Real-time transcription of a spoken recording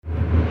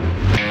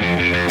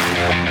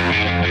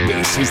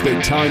This is the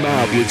Time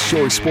Out with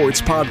Shore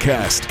Sports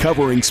podcast,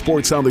 covering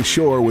sports on the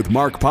shore with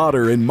Mark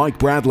Potter and Mike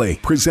Bradley,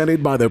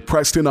 presented by the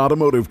Preston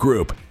Automotive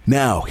Group.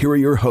 Now, here are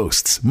your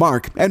hosts,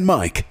 Mark and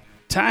Mike.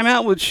 Time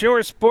Out with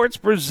Shore Sports,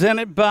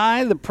 presented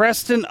by the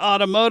Preston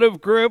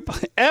Automotive Group,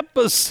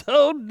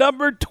 episode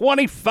number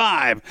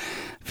 25.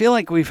 I feel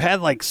like we've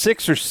had like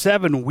 6 or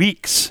 7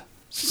 weeks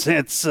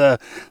since the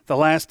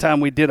last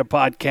time we did a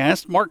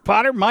podcast. Mark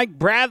Potter, Mike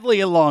Bradley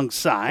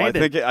alongside.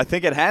 Well, I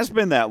think it has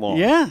been that long.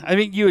 Yeah, I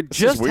mean, you had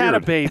just had a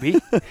baby.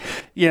 Well,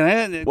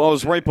 it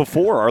was right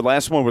before. Our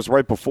last one was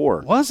right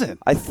before. Was it?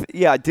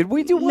 Yeah, did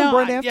we do one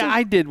right after? Yeah,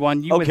 I did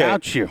one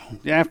without you,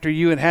 after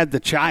you had the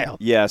child.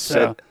 Yes,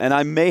 so, and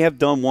I may have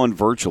done one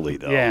virtually,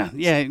 though.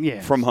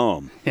 Yeah. From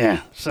home.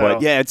 Yeah. So,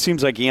 but, yeah, it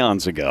seems like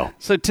eons ago.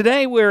 So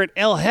today we're at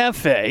El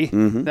Jefe,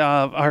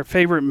 our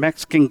favorite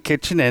Mexican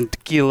kitchen and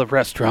tequila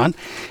restaurant.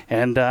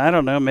 And I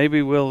don't know,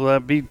 maybe we'll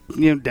be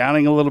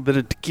downing a little bit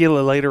of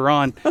tequila later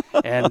on,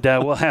 and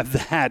we'll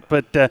have that.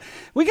 But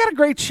we got a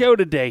great show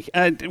today.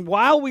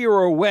 While we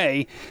were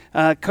away,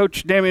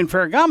 Coach Damian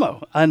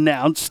Ferragamo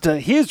announced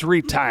his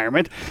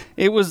retirement.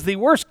 It was the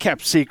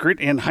worst-kept secret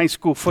in high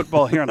school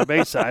football here on the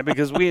Bayside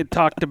because we had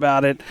talked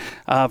about it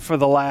for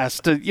the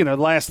last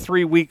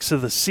 3 weeks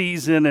of the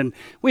season, and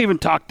we even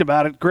talked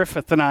about it.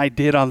 Griffith and I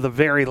did on the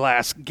very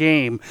last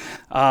game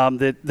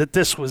that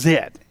this was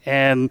it.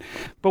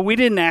 But we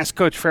didn't ask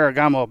Coach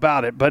Ferragamo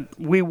about it, but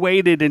we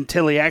waited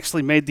until he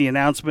actually made the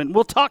announcement.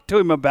 We'll talk to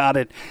him about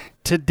it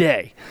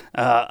today,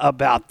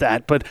 about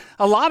that. But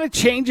a lot of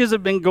changes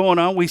have been going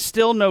on. We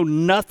still know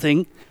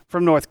nothing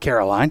from North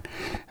Carolina.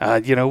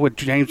 What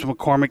James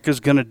McCormick is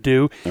going to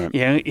do.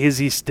 Right. Is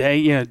he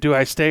stay? Do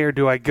I stay or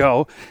do I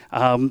go?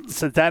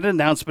 So that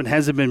announcement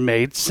hasn't been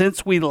made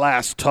since we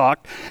last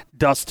talked.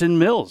 Dustin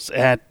Mills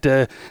at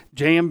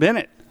J.M.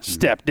 Bennett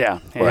step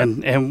down,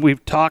 and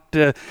we've talked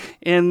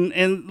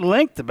in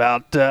length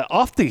about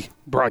off the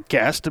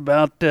broadcast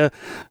about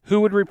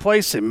who would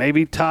replace him.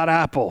 Maybe Todd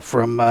Apple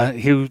from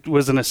who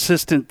was an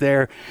assistant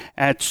there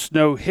at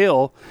Snow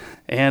Hill,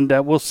 and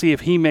we'll see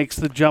if he makes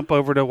the jump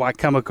over to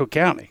Wicomico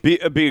County.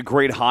 Be a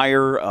great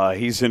hire.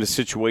 He's in a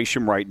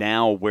situation right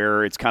now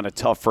where it's kind of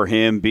tough for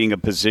him, being a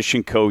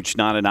position coach,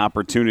 not an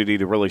opportunity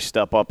to really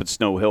step up at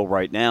Snow Hill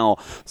right now.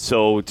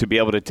 So to be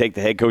able to take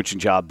the head coaching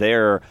job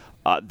there,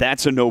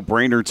 that's a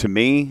no-brainer to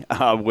me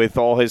with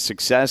all his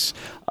success.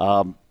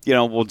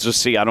 We'll just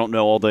see. I don't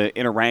know all the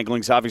inner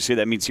wranglings. Obviously,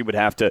 that means he would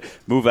have to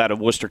move out of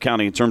Worcester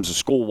County in terms of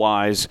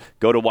school-wise,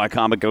 go to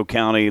Wicomico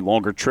County,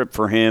 longer trip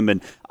for him.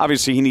 And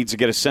obviously, he needs to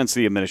get a sense of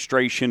the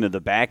administration and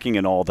the backing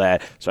and all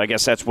that. So I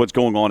guess that's what's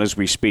going on as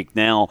we speak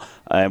now.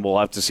 And we'll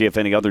have to see if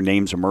any other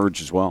names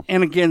emerge as well.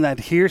 And again, that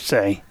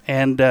hearsay.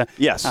 And,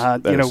 yes,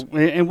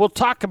 and we'll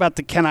talk about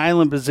the Kent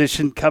Island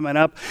position coming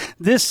up.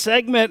 This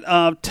segment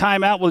of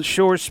Time Out with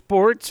Shore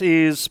Sports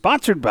is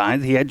sponsored by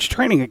the Edge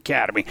Training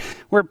Academy,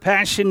 where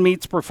passion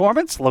meets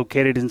performance,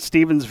 located in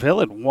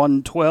Stevensville at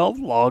 112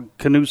 Log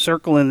Canoe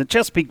Circle in the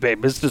Chesapeake Bay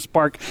Business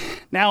Park.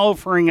 Now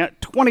offering a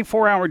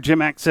 24-hour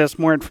gym access.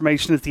 More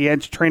information at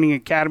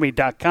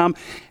theedgetrainingacademy.com.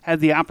 Had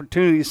the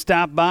opportunity to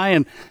stop by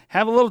and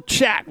have a little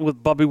chat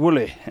with Bubby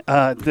Woolley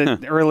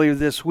earlier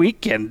this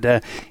week,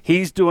 and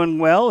he's doing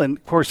well. And,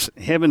 of course,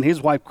 him and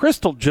his wife,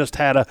 Crystal, just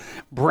had a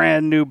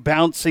brand-new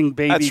bouncing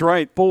baby. That's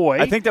right. Boy.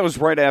 I think that was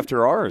right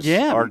after ours.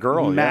 Yeah. Our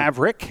girl.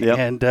 Maverick. Yeah. Yep.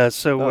 And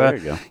there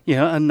you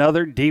go.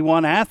 Another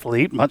D1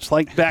 athlete, much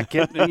like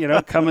Beckett,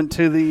 coming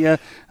to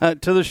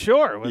the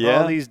shore with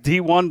all these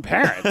D1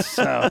 parents.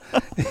 So,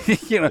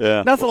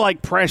 nothing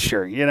like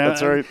pressure,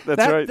 That's right.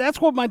 Right.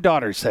 That's what my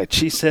daughter said.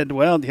 She said,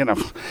 well,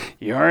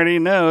 you already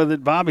know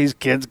that Bobby's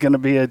kid's going to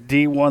be a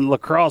D1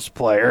 lacrosse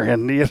player.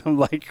 And,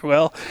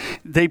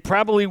 they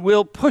probably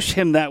will push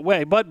him that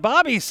way. But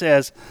Bobby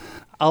says,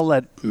 I'll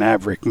let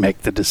Maverick make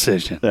the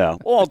decision. Yeah.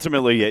 Well,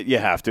 ultimately, you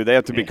have to. They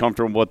have to be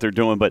comfortable with what they're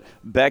doing. But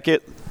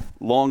Beckett,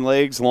 long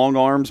legs, long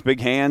arms, big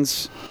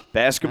hands,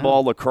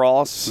 basketball,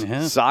 lacrosse,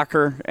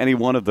 soccer, any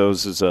one of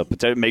those is a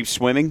potential. Maybe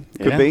swimming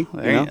could be.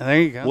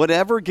 There you go.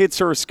 Whatever gets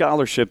her a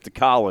scholarship to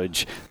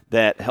college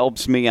that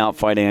helps me out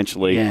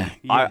financially,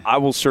 I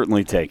will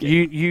certainly take it.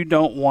 You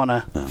don't want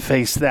to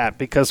face that,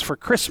 because for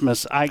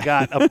Christmas I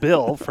got a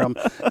bill from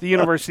the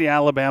University of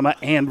Alabama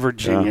and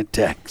Virginia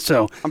Tech.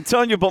 So I'm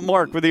telling you, but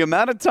Mark, with the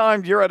amount of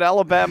time you're at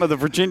Alabama, the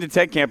Virginia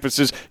Tech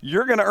campuses,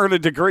 you're going to earn a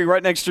degree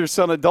right next to your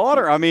son and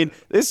daughter. I mean,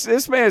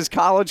 this man is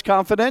college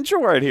confidential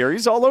right here.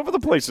 He's all over the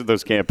place at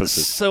those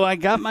campuses. So I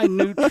got my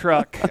new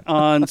truck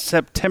on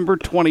September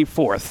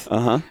 24th.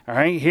 All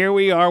right, here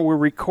we are. We're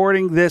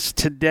recording this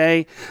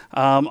today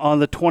on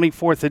the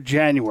 24th of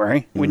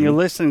January. When you're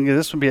listening to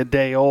this, will be a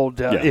day old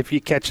if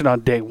you catch it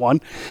on day one.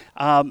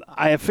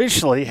 I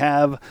officially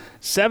have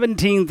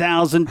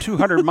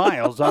 17,200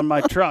 miles on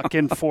my truck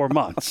in 4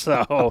 months.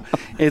 So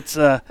it's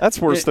that's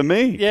worse than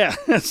me. Yeah.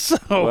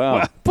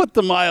 So put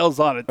the miles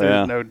on it.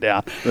 There's no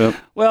doubt. Yep.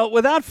 Well,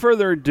 without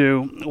further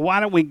ado, why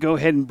don't we go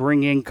ahead and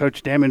bring in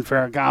Coach Damian Damon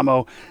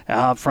Ferragamo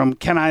from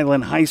Ken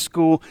Island High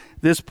School.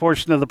 This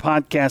portion of the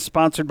podcast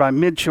sponsored by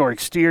Midshore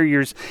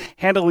Exteriors,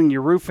 handling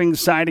your roofing,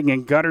 siding,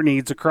 and gutter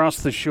needs across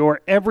the shore.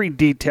 Every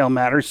detail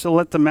matters, so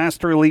let the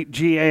Master Elite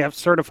GAF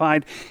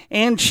certified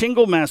and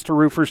Shingle Master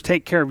roofers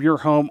take care of your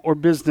home or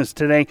business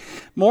today.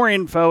 More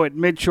info at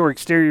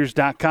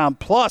midshoreexteriors.com.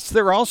 Plus,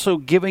 they're also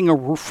giving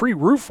a free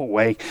roof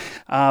away.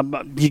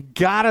 You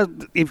gotta,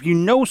 if you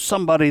know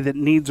somebody that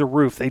needs a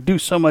roof, they do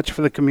so much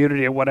for the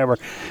community or whatever,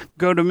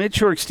 go to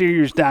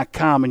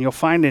midshoreexteriors.com and you'll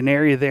find an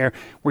area there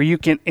where you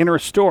can enter a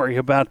story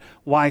about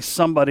why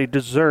somebody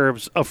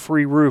deserves a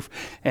free roof,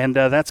 and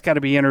that's got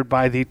to be entered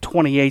by the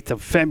 28th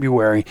of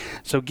February.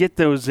 So get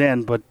those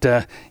in. But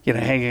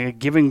hey,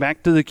 giving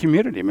back to the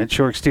community,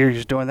 Midshore Exteriors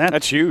is doing that.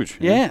 That's huge.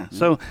 Yeah.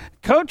 So,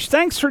 Coach,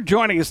 thanks for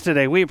joining us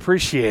today. We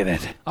appreciate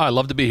it. Oh, I'd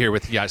love to be here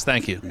with you guys.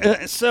 Thank you.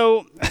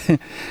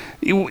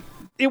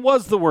 It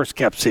was the worst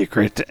kept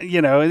secret,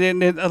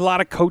 and a lot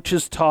of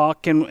coaches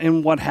talk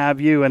and what have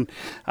you, and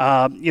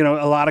a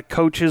lot of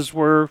coaches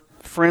were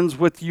friends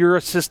with your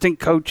assistant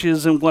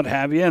coaches and what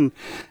have you. And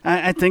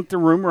I think the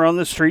rumor on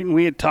the street, and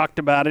we had talked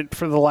about it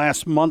for the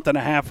last month and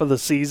a half of the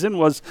season,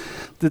 was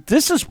that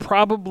this is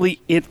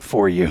probably it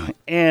for you.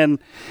 And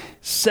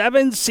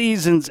 7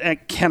 seasons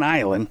at Ken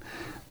Island.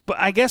 But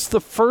I guess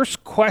the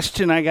first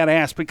question I got to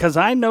ask, because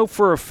I know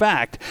for a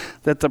fact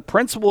that the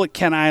principal at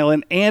Ken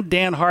Island and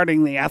Dan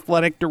Harding, the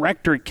athletic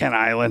director at Ken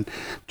Island,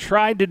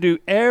 tried to do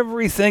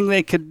everything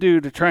they could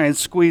do to try and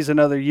squeeze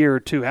another year or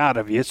two out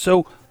of you.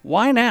 So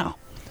why now?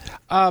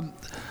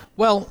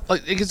 Well,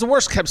 it's the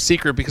worst kept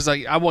secret because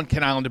I want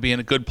Ken Island to be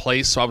in a good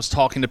place. So I was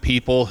talking to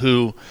people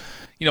who,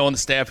 on the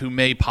staff who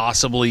may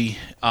possibly,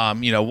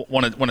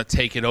 want to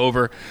take it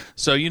over.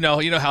 So you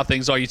know how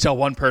things are. You tell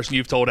one person,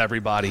 you've told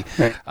everybody.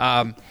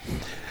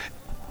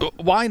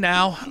 Why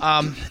now?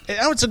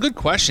 It's a good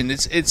question.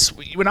 It's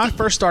when I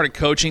first started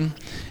coaching,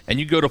 and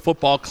you go to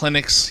football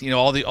clinics.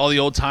 All the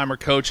old timer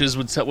coaches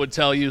would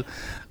tell you.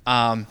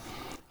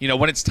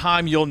 When it's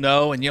time, you'll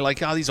know, and you're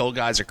like, oh, these old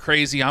guys are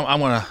crazy. I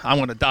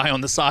want to die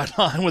on the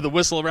sideline with a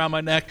whistle around my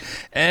neck,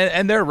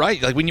 and they're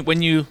right. Like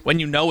when you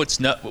know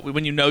it's no,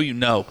 when you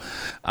know.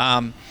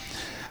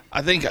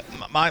 I think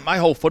my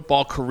whole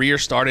football career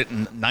started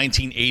in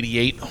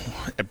 1988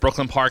 at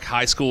Brooklyn Park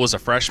High School as a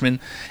freshman,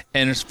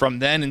 and it's from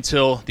then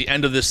until the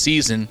end of this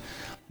season,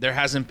 there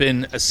hasn't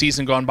been a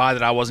season gone by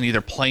that I wasn't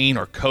either playing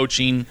or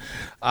coaching.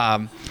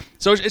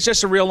 So it's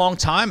just a real long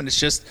time, and it's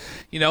just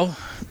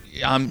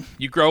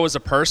you grow as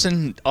a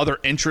person, other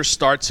interests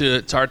start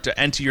to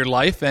enter your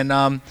life,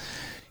 and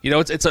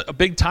it's a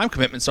big time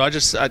commitment. So I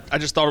just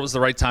thought it was the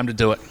right time to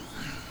do it.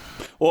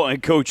 Well,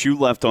 and Coach, you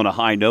left on a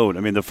high note. I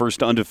mean, the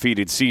first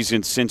undefeated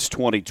season since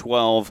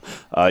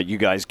 2012. You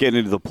guys get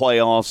into the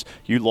playoffs.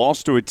 You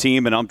lost to a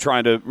team, and I'm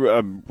trying to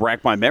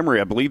rack my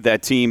memory. I believe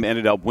that team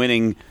ended up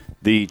winning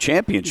the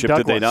championship,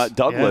 Douglas. did they not?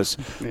 Douglas.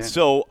 Yeah.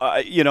 So,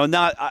 I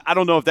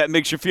don't know if that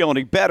makes you feel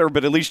any better,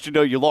 but at least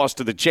you lost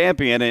to the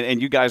champion,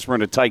 and you guys were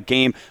in a tight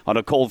game on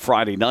a cold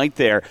Friday night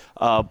there.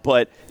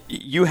 But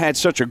you had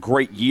such a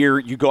great year.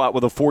 You go out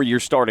with a 4-year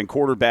starting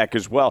quarterback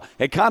as well.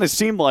 It kind of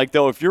seemed like,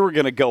 though, if you were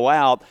going to go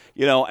out,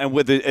 and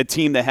with a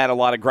team that had a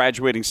lot of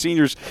graduating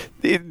seniors,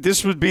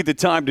 this would be the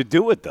time to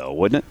do it, though,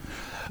 wouldn't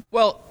it?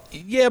 Well,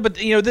 yeah, but,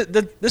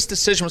 this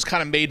decision was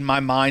kind of made in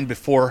my mind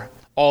before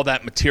all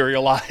that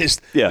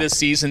materialized this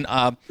season.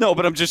 No,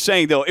 but I'm just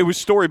saying, though, it was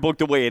storybook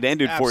the way it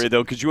ended for you,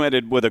 though, because you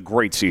ended with a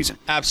great season.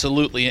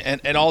 Absolutely.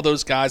 And all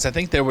those guys, I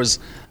think there was,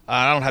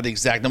 I don't have the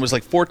exact numbers,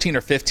 like 14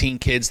 or 15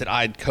 kids that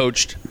I'd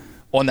coached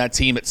on that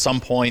team at some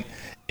point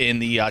in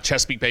the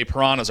Chesapeake Bay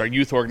Piranhas, our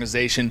youth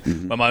organization,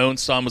 when my own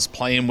son was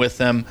playing with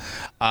them.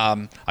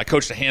 I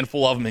coached a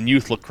handful of them in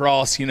youth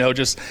lacrosse,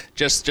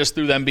 just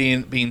through them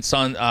being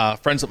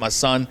friends with my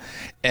son.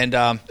 And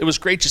it was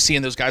great just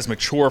seeing those guys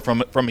mature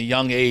from a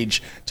young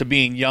age to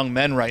being young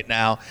men right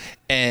now.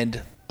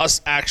 And us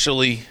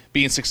actually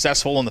being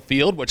successful on the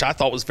field, which I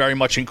thought was very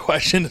much in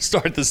question to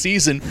start the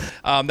season.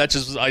 That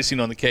just was icing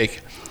on the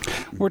cake.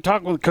 We're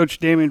talking with Coach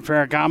Damon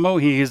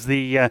Ferragamo. He is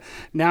the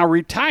now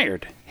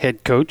retired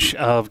head coach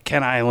of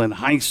Ken Island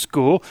High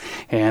School.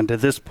 And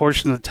this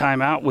portion of the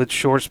timeout with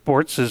Shore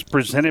Sports is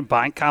presented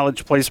by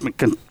College Placement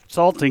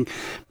Consulting,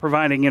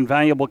 providing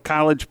invaluable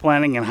college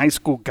planning and high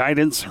school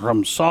guidance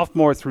from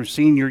sophomore through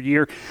senior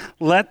year.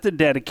 Let the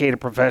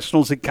dedicated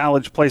professionals at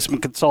College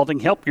Placement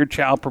Consulting help your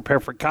child prepare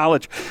for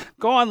college.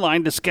 Go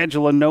online to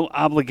schedule a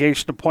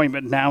no-obligation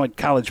appointment now at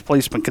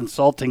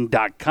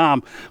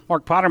collegeplacementconsulting.com.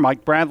 Mark Potter,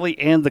 Mike Bradley,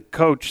 and the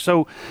coach.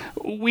 So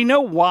we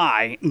know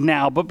why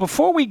now, but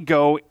before we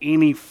go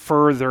any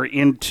further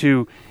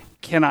into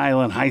Ken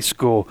Island High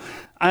School,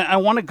 I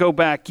want to go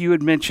back. You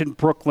had mentioned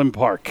Brooklyn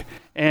Park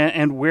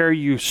and where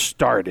you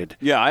started.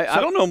 Yeah, I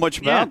don't know much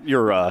about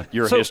your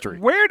history.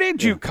 Where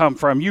did you come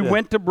from? You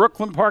went to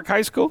Brooklyn Park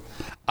High School?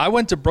 I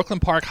went to Brooklyn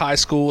Park High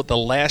School the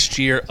last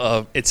year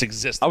of its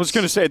existence. I was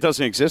going to say it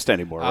doesn't exist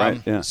anymore,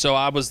 right? So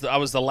I was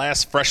the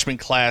last freshman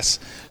class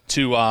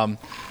to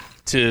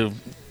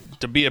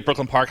to be at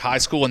Brooklyn Park High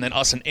School and then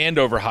us in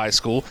Andover High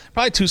School.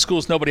 Probably two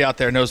schools nobody out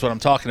there knows what I'm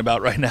talking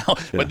about right now,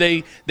 but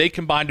they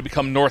combined to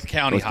become North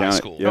County High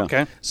School. Yeah.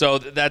 Okay. So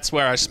that's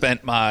where I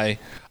spent my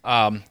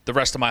the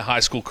rest of my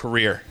high school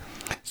career.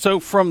 So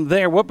from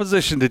there, what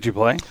position did you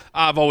play?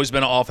 I've always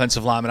been an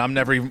offensive lineman. I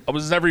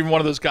was never even one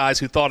of those guys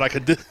who thought I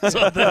could do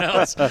something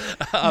else.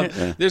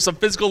 There's some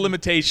physical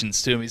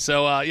limitations to me.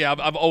 So,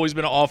 I've always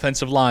been an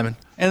offensive lineman.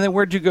 And then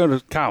where'd you go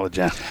to college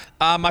at?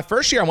 My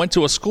first year, I went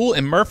to a school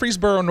in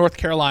Murfreesboro, North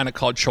Carolina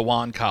called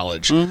Chowan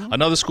College.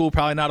 Another school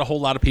probably not a whole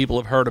lot of people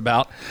have heard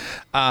about.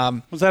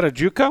 Was that a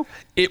JUCO?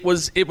 It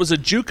was a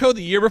JUCO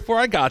the year before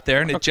I got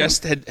there, and it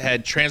just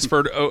had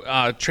transformed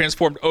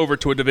over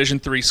to a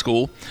Division III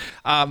school.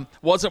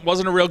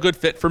 Wasn't a real good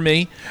fit for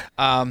me.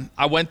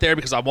 I went there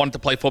because I wanted to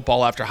play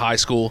football after high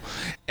school,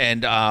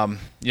 and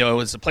it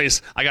was a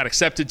place I got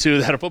accepted to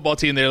that had a football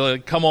team. They were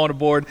like, come on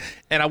aboard,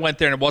 and I went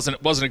there, and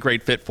it wasn't a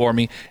great fit for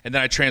me. And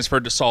then I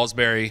transferred to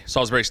Salisbury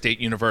State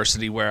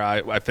University, where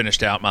I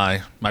finished out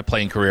my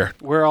playing career.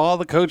 Where all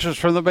the coaches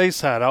from the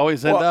Bayside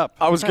always end up.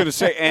 I was going to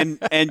say,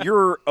 and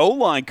your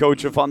O-line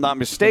coach, if I'm not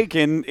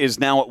mistaken, is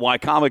now at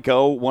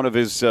Wycomico, one of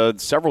his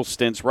several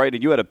stints, right?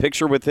 And you had a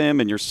picture with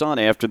him and your son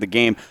after the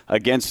game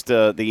against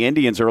the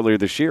Indians earlier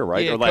this year,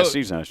 right? Yeah, or last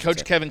season, I should Coach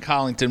say. Kevin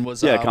Collington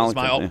was Collington,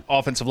 my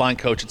offensive line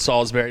coach at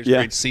Salisbury. It was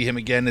great to see him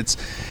again.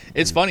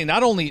 It's funny,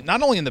 not only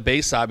in the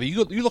Bayside, but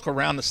you look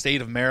around the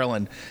state of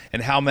Maryland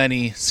and how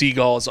many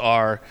Seagulls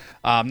are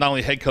not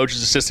only head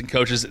coaches, assistant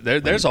coaches.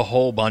 There's a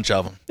whole bunch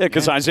of them. Yeah,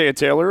 because Isaiah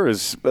Taylor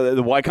is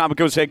the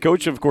Wycomico's head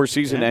coach. Of course,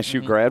 he's an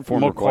SU grad,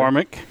 former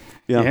McCormick.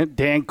 Yeah.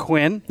 Dan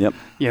Quinn. Yep.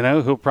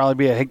 Who'll probably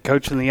be a head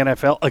coach in the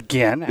NFL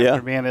again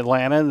after being in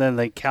Atlanta, and then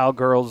the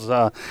Cowgirls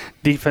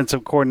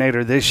defensive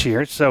coordinator this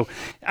year. So, all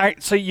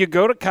right, so you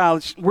go to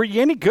college. Were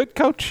you any good,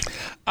 Coach?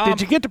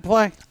 Did you get to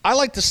play? I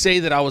like to say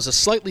that I was a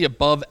slightly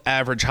above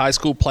average high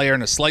school player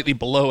and a slightly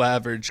below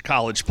average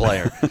college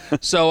player.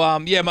 So,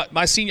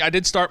 my senior, I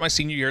did start my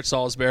senior year at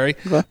Salisbury,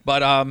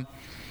 but I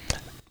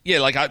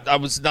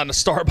was not a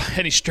star by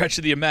any stretch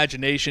of the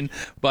imagination,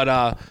 but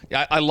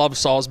I love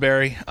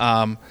Salisbury.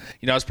 I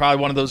was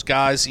probably one of those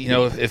guys.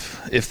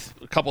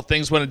 If a couple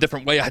things went a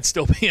different way, I'd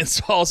still be in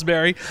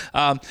Salisbury.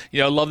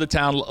 Love the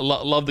town,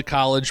 love the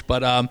college,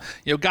 but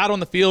got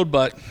on the field,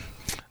 but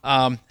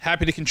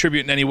happy to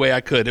contribute in any way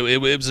I could.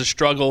 It was a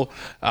struggle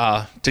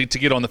to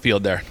get on the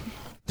field there.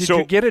 Did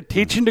you get a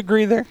teaching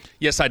degree there?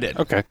 Yes, I did.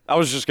 Okay. I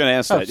was just going to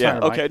ask that. Sorry,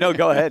 Mike. Okay. No,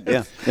 go ahead.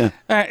 Yeah.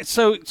 All right.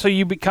 So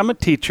you become a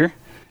teacher.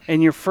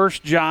 And your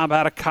first job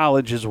out of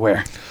college is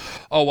where?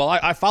 Oh, well,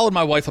 I followed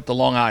my wife up to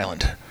Long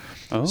Island.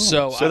 Oh.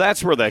 So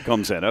that's where that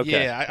comes in.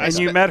 Okay. Yeah. And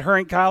you met her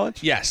in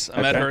college? Yes.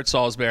 I met her at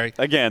Salisbury.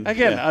 Again,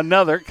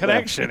 another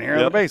connection here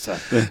on the Bayside.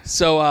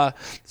 So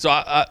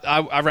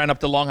I ran up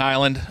to Long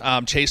Island,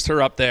 chased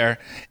her up there,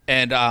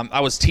 and I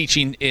was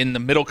teaching in the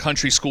Middle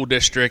Country School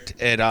District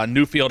at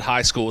Newfield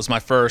High School. It was my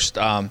first,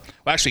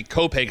 actually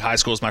Copeg High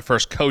School was my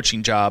first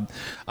coaching job,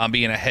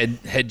 being a head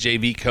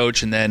JV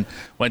coach, and then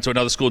went to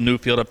another school,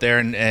 Newfield, up there,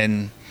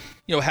 and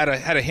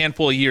had a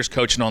handful of years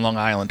coaching on Long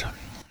Island.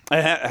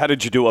 How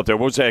did you do up there?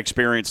 What was that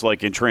experience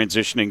like in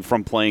transitioning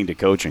from playing to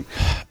coaching?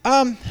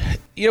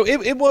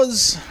 It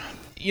was,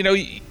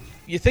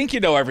 you think you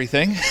know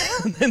everything,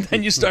 and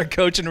then you start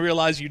coaching and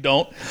realize you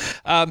don't.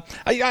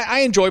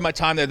 I enjoyed my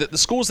time there. The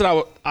schools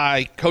that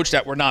I coached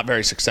at were not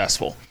very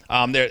successful.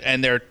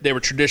 They were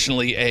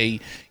traditionally a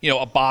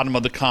bottom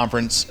of the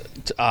conference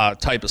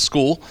type of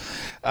school.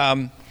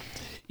 But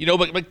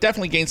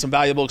definitely gained some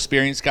valuable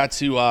experience. Got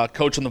to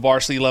coach on the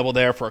varsity level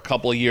there for a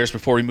couple of years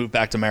before we moved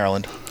back to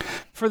Maryland.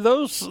 For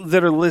those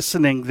that are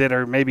listening that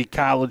are maybe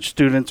college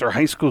students or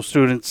high school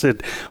students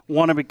that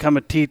want to become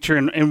a teacher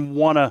and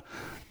want to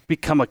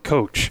become a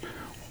coach,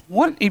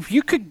 what if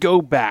you could go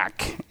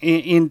back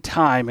in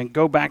time and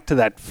go back to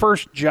that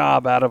first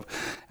job out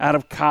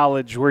of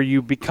college where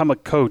you become a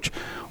coach,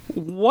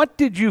 what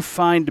did you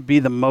find to be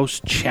the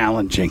most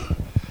challenging?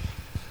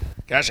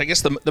 Gosh, I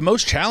guess the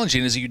most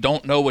challenging is you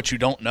don't know what you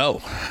don't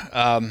know.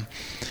 And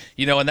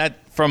that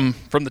from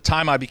the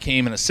time I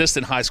became an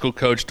assistant high school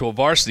coach to a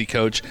varsity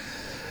coach,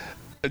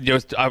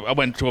 I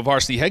went to a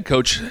varsity head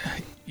coach.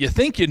 You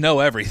think you know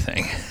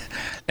everything,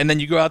 and then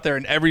you go out there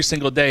and every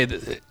single day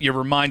you're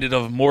reminded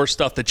of more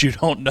stuff that you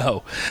don't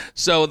know.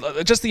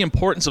 So just the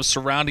importance of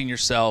surrounding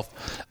yourself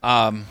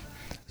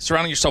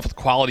with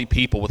quality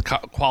people, with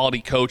quality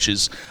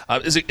coaches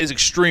is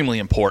extremely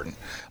important.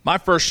 My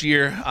first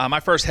year, my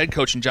first head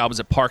coaching job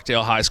was at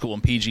Parkdale High School in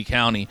PG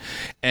County,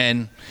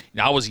 and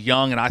I was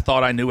young and I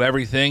thought I knew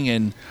everything,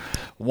 and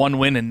 1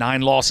 win and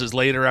 9 losses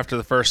later after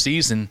the first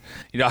season,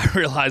 I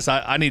realized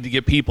I need to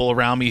get people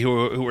around me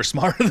who were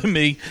smarter than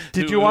me.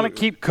 Did you want to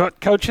keep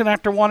coaching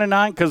after 1 and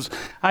 9? Because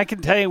I can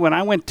tell you when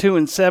I went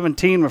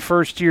 2-17 my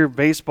first year of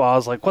baseball, I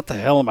was like, what the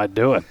hell am I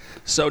doing?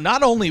 So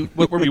not only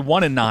were we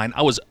 1 and 9,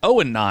 I was 0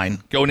 and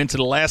 9 going into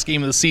the last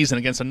game of the season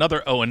against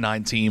another 0 and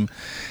 9 team.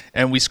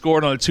 And we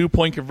scored on a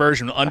 2-point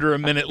conversion under a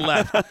minute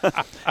left.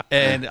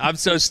 And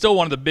so it's still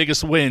one of the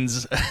biggest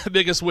wins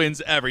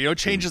ever. It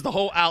changes the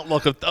whole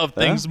outlook of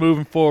things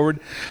moving forward.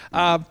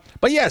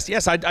 But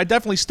yes, I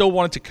definitely still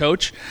wanted to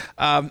coach,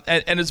 and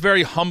it's a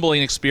very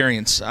humbling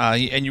experience,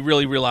 and you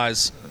really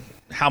realize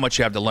how much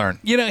you have to learn.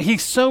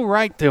 He's so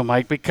right, though,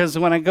 Mike, because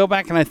when I go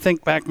back and I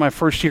think back my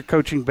first year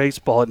coaching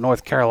baseball at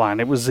North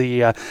Carolina, it was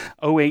the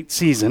 08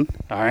 season,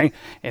 all right?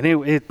 And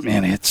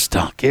it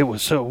stunk. It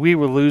was we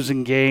were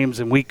losing games,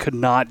 and we could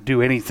not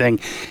do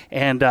anything.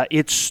 And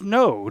it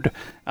snowed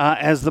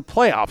as the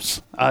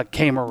playoffs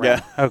came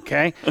around,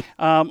 okay?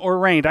 Or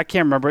rained. I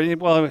can't remember.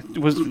 Well, it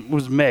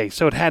was May,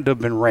 so it had to have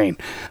been rain.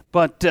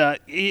 But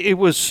it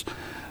was...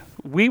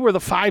 We were the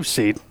 5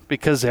 seed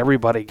because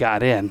everybody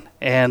got in,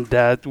 and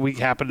we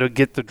happened to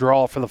get the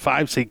draw for the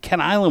 5 seed.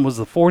 Kent Island was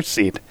the 4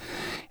 seed,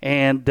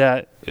 and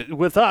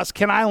with us,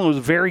 Kent Island was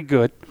very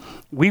good.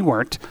 We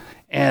weren't,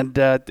 and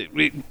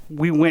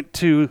we went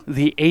to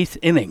the 8th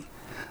inning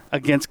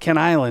against Kent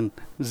Island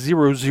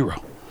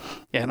 0-0,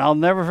 and I'll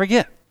never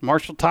forget.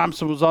 Marshall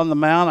Thompson was on the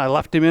mound. I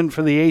left him in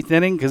for the 8th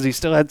inning because he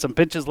still had some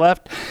pitches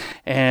left,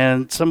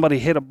 and somebody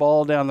hit a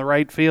ball down the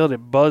right field. It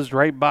buzzed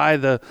right by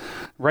the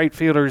right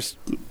fielder's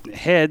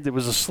head that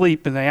was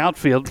asleep in the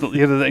outfield.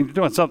 They were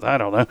doing something, I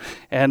don't know,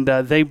 and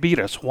they beat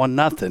us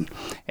 1-0.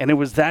 And it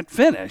was that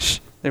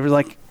finish. They were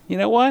like, you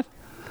know what?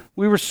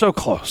 We were so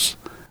close.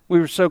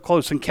 We were so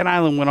close, and Kent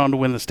Island went on to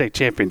win the state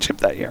championship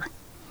that year.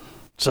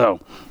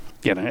 So,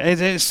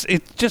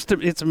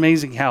 it's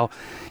amazing how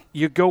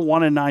you go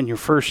 1-9 your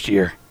first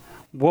year.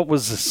 What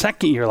was the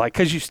second year like?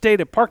 Because you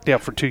stayed at Parkdale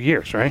for 2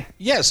 years, right?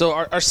 Yeah. So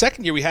our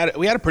second year, we had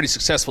a pretty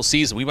successful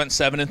season. We went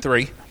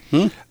 7-3,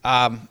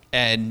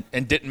 and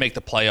didn't make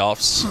the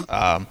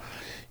playoffs.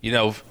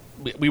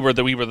 We were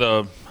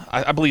the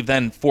I believe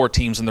then 4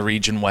 teams in the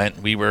region went.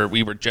 We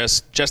were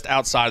just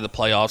outside of the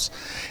playoffs,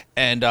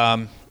 and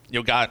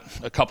got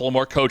a couple of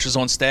more coaches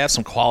on staff,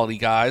 some quality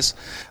guys.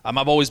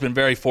 I've always been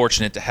very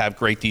fortunate to have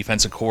great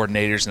defensive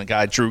coordinators, and the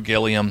guy Drew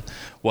Gilliam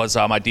was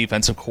my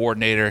defensive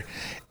coordinator.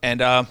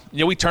 And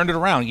we turned it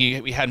around.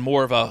 We had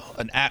more of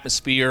an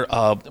atmosphere,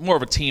 more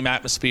of a team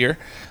atmosphere,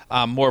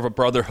 more of a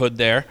brotherhood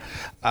there.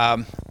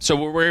 So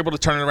we were able to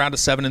turn it around to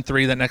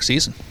 7-3 that next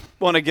season.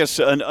 Well, and I guess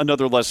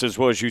another lesson as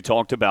well as you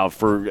talked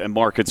about and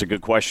Mark, it's a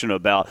good question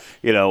about,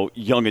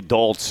 young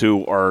adults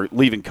who are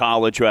leaving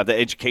college, who have the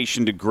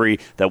education degree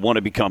that want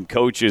to become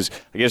coaches.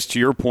 I guess to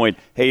your point,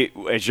 hey,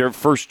 as your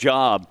first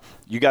job,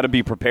 you got to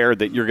be prepared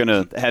that you're going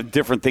to have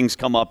different things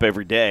come up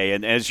every day.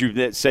 And as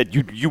you said,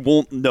 you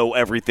won't know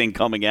everything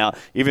coming out,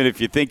 even if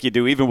you think you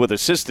do, even with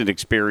assistant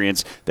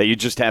experience, that you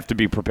just have to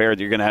be prepared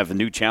that you're going to have a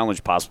new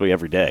challenge possibly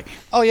every day.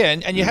 Oh, yeah,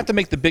 and you have to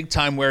make the big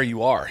time where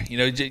you are.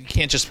 You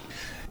can't just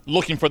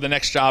looking for the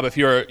next job. If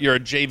you're a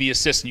JV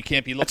assistant, you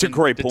can't be looking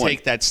to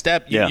take that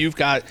step. You've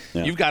got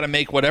to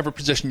make whatever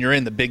position you're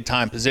in the big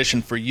time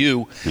position for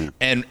you,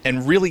 and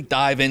really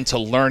dive into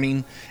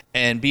learning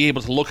and be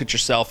able to look at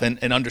yourself and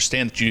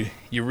understand that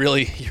you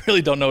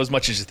really don't know as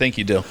much as you think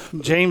you do.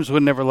 James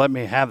would never let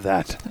me have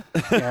that.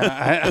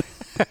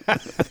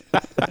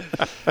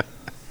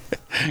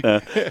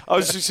 I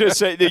was just going to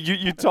say that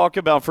you talk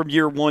about from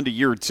year 1 to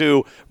year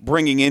 2,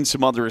 bringing in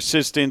some other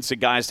assistants and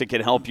guys that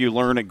can help you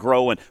learn and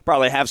grow and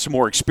probably have some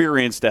more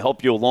experience to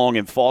help you along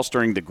in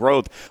fostering the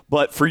growth.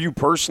 But for you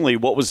personally,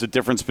 what was the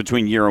difference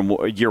between year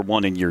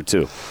 1 and year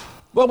 2?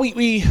 Well,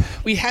 we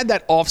had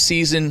that off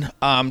season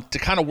to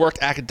kind of work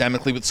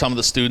academically with some of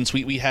the students.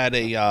 We had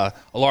a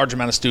large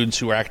amount of students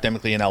who were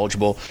academically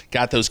ineligible.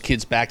 Got those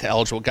kids back to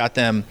eligible. Got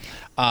them.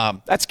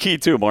 That's key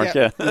too, Mark.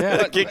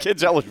 Yeah. Get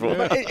kids eligible.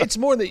 But it's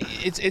more that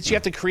it's you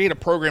have to create a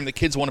program that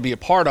kids want to be a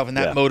part of, and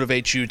that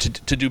motivates you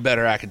to do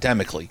better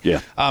academically.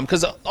 Yeah.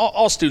 Because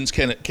all students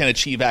can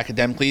achieve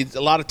academically.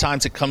 A lot of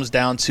times it comes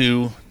down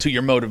to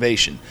your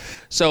motivation.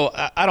 So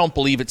I don't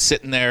believe it's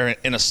sitting there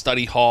in a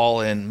study hall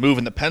and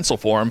moving the pencil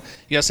for them.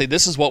 You got to say,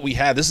 this is what we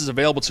have. This is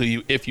available to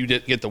you if you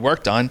get the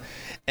work done.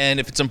 And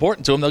if it's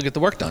important to them, they'll get the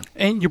work done.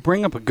 And you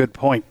bring up a good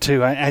point,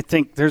 too. I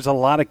think there's a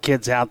lot of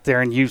kids out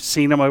there, and you've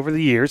seen them over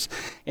the years,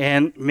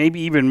 and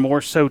maybe even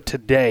more so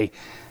today.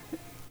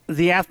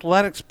 The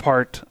athletics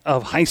part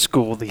of high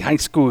school, the high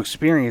school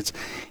experience,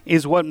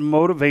 is what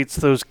motivates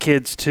those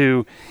kids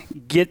to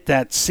get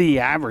that C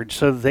average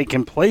so that they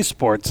can play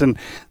sports. And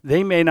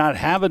they may not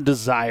have a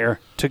desire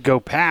to go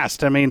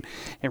past. I mean,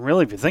 and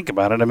really, if you think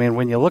about it, I mean,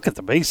 when you look at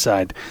the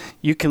Bayside,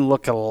 you can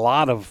look at a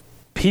lot of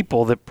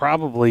people that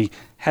probably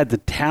had the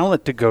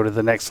talent to go to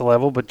the next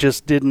level, but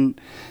just didn't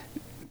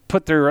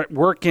put their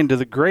work into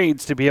the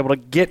grades to be able to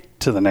get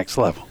to the next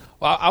level.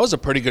 Well, I was a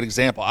pretty good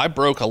example. I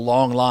broke a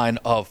long line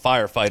of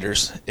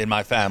firefighters in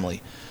my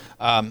family.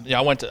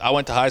 I went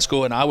to high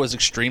school and I was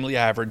extremely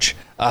average.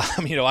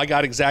 I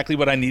got exactly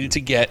what I needed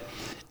to get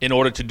in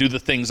order to do the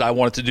things I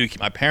wanted to do, keep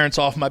my parents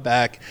off my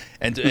back,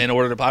 and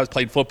I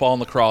played football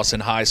and lacrosse in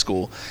high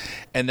school.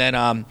 And then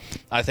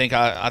I think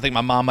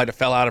my mom might have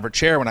fell out of her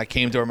chair when I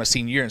came to her my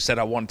senior year and said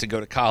I wanted to go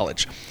to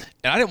college.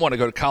 And I didn't want to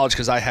go to college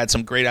because I had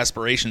some great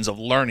aspirations of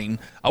learning.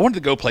 I wanted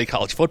to go play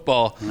college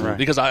football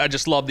because I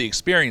just loved the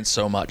experience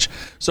so much.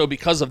 So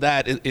because of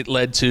that, it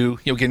led to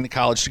getting a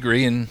college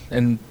degree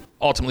and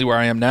ultimately where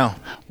I am now.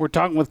 We're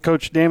talking with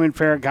Coach Damon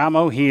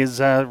Ferragamo. He has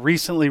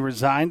recently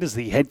resigned as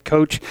the head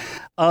coach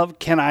of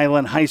Kent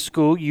Island High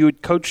School. You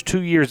had coached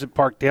 2 years at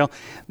Parkdale.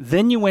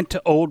 Then you went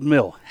to Old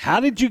Mill. How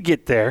did you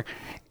get there?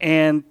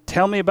 And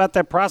tell me about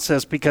that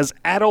process, because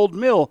at Old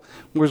Mill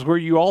was where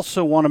you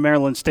also won a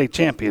Maryland State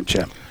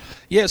Championship.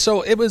 Yeah,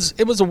 so it was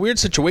a weird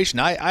situation.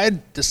 I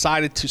had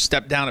decided to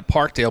step down at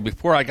Parkdale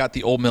before I got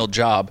the Old Mill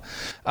job.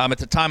 At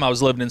the time, I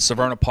was living in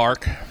Severna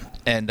Park,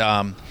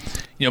 and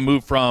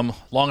moved from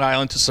Long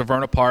Island to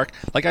Severna Park.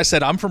 Like I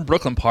said, I'm from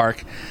Brooklyn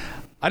Park.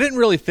 I didn't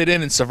really fit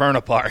in Severna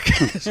Park.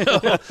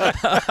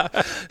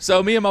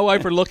 So me and my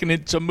wife were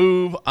looking to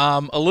move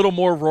a little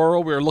more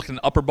rural. We were looking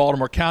at Upper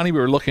Baltimore County. We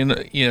were looking,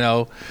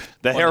 the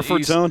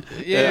Hereford zone.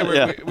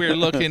 Yeah, we were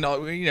looking.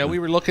 We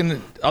were looking at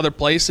other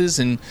places,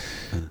 and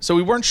so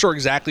we weren't sure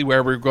exactly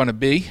where we were going to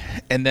be.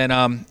 And then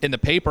in the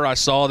paper, I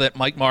saw that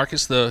Mike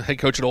Marcus, the head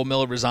coach at Old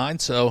Mill, resigned.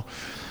 So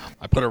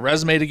I put a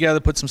resume together,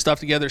 put some stuff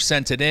together,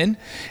 sent it in,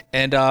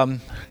 and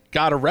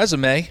got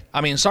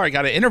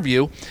an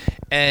interview,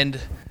 and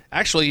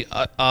actually,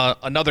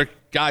 another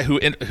guy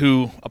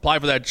who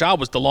applied for that job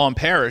was DeLon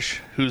Parrish,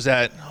 who's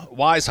at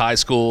Wise High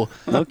School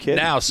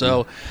now.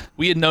 So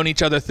we had known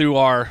each other through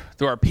our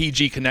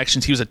PG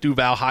connections. He was at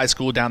Duval High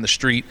School down the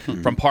street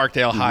from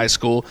Parkdale High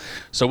School.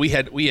 So we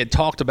had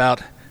talked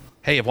about,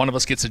 hey, if one of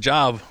us gets a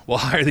job, we'll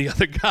hire the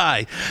other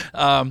guy.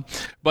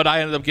 But I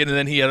ended up getting,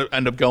 then he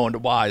ended up going to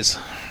Wise.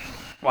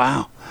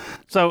 Wow.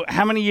 So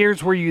how many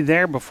years were you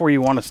there before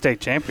you won a state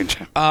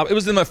championship? It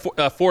was in my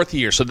fourth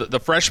year. So the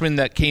freshmen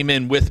that came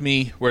in with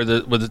me were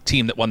the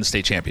team that won the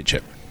state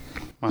championship.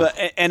 Wow.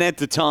 But, and at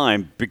the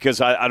time, because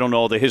I don't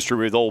know the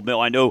history with Old Mill,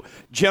 I know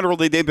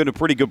generally they've been a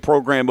pretty good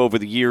program over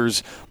the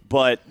years,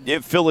 but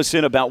fill us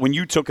in about when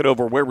you took it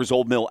over, where was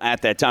Old Mill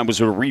at that time?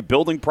 Was it a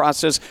rebuilding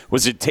process?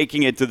 Was it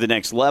taking it to the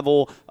next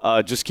level,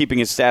 just keeping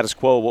it status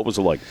quo? What was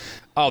it like?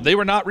 Oh, they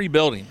were not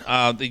rebuilding.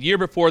 The year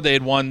before, they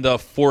had won the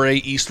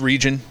 4A East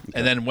region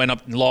and then went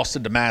up and lost to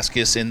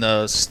Damascus in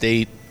the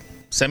state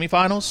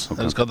semifinals. Okay.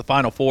 That was called the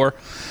Final Four.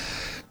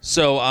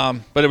 So,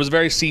 but it was a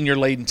very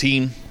senior-laden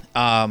team.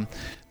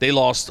 They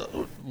lost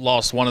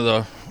one of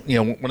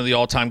the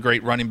all-time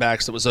great running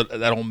backs that was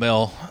at Old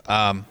Mill.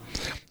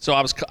 So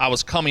I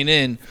was coming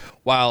in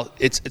while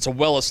it's a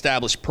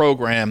well-established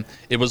program.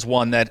 It was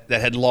one that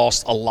had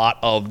lost a lot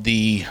of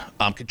the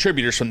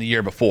contributors from the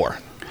year before.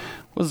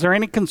 Was there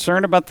any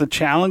concern about the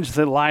challenge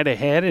that lied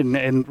ahead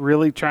and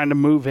really trying to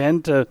move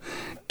in to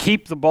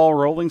keep the ball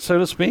rolling, so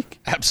to speak?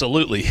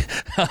 Absolutely.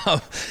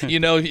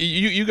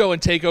 You go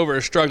and take over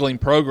a struggling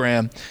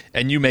program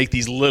and you make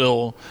these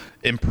little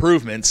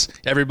improvements.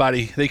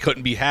 Everybody, they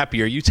couldn't be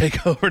happier. You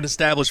take over an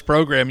established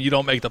program, you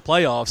don't make the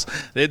playoffs,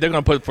 they're going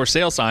to put for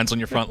sale signs on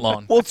your front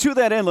lawn. Well, to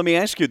that end, let me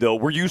ask you, though,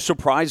 were you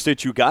surprised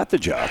that you got the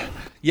job?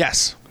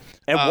 Yes.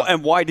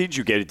 And why did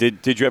you get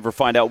it? Did you ever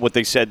find out what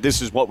they said,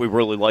 this is what we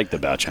really liked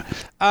about you?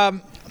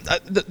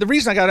 The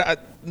reason I got it,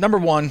 number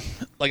one,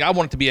 I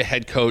wanted to be a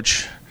head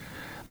coach.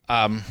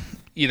 Coming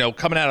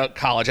out of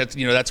college,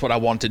 that's what I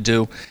wanted to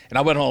do. And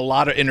I went on a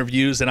lot of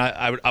interviews, and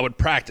I would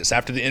practice.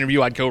 After the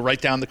interview, I'd go write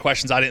down the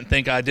questions I didn't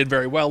think I did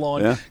very well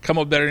on, come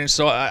up better. And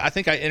so I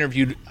think I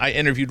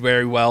interviewed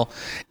very well.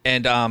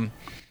 And I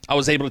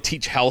was able to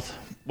teach health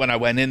when I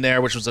went in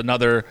there, which was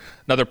another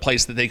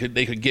place that they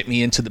could get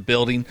me into the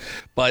building.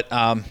 But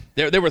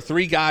there were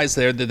three guys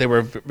there that they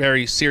were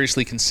very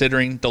seriously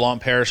considering.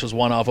 DeLon Parrish was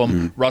one of them.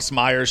 Mm-hmm. Russ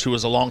Myers, who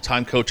was a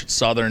longtime coach at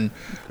Southern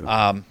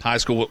High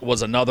School,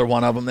 was another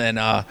one of them. And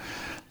I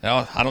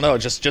don't know,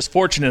 just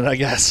fortunate, I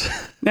guess.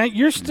 Now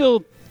you're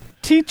still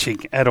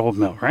teaching at Old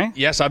Mill, right?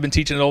 Yes, I've been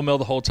teaching at Old Mill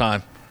the whole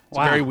time. It's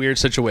a very weird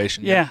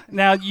situation. Yeah.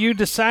 Now you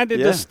decided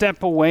to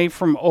step away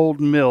from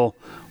Old Mill.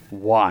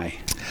 Why?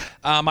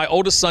 My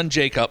oldest son,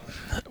 Jacob,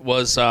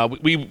 was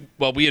we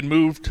had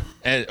moved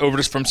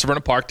over from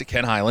Severna Park to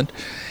Kent Highland,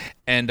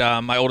 and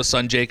my oldest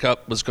son, Jacob,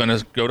 was going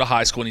to go to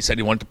high school, and he said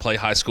he wanted to play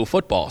high school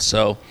football.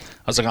 So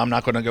I was like, I'm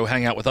not going to go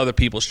hang out with other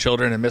people's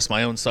children and miss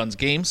my own son's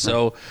games.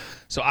 So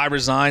I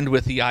resigned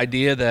with the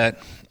idea that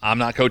I'm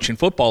not coaching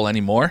football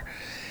anymore.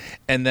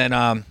 And then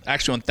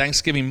actually on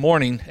Thanksgiving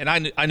morning, and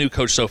I knew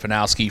Coach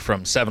Sofanowski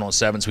from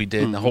 7-on-7s we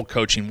did in the whole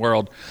coaching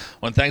world.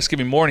 On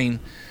Thanksgiving morning,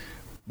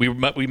 we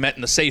met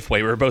in the Safeway.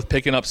 We were both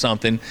picking up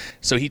something.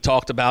 So he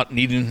talked about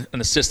needing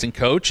an assistant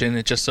coach, and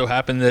it just so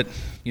happened that,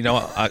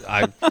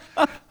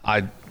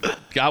 I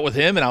got with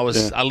him, and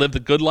I lived the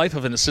good life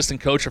of an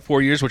assistant coach for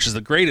 4 years, which is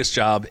the greatest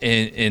job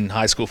in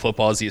high school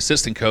football as the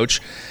assistant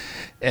coach.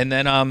 And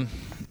then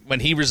when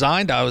he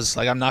resigned, I was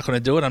like, I'm not going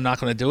to do it.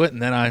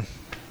 And then I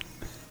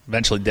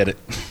eventually did it.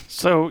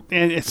 So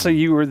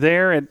you were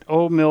there at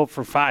Old Mill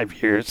for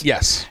 5 years.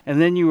 Yes.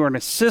 And then you were an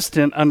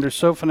assistant under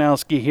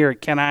Sofanowski here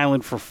at Kent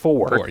Island for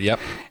 4. 4, yep.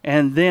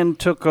 And then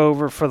took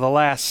over for the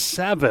last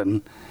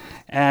 7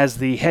 as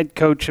the head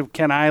coach of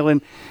Kent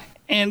Island.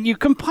 And you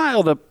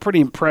compiled a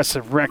pretty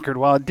impressive record.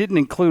 While it didn't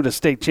include a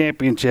state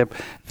championship,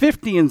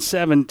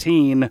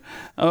 50-17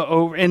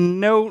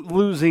 and no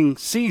losing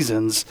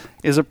seasons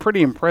is a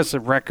pretty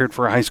impressive record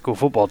for a high school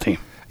football team.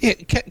 Yeah,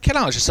 Kent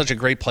Island is just such a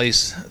great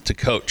place to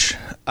coach.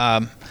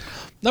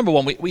 Number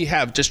one, we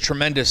have just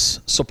tremendous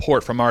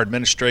support from our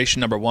administration,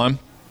 number one.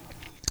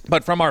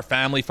 But from our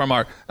family, from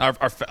our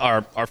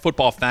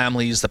football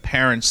families, the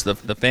parents, the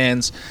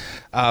fans,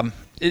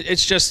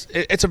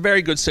 it's a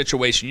very good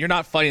situation. You're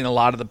not fighting a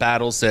lot of the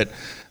battles that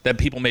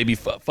people may be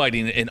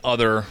fighting in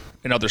other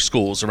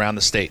schools around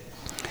the state.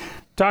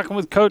 Talking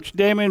with Coach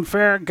Damon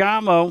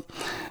Ferragamo.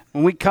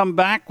 When we come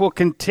back, we'll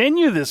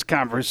continue this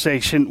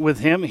conversation with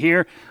him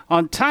here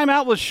on Time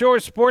Out with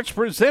Shore Sports,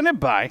 presented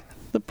by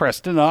the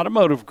Preston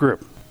Automotive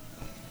Group.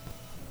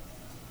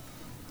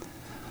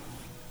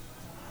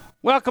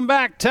 Welcome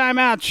back. Time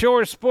Out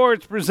Shore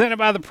Sports, presented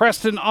by the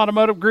Preston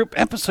Automotive Group,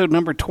 episode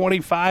number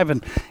 25,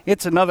 and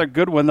it's another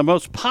good one. The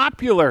most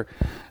popular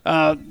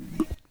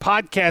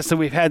podcast that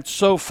we've had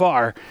so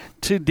far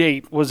to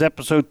date was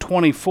episode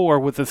 24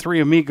 with the three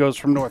amigos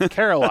from North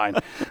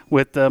Carolina,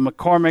 with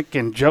McCormick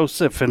and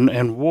Joseph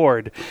and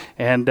Ward.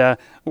 And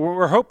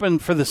we're hoping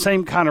for the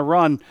same kind of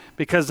run,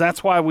 because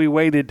that's why we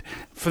waited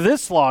for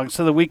this long,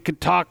 so that we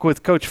could talk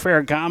with Coach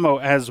Ferragamo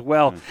as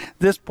well.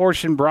 This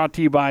portion brought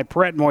to you by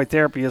Perrette Moy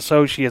Therapy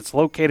Associates,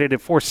 located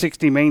at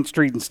 460 Main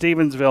Street in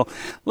Stevensville.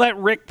 Let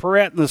Rick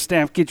Perrette and the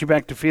staff get you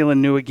back to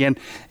feeling new again,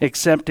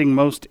 accepting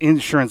most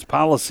insurance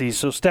policies.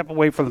 So step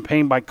away from the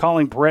pain by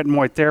calling Perrette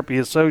Moy Therapy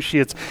Associates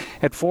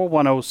at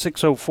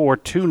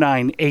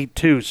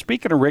 410-604-2982.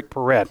 Speaking of Rick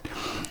Perrette,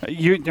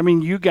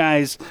 you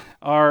guys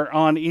are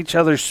on each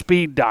other's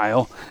speed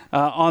dial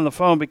on the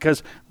phone,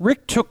 because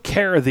Rick took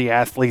care of the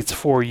athletes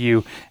for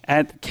you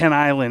at Kent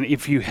Island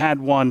if you had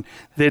one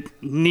that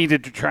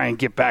needed to try and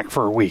get back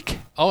for a week.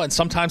 Oh, and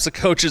sometimes the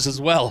coaches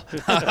as well.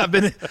 I've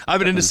been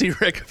in to see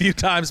Rick a few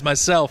times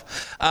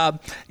myself.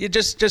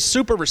 Just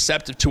super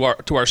receptive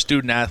to our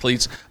student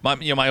athletes.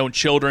 My own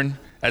children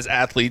as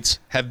athletes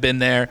have been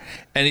there,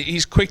 and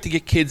he's quick to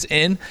get kids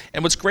in.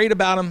 And what's great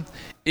about him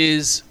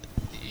is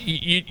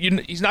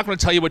he's not going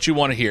to tell you what you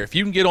want to hear. If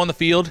you can get on the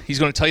field, he's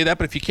going to tell you that.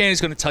 But if you can't,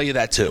 he's going to tell you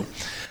that too.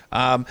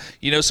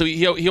 So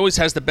he always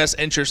has the best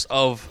interest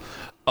of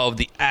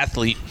the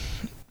athlete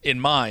in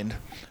mind.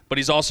 But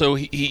he's also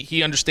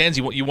he understands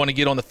you want to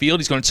get on the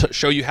field. He's going to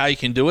show you how you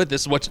can do it.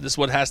 This is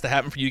what has to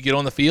happen for you to get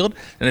on the field.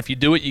 And if you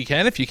do it, you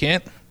can. If you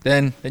can't,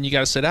 then you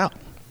got to sit out.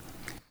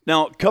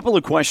 Now, a couple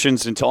of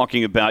questions in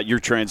talking about your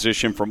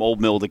transition from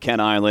Old Mill to Kent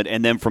Island,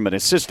 and then from an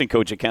assistant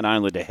coach at Kent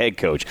Island to head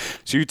coach.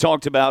 So you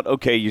talked about,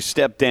 okay, you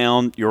step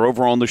down, you're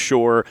over on the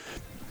shore.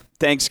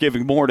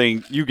 Thanksgiving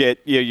morning, you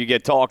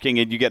get talking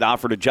and you get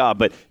offered a job.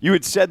 But you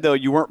had said, though,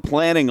 you weren't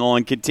planning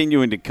on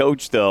continuing to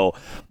coach, though.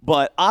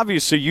 But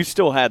obviously, you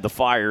still had the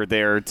fire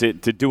there to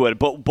do it.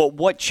 But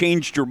what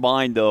changed your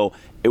mind, though,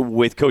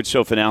 with Coach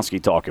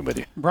Sofanowski talking with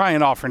you?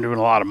 Brian offering him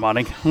a lot of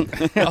money.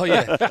 Oh,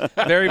 yeah.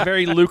 Very,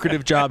 very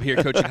lucrative job here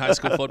coaching high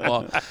school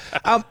football.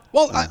 I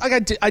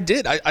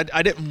did.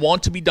 I didn't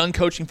want to be done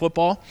coaching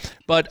football,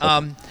 but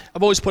I've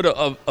always put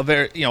a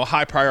very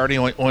high priority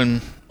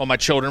on my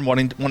children,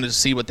 wanted to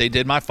see what they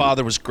did. My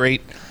father was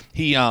great.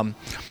 He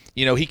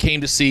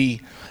came to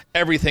see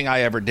everything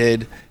I ever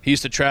did. He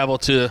used to travel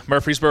to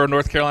Murfreesboro,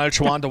 North Carolina,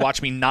 Chowan, to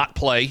watch me not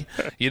play.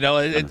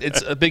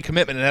 It's a big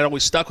commitment, and that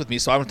always stuck with me.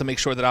 So I wanted to make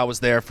sure that I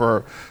was there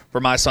for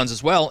my sons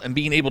as well. And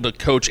being able to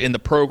coach in the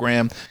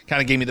program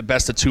kind of gave me the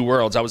best of two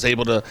worlds. I was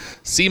able to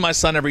see my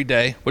son every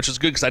day, which was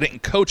good because I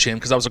didn't coach him,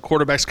 because I was a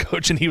quarterback's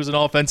coach and he was an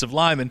offensive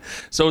lineman.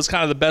 So it was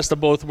kind of the best of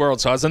both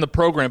worlds. So I was in the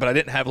program, but I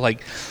didn't have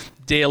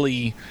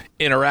daily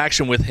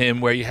interaction with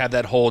him where you have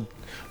that whole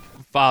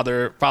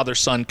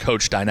father-son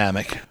coach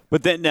dynamic.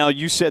 But then now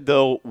you said,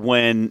 though,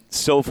 when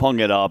Soph hung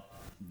it up,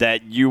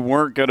 that you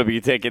weren't going to be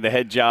taking the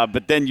head job,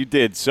 but then you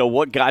did. So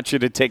what got you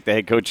to take the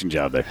head coaching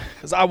job there?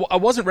 Because I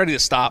wasn't ready to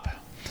stop.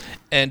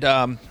 And,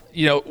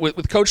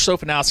 with Coach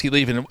Sofanowski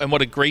leaving and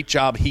what a great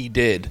job he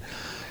did,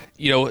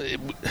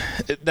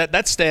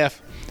 that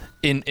staff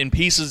in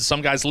pieces,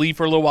 some guys leave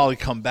for a little while, they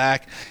come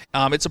back.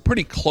 It's a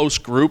pretty close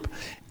group,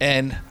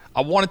 and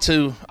I wanted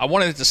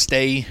it to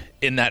stay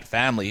in that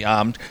family.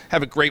 Have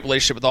a great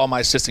relationship with all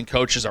my assistant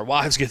coaches. Our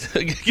wives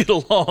get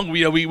along.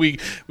 We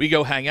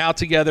go hang out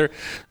together.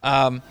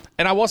 And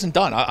I wasn't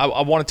done.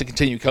 I wanted to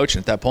continue coaching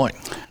at that point.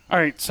 All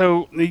right,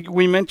 so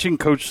we mentioned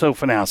Coach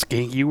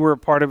Sofanowski. You were a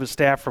part of his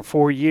staff for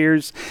 4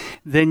 years.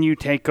 Then you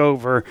take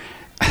over.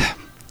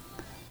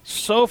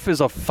 Soph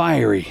is a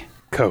fiery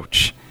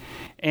coach,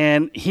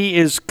 and he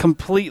is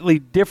completely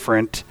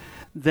different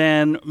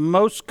than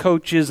most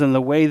coaches and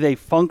the way they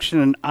function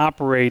and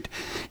operate,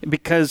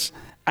 because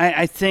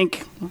I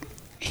think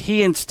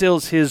he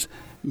instills his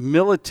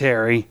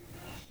military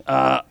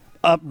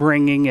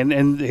upbringing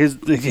and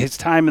his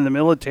time in the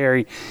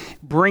military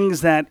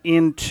brings that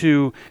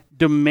into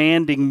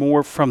demanding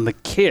more from the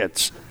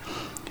kids.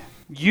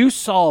 You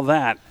saw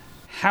that.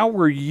 How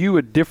were you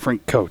a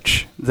different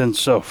coach than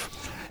Soph?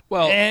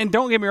 Well, and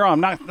don't get me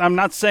wrong, I'm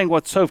not saying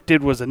what Soph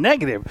did was a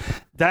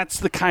negative. That's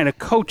the kind of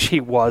coach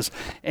he was,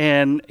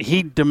 and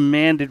he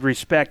demanded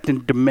respect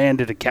and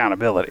demanded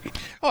accountability.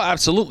 Oh,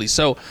 absolutely.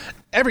 So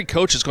every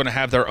coach is going to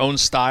have their own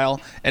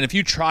style, and if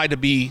you try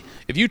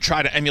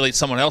to emulate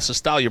someone else's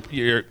style,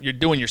 you're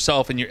doing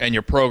yourself and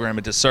your program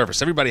a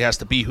disservice. Everybody has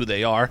to be who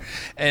they are,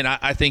 and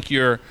I think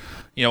you're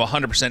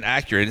 100%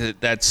 accurate.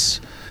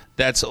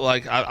 That's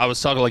like I was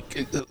talking,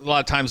 like a lot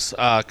of times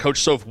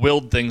Coach Soph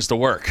willed things to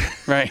work.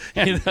 Right.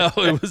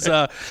 It was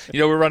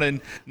we're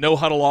running no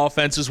huddle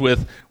offenses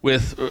with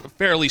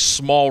fairly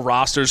small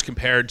rosters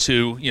compared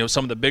to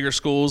some of the bigger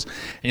schools,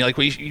 and you're like,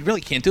 well, you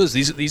really can't do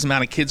this. These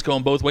amount of kids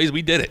going both ways.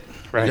 We did it.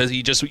 Right. Because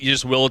you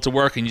just will it to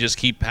work, and you just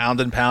keep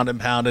pounding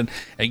and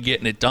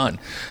getting it done.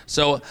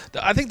 So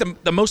I think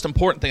the most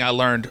important thing I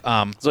learned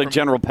it's like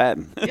General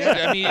Patton.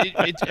 Yeah, I mean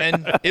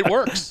it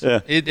works. Yeah.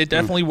 It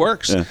definitely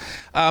works. Yeah.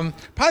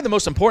 Probably the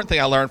most important thing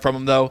I learned from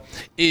him though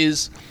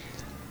is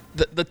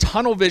the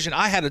tunnel vision.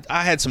 I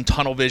had some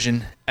tunnel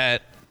vision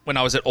when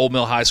I was at Old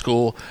Mill High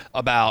School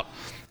about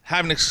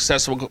having a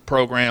successful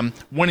program,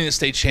 winning the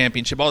state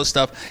championship, all this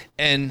stuff,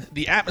 and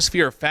the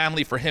atmosphere of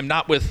family for him,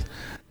 not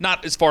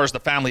as far as the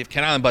family of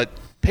Kent Island, but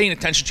paying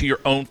attention to your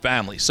own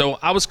family. So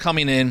I was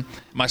coming in,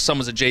 my son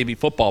was a JV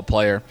football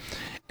player,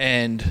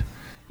 and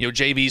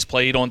JV's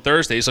played on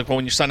Thursdays. Like, well,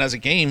 when your son has a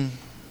game,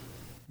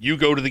 you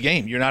go to the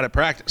game. You're not at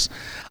practice.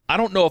 I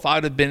don't know if I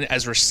would have been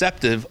as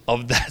receptive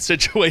of that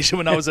situation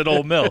when I was at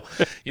Old Mill.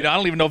 I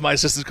don't even know if my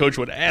assistant coach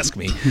would ask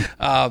me,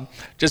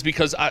 just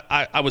because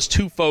I was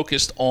too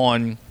focused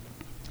on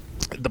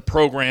the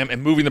program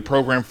and moving the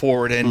program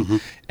forward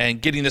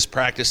and getting this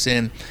practice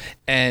in.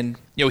 And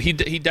he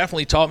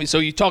definitely taught me. So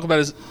you talk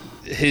about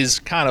his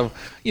kind of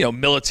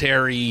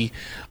military,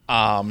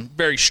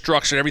 very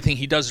structured. Everything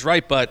he does is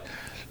right, but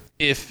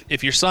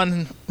if your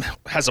son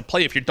has a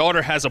play, if your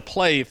daughter has a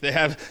play, if they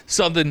have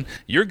something,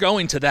 you're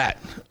going to that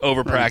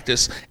over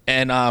practice.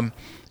 And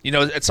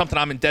it's something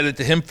I'm indebted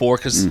to him for,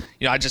 because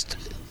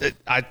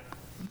I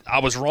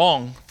was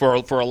wrong for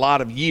a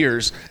lot of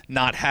years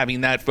not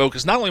having that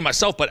focus, not only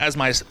myself but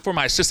for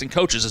my assistant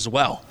coaches as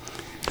well.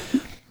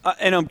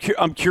 And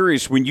I'm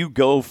curious, when you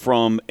go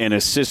from an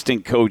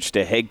assistant coach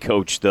to head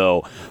coach,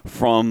 though,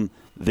 from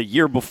the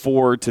year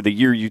before to the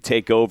year you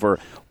take over,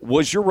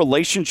 was your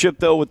relationship,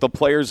 though, with the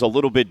players a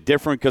little bit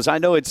different? Because I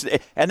know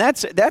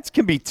that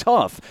can be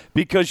tough,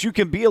 because you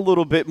can be a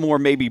little bit more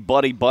maybe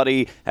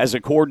buddy as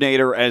a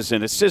coordinator, as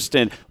an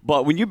assistant,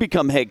 but when you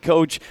become head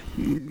coach,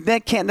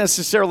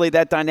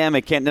 that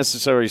dynamic can't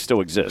necessarily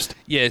still exist.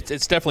 Yeah,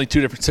 it's definitely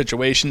two different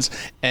situations,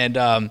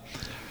 and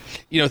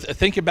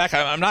thinking back,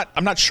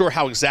 I'm not sure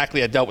how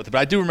exactly I dealt with it,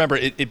 but I do remember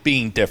it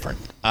being different.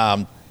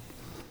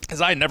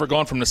 Because I had never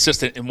gone from an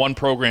assistant in one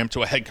program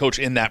to a head coach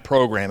in that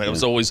program. It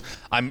was always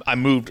I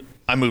moved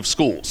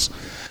schools.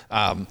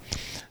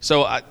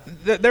 So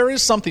there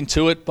is something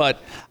to it,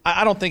 but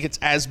I don't think it's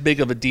as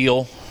big of a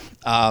deal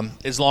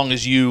as long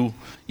as you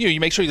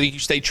make sure that you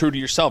stay true to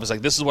yourself. It's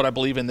like, this is what I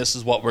believe in, this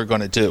is what we're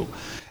going to do.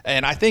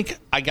 And I think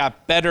I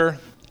got better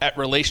at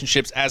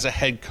relationships as a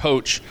head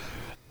coach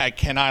at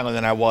Kent Island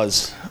than I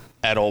was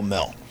at Old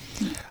Mill.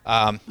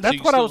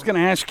 That's what I was going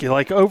to ask you.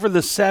 Like, over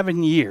the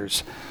 7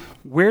 years,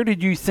 where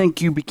did you think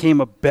you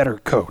became a better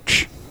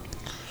coach?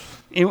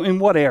 In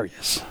what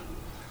areas?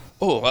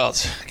 Oh, well,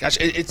 gosh,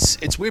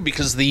 it's weird,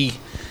 because the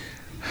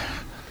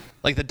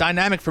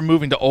dynamic for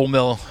moving to Old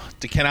Mill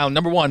to Kent Island,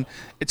 number one,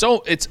 it's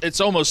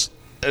almost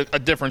a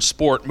different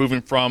sport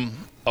moving from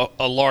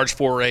a large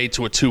 4A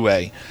to a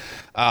 2A.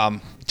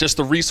 Just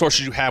the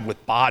resources you have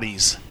with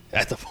bodies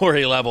at the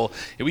 4A level.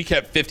 If we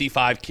kept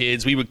 55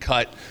 kids, we would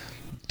cut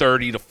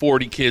 30 to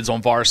 40 kids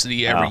on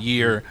varsity every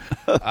year.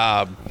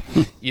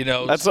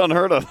 That's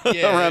unheard of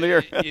around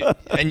here.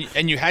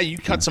 And you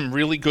cut some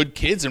really good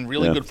kids and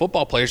really good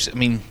football players. I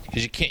mean,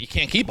 because you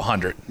can't keep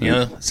 100.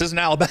 This isn't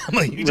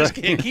Alabama. You just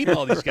can't keep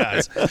all these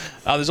guys.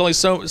 There's only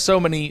so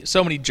many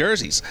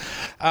jerseys.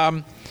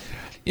 I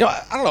don't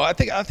know. I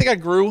think I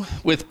grew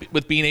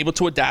with being able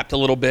to adapt a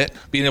little bit,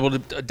 being able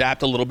to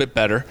adapt a little bit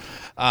better.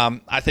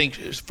 I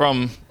think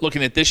from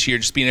looking at this year,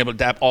 just being able to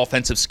adapt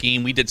offensive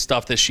scheme, we did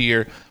stuff this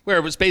year where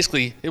it was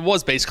basically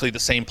the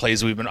same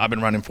plays I've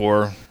been running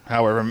for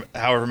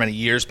however many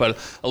years, but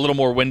a little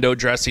more window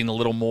dressing, a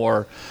little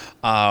more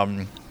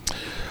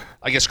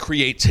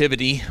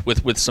creativity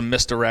with some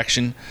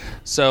misdirection.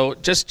 So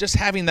just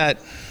having that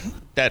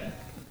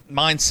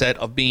mindset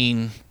of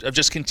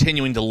just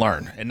continuing to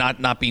learn and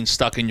not being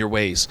stuck in your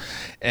ways.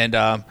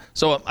 And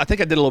so I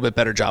think I did a little bit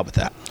better job with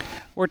that.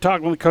 We're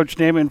talking with Coach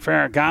Damon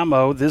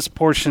Ferragamo. This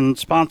portion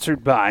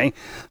sponsored by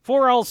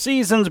For All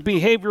Seasons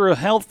Behavioral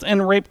Health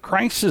and Rape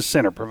Crisis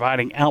Center,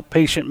 providing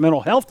outpatient mental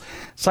health,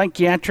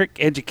 psychiatric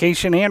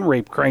education, and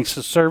rape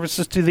crisis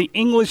services to the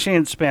English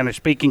and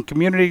Spanish-speaking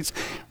communities,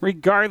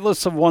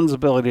 regardless of one's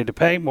ability to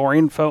pay. More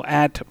info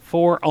at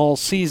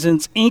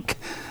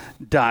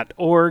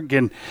forallseasonsinc.org.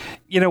 And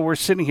we're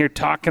sitting here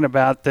talking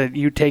about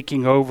you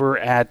taking over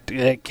at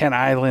Kent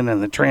Island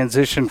and the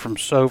transition from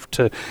Soph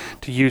to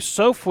you.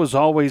 Soph was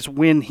always,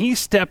 when he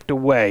stepped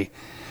away,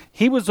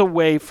 he was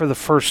away for the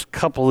first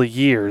couple of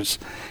years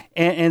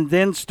and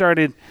then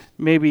started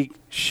maybe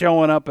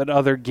showing up at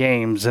other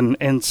games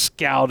and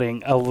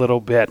scouting a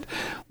little bit.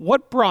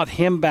 What brought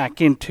him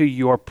back into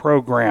your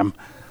program?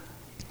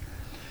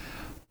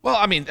 Well,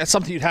 I mean, that's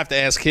something you'd have to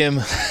ask him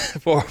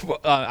for.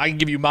 I can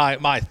give you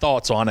my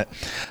thoughts on it.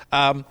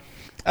 I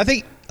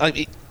think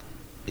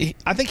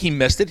he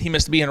missed it. He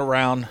missed being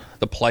around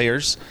the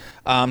players.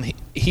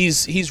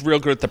 He's real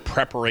good at the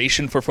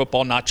preparation for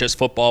football, not just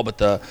football, but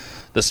the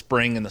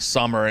spring and the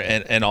summer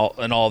and all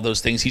of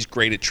those things. He's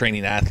great at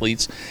training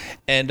athletes,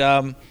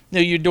 and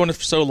you're doing it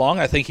for so long.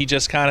 I think he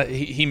just kind of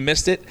he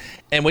missed it.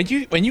 And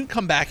when you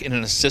come back in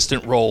an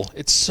assistant role,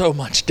 it's so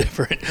much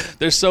different.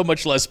 There's so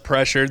much less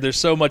pressure. There's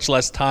so much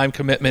less time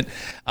commitment,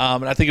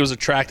 and I think it was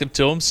attractive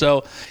to him.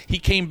 So he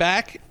came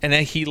back, and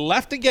then he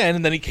left again,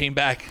 and then he came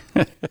back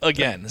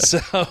again.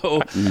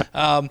 So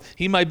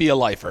he might be a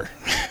lifer.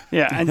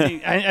 Yeah,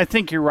 I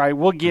think you're right.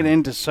 We'll get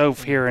into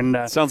Soph here. And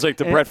sounds like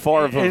the Brett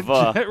Favre of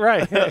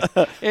right.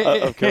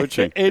 of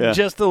coaching.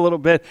 Just a little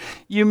bit.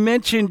 You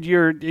mentioned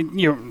your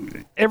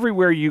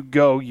everywhere you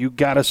go, you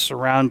got to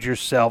surround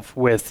yourself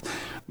with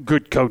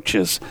good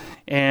coaches.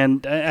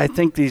 And I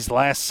think these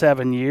last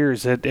 7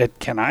 years at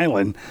Kent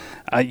Island,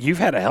 you've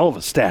had a hell of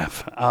a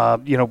staff.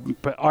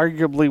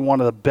 Arguably one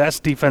of the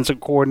best defensive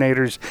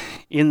coordinators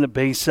in the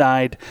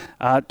Bayside.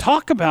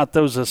 Talk about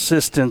those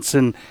assistants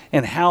and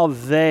how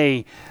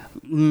they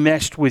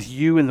meshed with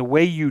you and the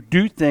way you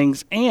do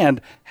things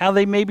and how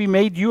they maybe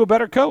made you a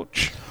better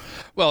coach.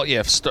 Well,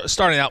 yeah,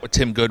 starting out with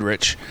Tim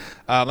Goodrich,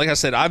 like I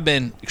said, I've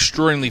been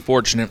extremely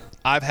fortunate.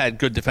 I've had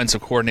good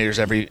defensive coordinators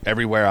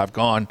everywhere I've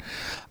gone.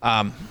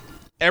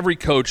 Every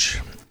coach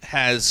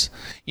has,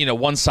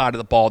 one side of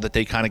the ball that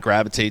they kind of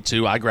gravitate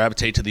to. I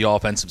gravitate to the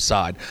offensive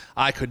side.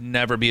 I could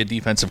never be a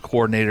defensive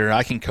coordinator.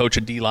 I can coach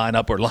a D-line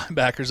up or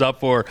linebackers up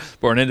for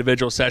an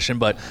individual session,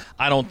 but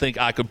I don't think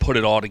I could put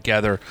it all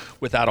together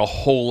without a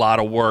whole lot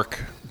of work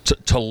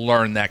to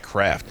learn that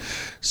craft.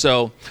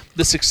 So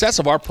the success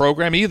of our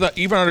program, even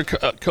under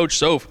Coach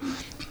Soph,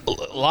 a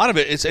lot of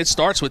it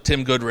starts with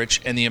Tim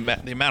Goodrich and the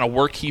amount of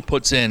work he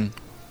puts in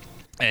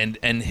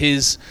and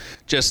his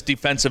just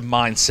defensive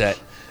mindset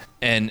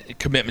and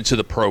commitment to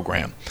the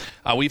program.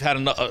 We've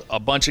had a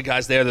bunch of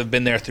guys there that have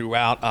been there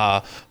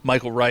throughout.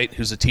 Michael Wright,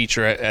 who's a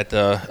teacher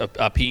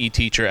a PE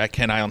teacher at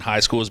Kent Island High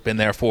School, has been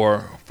there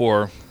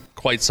for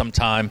quite some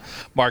time.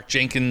 Mark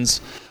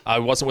Jenkins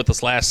wasn't with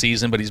us last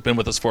season, but he's been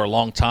with us for a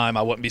long time.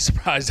 I wouldn't be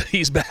surprised if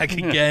he's back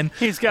again.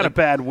 He's got a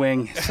bad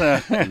wing, so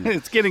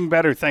it's getting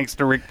better thanks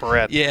to Rick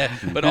Perrette. Yeah,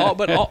 but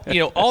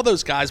all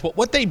those guys,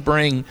 what they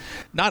bring,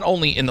 not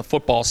only in the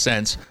football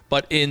sense,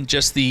 but in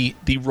just the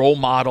role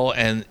model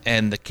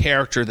and the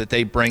character that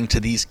they bring to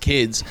these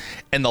kids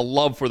and the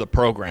love for the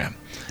program.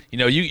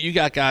 You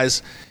got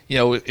guys,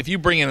 if you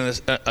bring in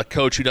a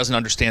coach who doesn't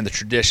understand the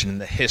tradition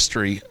and the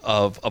history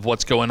of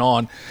what's going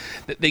on,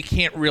 they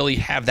can't really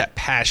have that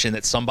passion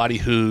that somebody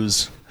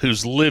who's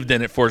lived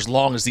in it for as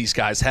long as these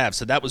guys have.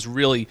 So that was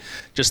really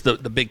just the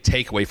big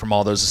takeaway from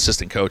all those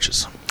assistant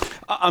coaches.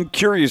 I'm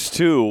curious,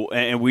 too,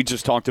 and we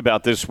just talked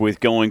about this with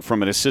going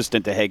from an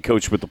assistant to head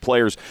coach with the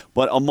players,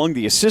 but among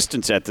the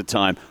assistants at the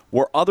time,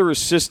 were other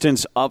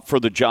assistants up for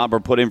the job or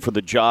put in for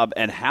the job,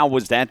 and how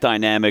was that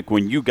dynamic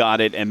when you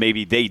got it and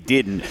maybe they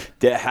didn't?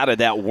 How did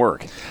that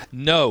work?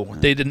 No,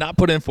 they did not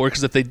put in for it,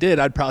 because if they did,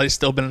 I'd probably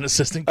still been an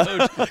assistant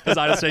coach, because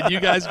I'd have said,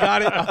 you guys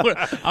got it.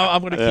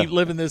 I'm going to keep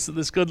living this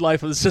good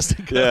life of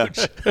assistant coach.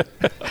 Yeah.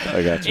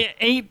 I got you.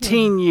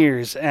 18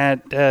 years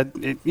in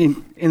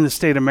the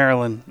state of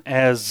Maryland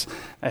as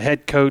a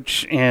head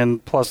coach,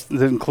 and plus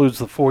that includes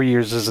the 4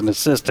 years as an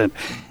assistant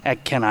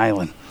at Kent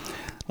Island.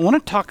 I want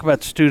to talk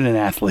about student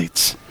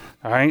athletes.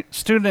 All right,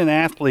 student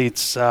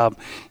athletes.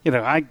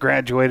 I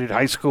graduated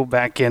high school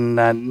back in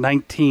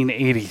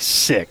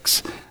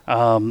 1986.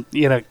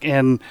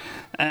 And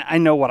I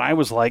know what I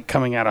was like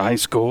coming out of high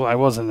school. I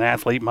wasn't an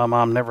athlete. My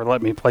mom never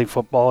let me play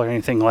football or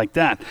anything like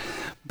that.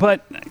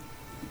 But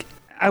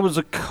I was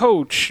a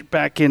coach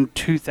back in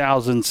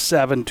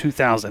 2007,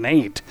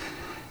 2008.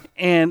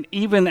 And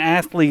even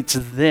athletes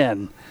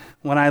then,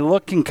 when I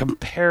look and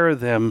compare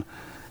them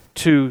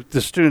to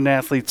the student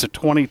athletes of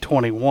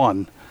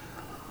 2021,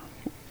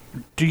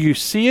 do you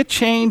see a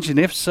change? And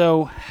if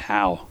so,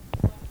 how?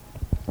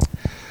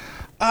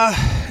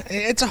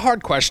 It's a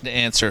hard question to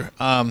answer.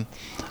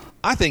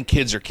 I think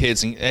kids are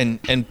kids,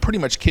 and pretty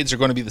much kids are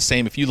going to be the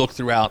same. If you look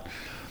throughout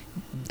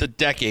the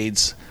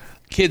decades,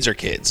 kids are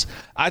kids.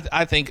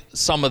 I think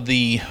some of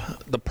the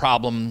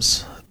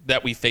problems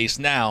that we face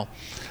now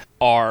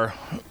are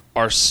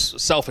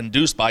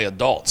self-induced by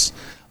adults.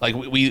 Like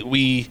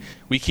we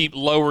keep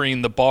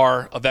lowering the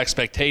bar of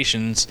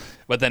expectations,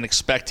 but then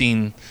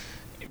expecting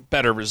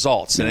better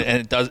results,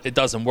 and it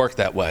doesn't work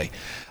that way.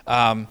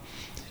 We're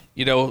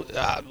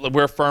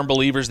firm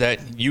believers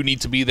that you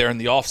need to be there in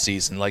the off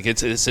season. Like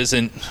this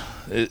isn't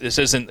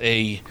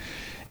a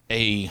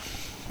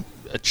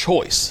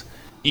choice,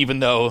 even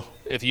though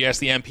if you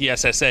ask the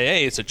MPSSA,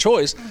 hey, it's a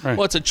choice. Right.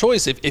 Well, it's a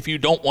choice if you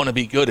don't want to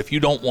be good, if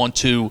you don't want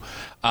to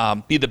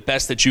be the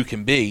best that you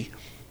can be,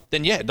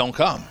 then yeah, don't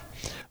come.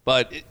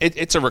 But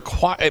it's a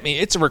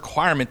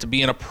requirement to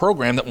be in a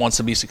program that wants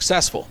to be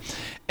successful.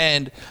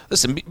 And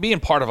listen, being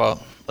part of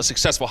a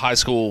successful high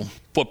school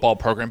football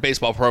program,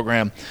 baseball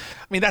program,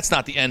 I mean, that's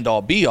not the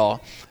end-all,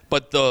 be-all.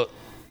 But the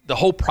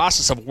whole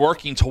process of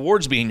working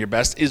towards being your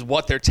best is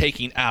what they're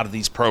taking out of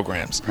these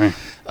programs.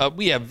 Right.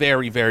 We have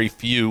very, very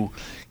few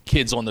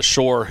kids on the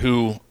shore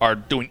who are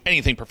doing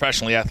anything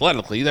professionally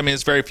athletically. I mean,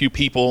 there's very few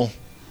people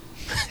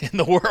in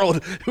the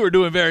world who are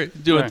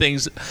doing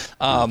things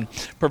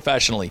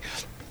professionally.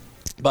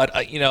 But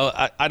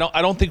I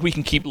don't think we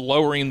can keep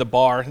lowering the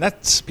bar. And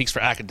that speaks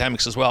for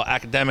academics as well,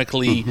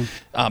 academically,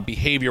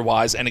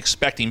 behavior-wise, and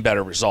expecting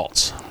better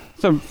results.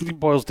 So it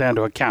boils down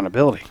to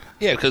accountability.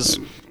 Yeah, because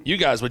you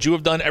guys, would you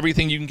have done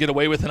everything you can get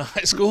away with in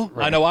high school?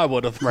 Right. I know I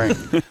would have. Right.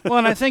 Well,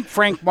 and I think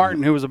Frank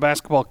Martin, who was a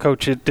basketball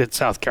coach at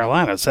South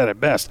Carolina, said it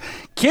best.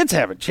 Kids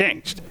haven't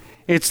changed.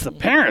 It's the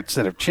parents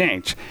that have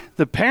changed.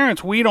 The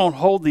parents, we don't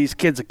hold these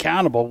kids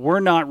accountable. We're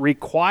not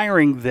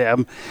requiring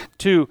them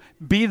to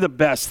be the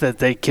best that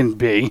they can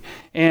be,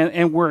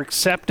 and we're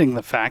accepting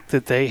the fact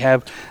that they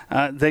have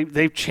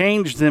they've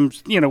changed them.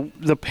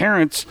 The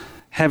parents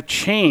have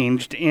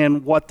changed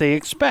in what they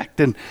expect,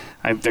 and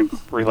I think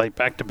relate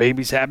back to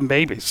babies having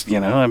babies.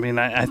 I mean,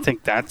 I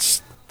think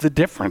that's the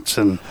difference.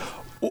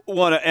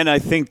 Well, and I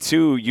think,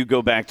 too, you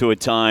go back to a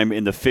time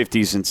in the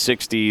 50s and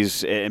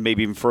 60s and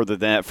maybe even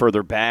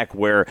further back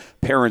where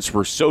parents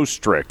were so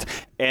strict.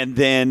 And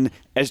then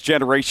as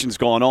generations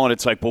gone on,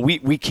 it's like, well,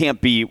 we can't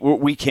be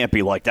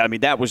like that. I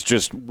mean, that was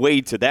just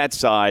way to that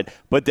side.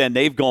 But then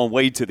they've gone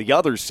way to the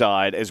other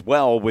side as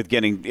well with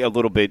getting a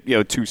little bit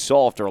too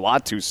soft or a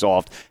lot too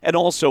soft. And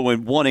also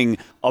in wanting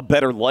a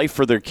better life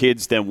for their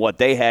kids than what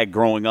they had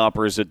growing up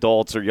or as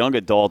adults or young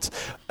adults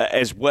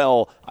as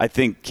well. I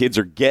think kids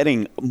are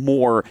getting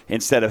more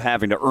instead of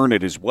having to earn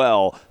it as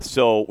well.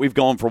 So we've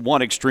gone from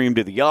one extreme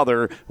to the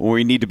other when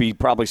we need to be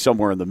probably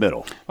somewhere in the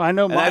middle. Well, I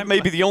know that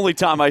may be the only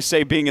time I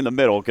say being in the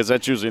middle, because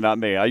that's usually not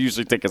me. I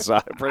usually take a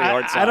pretty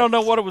hard side. I don't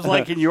know what it was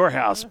like in your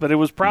house, but it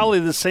was probably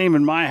the same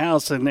in my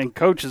house and in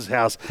Coach's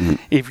house.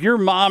 If your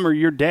mom or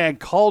your dad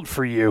called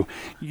for you,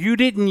 you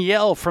didn't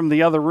yell from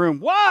the other room,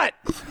 "What?"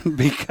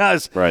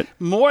 because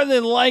more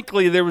than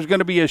likely there was going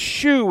to be a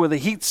shoe with a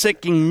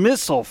heat-seeking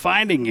missile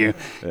finding you.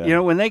 Yeah.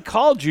 When they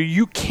called you,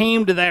 you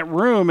came to that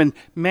room and,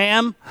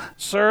 "Ma'am,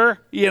 sir,"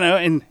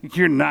 and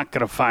you're not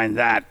going to find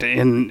that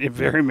in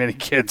very many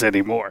kids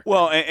anymore.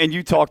 Well, and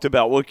you talked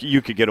about what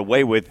you could get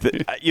away with.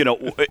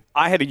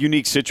 I had a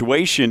unique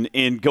situation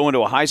in going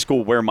to a high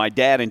school where my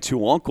dad and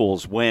two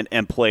uncles went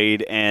and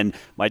played, and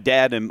my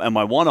dad and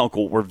my one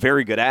uncle were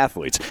very good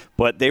athletes,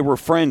 but they were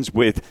friends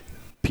with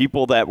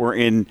people that were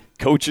in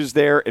coaches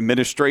there,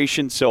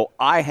 administration, so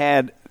I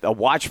had a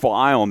watchful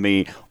eye on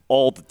me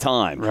all the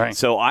time. Right.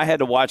 So I had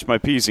to watch my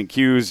P's and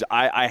Q's.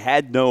 I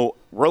had no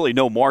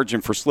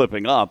margin for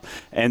slipping up.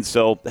 And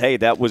so, hey,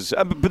 that was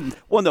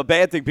the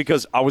bad thing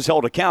because I was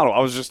held accountable. I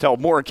was just held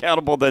more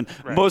accountable than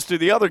most of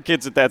the other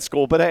kids at that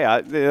school. But,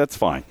 hey, that's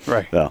fine.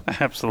 Right. So,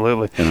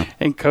 absolutely.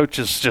 And Coach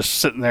is just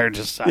sitting there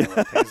just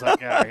silent. He's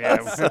like, oh,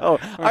 yeah. So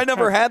I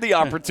never had the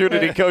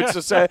opportunity, Coach,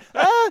 to say,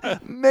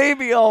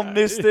 maybe I'll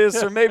miss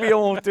this or maybe I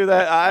won't do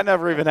that. I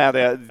never even had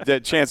the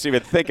chance to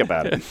even think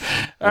about it.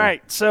 All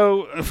right.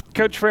 So,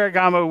 Coach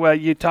Ferragamo,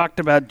 you talked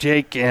about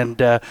Jake and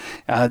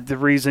the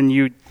reason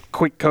you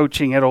quit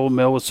coaching at Ole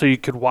Mill was so you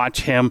could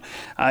watch him.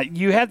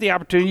 You had the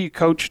opportunity. You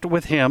coached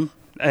with him.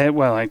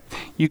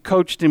 You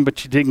coached him,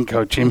 but you didn't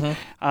coach him.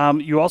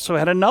 Mm-hmm. You also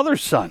had another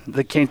son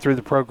that came through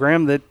the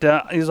program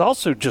that is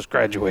also just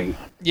graduating.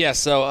 Yeah,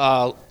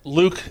 so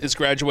Luke is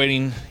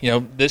graduating,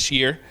 this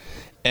year.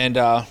 And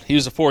he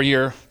was a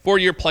four-year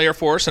player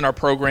for us in our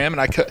program, and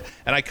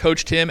I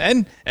coached him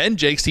and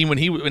Jake's team when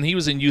he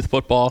was in youth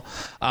football,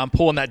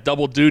 pulling that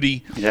double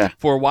duty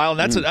for a while.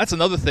 And that's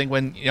another thing.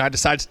 When I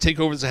decided to take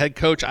over as a head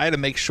coach, I had to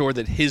make sure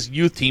that his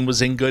youth team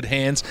was in good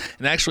hands.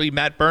 And actually,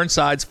 Matt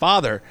Burnside's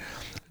father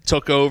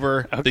took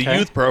over the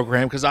youth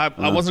program because I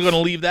wasn't going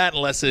to leave that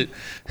unless it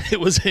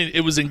was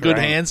in good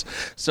hands.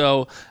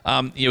 So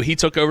he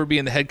took over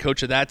being the head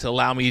coach of that to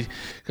allow me,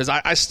 because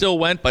I still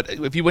went, but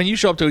when you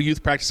show up to a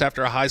youth practice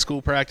after a high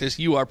school practice,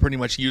 you are pretty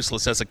much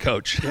useless as a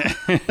coach.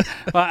 Well,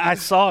 I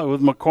saw it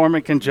with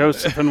McCormick and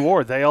Joseph and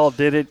Ward. They all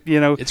did it.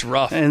 It's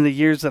rough. In the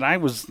years that I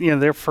was,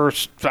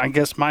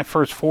 my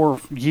first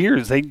 4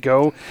 years,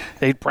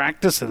 they'd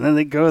practice and then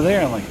they'd go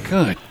there. I'm like,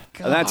 good.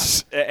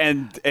 That's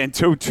and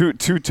two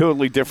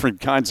totally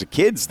different kinds of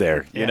kids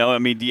there. You know, I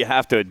mean, do you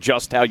have to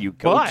adjust how you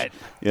coach?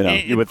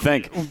 But, you would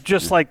think.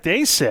 Just like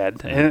they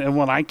said, and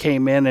when I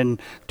came in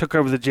and took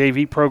over the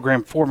JV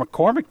program for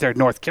McCormick there at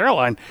North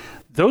Carolina,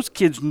 those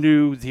kids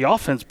knew the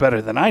offense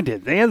better than I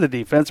did. They had the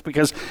defense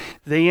because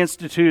they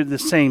instituted the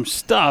same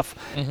stuff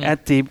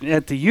at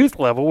the youth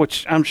level,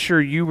 which I'm sure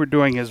you were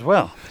doing as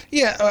well.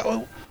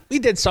 Yeah. We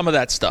did some of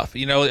that stuff,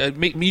 we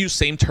use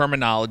same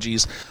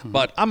terminologies,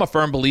 but I'm a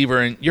firm believer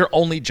in your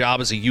only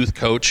job as a youth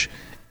coach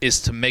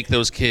is to make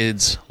those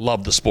kids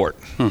love the sport.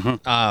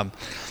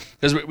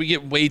 Because we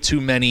get way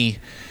too many,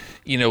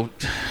 kind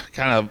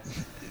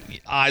of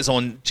eyes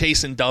on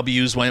chasing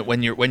W's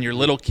when you're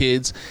little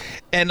kids,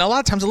 and a lot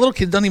of times the little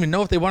kids don't even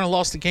know if they won or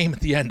lost the game at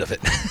the end of it.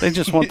 They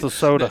just want the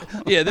soda.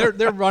 Yeah,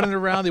 they're running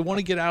around. They want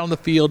to get out on the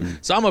field.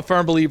 So I'm a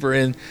firm believer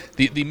in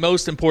the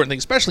most important thing,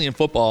 especially in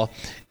football,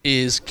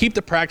 is keep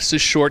the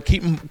practices short,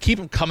 keep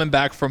them coming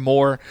back for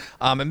more,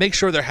 and make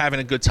sure they're having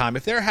a good time.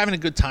 If they're having a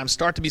good time,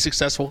 start to be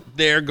successful,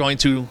 they're going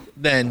to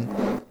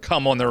then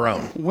come on their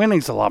own.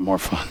 Winning's a lot more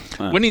fun.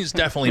 Winning's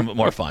definitely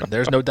more fun.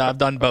 There's no doubt. I've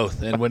done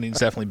both, and winning's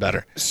definitely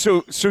better.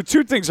 So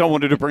two things I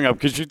wanted to bring up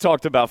because you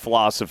talked about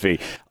philosophy.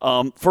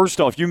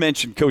 First off, you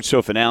mentioned Coach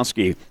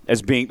Sofanowski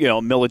as being,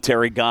 a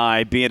military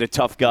guy, being a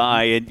tough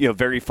guy, and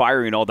very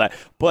fiery and all that.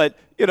 But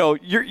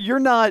you're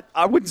not.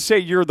 I wouldn't say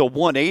you're the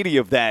 180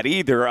 of that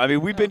either. I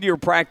mean, we've been to your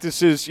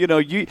practices.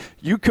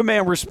 You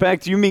command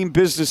respect. You mean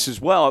business as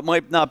well. It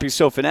might not be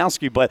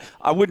Sofanowski, but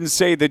I wouldn't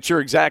say that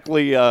you're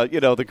exactly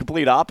the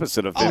complete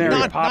opposite of him.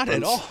 Not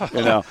at all.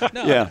 No.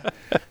 Yeah.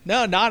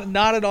 No,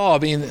 not at all. I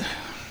mean,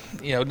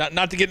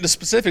 not to get into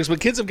specifics, but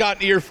kids have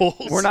gotten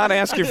earfuls. We're not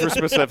asking for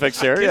specifics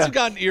here. Kids have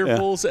gotten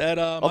earfuls at.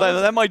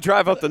 That might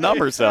drive up the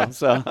numbers, though.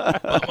 So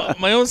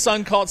my own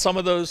son caught some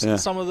of those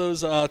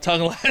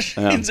tongue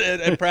lashings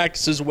at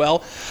practice as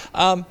well.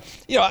 I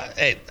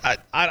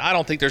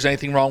don't think there's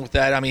anything wrong with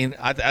that. I mean,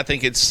 I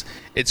think it's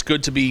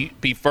good to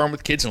be firm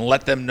with kids and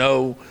let them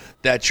know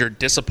that you're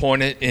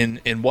disappointed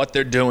in what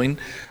they're doing,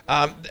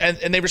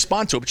 and they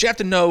respond to it. But you have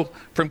to know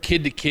from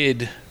kid to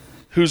kid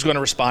who's going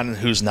to respond and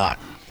who's not.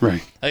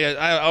 Right.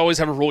 I always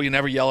have a rule: you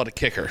never yell at a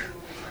kicker,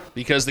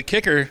 because the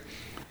kicker,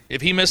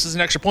 if he misses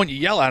an extra point, you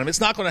yell at him. It's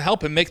not going to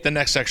help him make the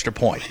next extra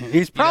point.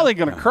 He's probably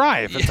going to cry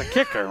if it's a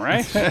kicker,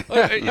 right? He's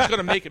going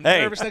to make him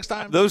nervous next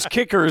time. Those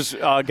kickers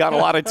got a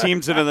lot of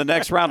teams into the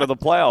next round of the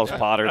playoffs,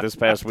 Potter, this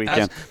past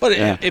weekend. But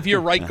if your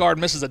right guard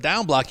misses a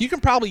down block, you can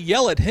probably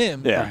yell at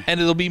him, and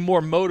it'll be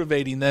more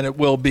motivating than it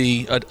will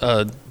be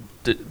a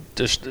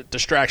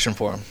distraction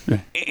for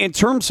him. In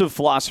terms of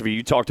philosophy,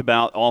 you talked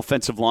about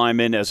offensive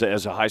linemen as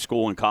a high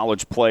school and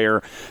college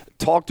player.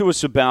 Talk to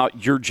us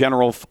about your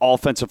general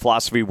offensive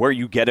philosophy, where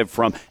you get it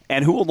from,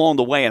 and who along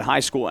the way in high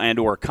school and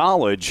or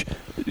college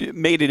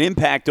made an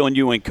impact on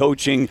you in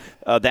coaching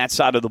that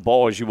side of the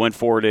ball as you went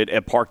forward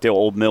at Parkdale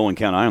Old Mill in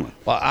Kent Island.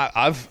 Well,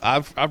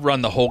 I've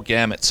run the whole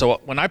gamut. So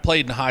when I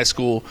played in high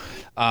school,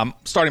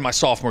 starting my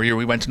sophomore year,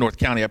 we went to North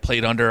County. I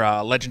played under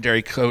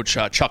legendary coach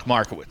Chuck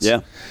Markowitz.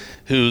 Yeah.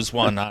 Who's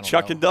won, I don't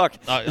Chuck know, and Duck.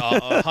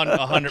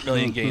 100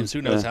 million games.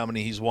 Who knows how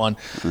many he's won.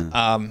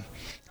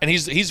 And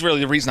he's really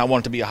the reason I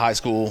wanted to be a high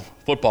school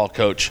football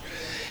coach.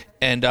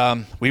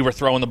 And we were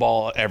throwing the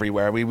ball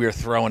everywhere. We were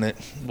throwing it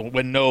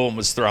when no one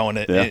was throwing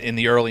it in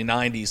the early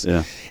 90s.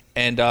 Yeah.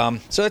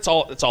 And so that's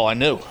all I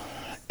knew.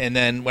 And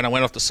then when I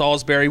went off to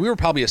Salisbury, we were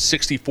probably a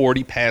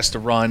 60-40 pass to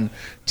run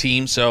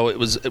team. So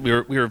we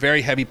were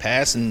very heavy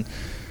pass, and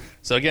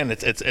so again,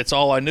 it's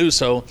all I knew.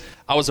 So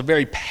I was a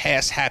very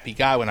pass happy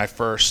guy when I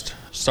first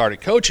started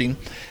coaching.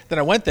 Then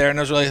I went there and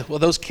I was like, well,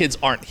 those kids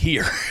aren't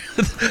here.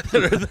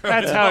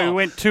 That's how he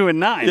went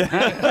 2-9.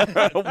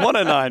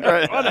 1-9,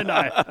 right?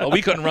 1-9. Well,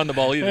 we couldn't run the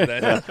ball either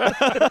then.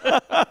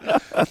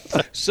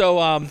 So,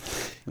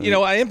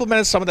 I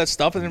implemented some of that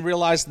stuff and then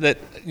realized that,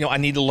 I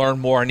need to learn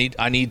more.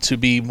 I need to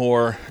be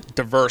more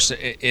diverse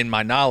in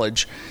my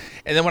knowledge.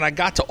 And then when I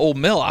got to Old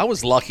Mill, I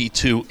was lucky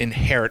to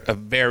inherit a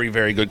very,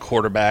 very good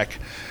quarterback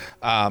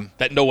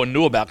that no one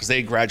knew about because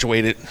they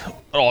graduated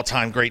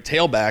all-time great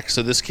tailback.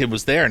 So this kid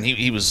was there, and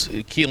he was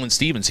Keelan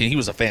Stevenson. He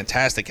was a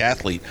fantastic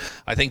athlete.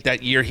 I think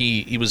that year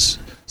he was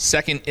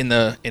second in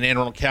Anne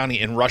Arundel County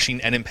in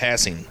rushing and in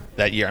passing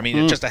that year. I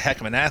mean, just a heck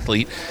of an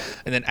athlete.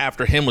 And then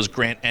after him was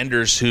Grant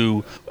Enders,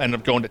 who ended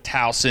up going to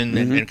Towson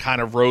and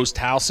kind of rose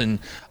Towson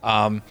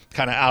kind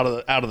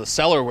of out of the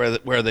cellar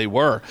where they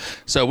were.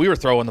 So we were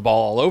throwing the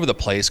ball all over the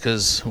place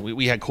because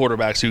we had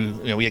quarterbacks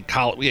who we had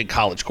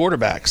college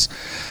quarterbacks.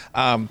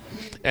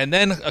 And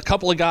then a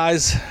couple of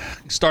guys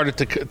started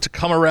to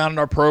come around in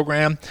our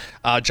program.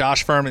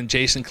 Josh Furman,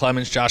 Jason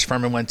Clemens. Josh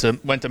Furman went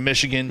to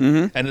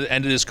Michigan and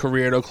ended his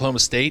career at Oklahoma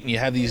State. And you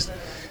have these,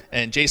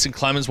 and Jason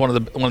Clemens, one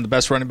of the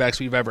best running backs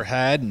we've ever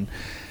had. And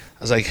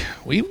I was like,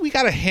 we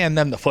got to hand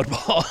them the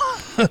football.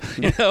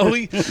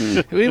 We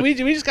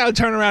just got to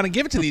turn around and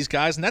give it to these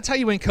guys, and that's how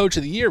you win Coach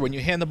of the Year, when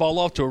you hand the ball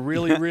off to a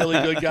really, really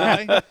good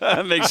guy.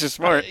 That makes you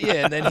smart.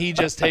 Yeah, and then he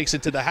just takes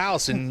it to the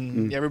house,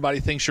 and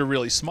everybody thinks you're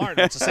really smart.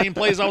 It's the same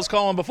plays I was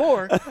calling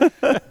before,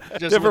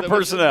 just different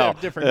personnel,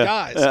 different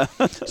guys.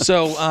 Yeah.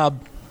 So.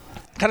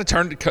 Kind of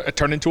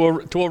turned into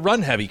a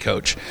run heavy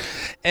coach,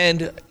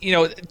 and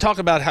talk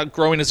about how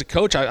growing as a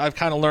coach, I've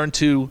kind of learned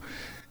to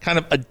kind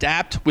of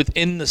adapt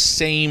within the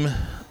same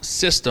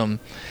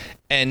system,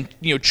 and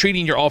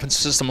treating your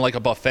offensive system like a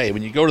buffet.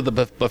 When you go to the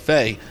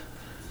buffet,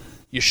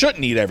 you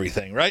shouldn't eat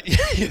everything, right?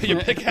 You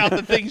pick out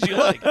the things you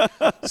like.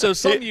 So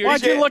some years,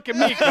 Why'd you look at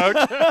me, Coach?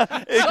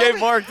 It gave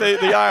Mark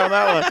the eye on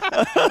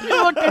that one.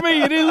 You looked at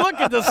me. You didn't look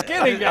at the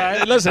skinny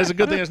guy. Listen, it's a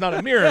good thing there's not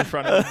a mirror in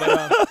front of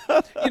him.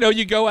 But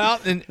you go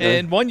out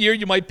and one year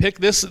you might pick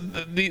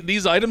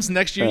these items.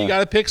 Next year you got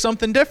to pick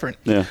something different.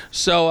 Yeah.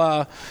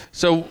 So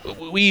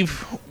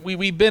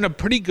we've been a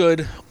pretty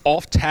good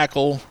off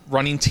tackle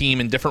running team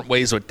in different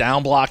ways with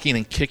down blocking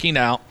and kicking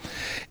out.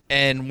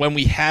 And when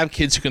we have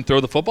kids who can throw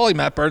the football, like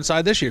Matt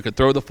Burnside this year could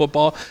throw the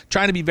football,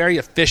 trying to be very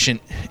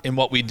efficient in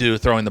what we do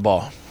throwing the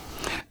ball.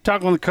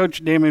 Talking with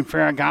Coach Damien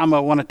Ferragamo, I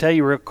want to tell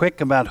you real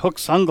quick about Hook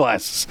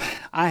sunglasses.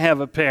 I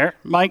have a pair.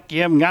 Mike,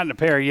 you haven't gotten a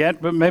pair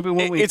yet, but maybe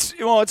when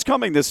it's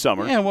coming this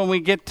summer. Yeah, when we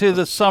get to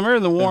the summer,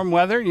 the warm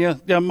weather,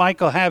 Mike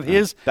will have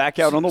his back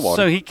out on the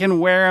water, so he can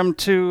wear them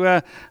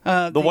to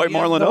the White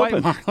Marlin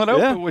Open. White Marlin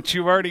Open, which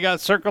you've already got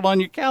circled on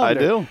your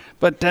calendar. I do.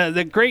 But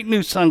the great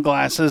new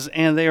sunglasses,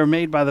 and they are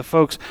made by the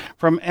folks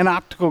from An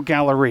Optical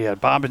Galleria.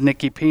 Bob and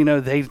Nikki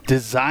Pino, they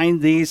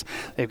designed these.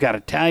 They've got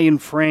Italian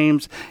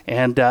frames,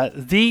 and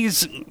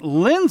these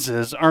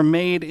lenses are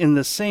made in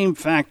the same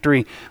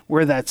factory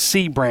where that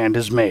C brand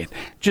is made,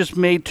 just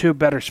made to a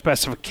better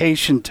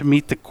specification to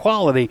meet the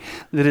quality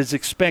that is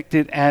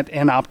expected at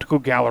An Optical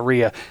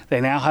Galleria. They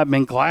now have them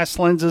in glass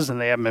lenses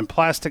and they have them in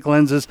plastic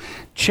lenses.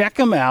 Check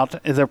them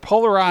out. They're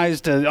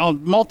polarized, all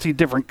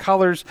multi-different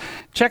colors.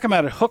 Check them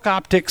out at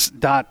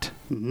hookoptics.net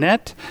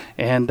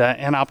and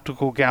An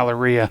Optical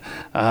Galleria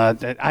at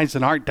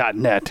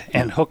eisenart.net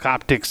and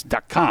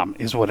hookoptics.com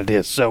is what it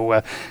is.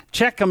 So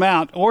check them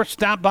out or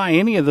stop by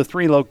any of the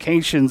 3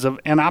 locations of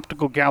An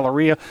Optical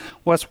Galleria,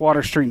 West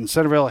Water Street in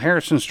Centerville,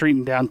 Harrison Street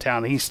in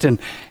downtown Easton,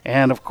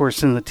 and of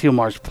course in the Teal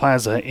Marsh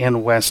Plaza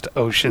in West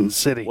Ocean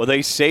City. Well,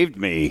 they saved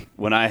me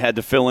when I had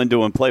to fill in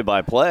doing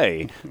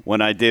play-by-play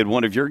when I did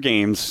one of your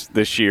games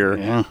this year.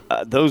 Yeah.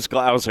 Those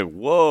guys, I was like,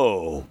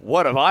 whoa,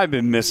 what have I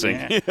been missing?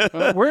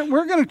 Yeah.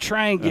 We're going to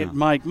try and get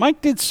Mike.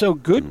 Mike did so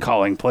good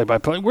calling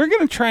play-by-play. We're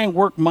going to try and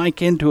work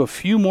Mike into a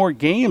few more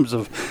games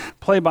of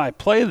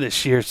play-by-play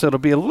this year, so it'll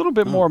be a little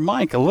bit more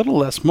Mike, a little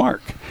less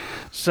Mark.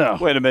 So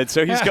wait a minute.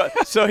 So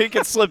so he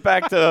can slip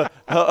back to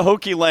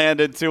Hokie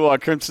Land into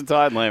Crimson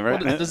Tide Land, right?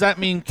 Does that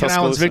mean Ken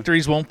Allen's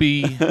victories won't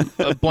be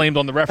blamed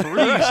on the referees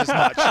as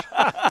much?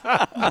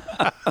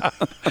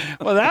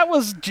 Well, that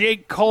was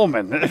Jake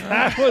Coleman.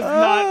 That was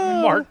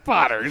not Mark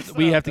Potter. So.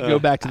 We have to go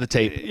back to the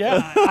tape.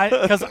 Yeah,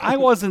 because I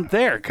wasn't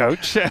there,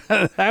 Coach.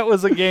 That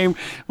was a game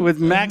with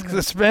Matt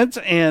Spence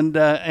and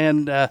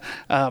Matt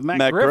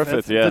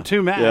Griffith, the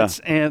 2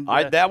 Matts. Yeah. And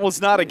that was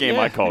not a game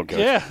I called, Coach.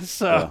 Yeah.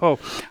 So,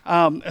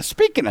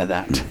 speaking of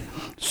that,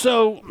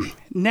 so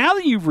now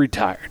that you've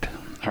retired,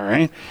 all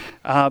right,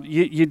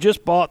 you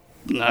just bought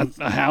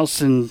a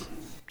house in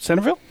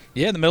Centerville.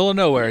 Yeah, in the middle of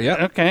nowhere,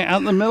 yeah. Okay, out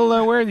in the middle of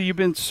nowhere. You've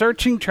been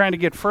searching, trying to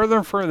get further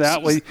and further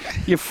out. Well,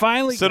 you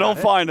finally So don't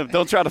find them.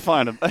 Don't try to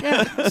find them.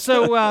 Yeah,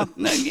 so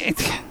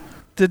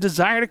the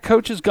desire to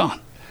coach is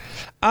gone.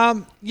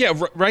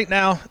 Right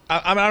now,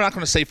 I'm not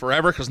going to say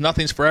forever because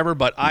nothing's forever,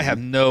 but I have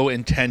no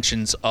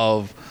intentions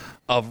of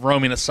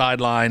roaming a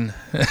sideline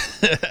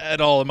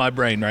at all in my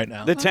brain right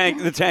now. The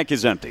tank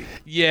is empty.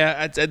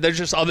 Yeah, there's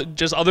just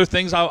other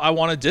things I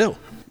want to do.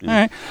 All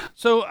right.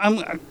 So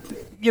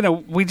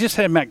we just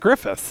had Matt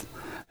Griffith,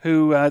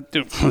 who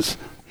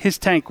his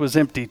tank was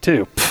empty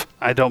too.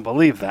 I don't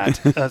believe that.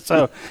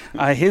 So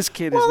his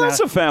kid is now. Well, that's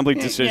a family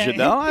decision,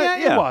 though.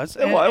 Yeah, it was.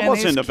 It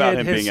wasn't about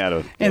him being out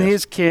of. And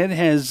his kid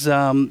has,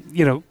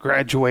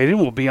 graduated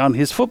and will be on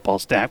his football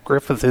staff.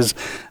 Griffith has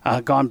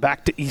gone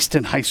back to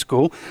Easton High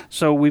School.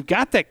 So we've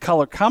got that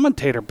color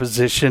commentator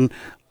position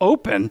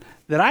open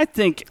that I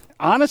think,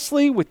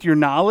 honestly, with your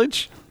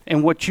knowledge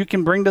and what you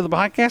can bring to the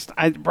broadcast,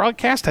 I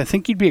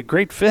think you'd be a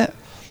great fit.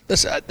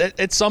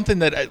 It's something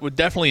that would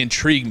definitely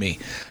intrigue me.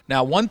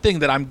 Now, one thing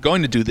that I'm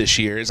going to do this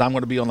year is I'm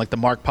going to be on the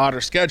Mark Potter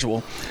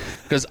schedule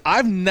because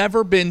I've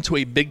never been to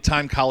a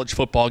big-time college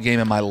football game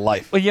in my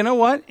life. Well, you know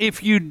what?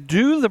 If you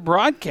do the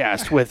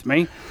broadcast with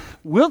me,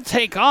 we'll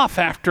take off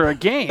after a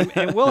game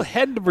and we'll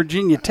head to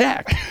Virginia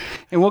Tech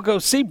and we'll go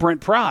see Brent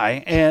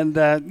Pry and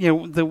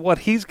what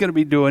he's going to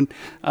be doing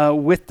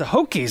with the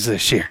Hokies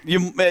this year.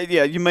 You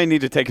may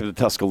need to take him to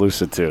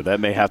Tuscaloosa too. That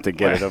may have to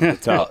get it over the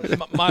top.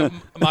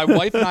 My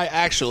wife and I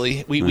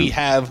actually we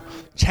have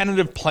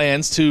tentative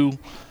plans to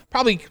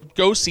probably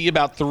go see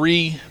about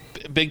 3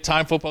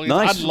 big-time football games.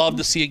 Nice. I'd love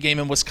to see a game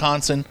in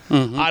Wisconsin.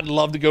 Mm-hmm. I'd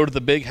love to go to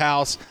the Big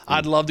House.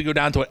 I'd love to go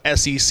down to an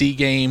SEC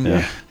game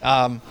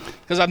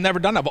because I've never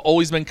done that. I've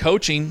always been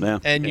coaching,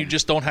 and you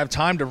just don't have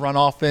time to run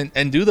off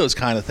and do those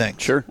kind of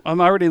things. Sure.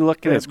 I'm already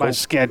looking at my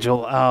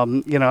schedule. I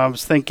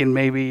was thinking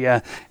maybe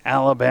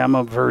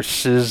Alabama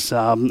versus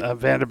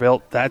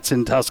Vanderbilt. That's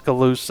in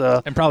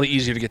Tuscaloosa. And probably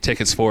easier to get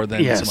tickets for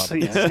than some other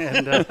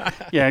games.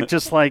 And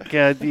just like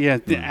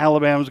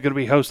Alabama's going to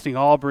be hosting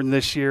Auburn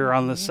this year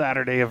on the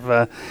Saturday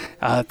of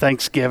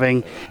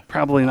Thanksgiving.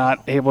 Probably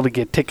not able to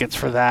get tickets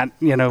for that.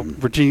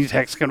 Virginia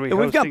Tech's going to be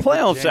We've got hosting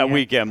playoffs Virginia. that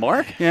weekend,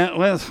 Mark. Yeah,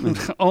 well,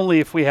 only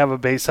if we have a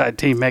Bayside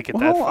team make it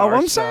that far.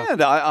 I'm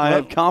saying, I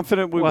am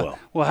confident we will.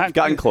 We've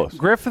gotten close.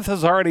 Griffith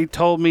has already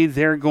told me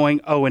they're going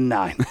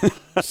 0-9.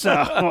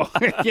 So,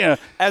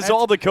 as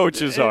all the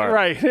coaches are.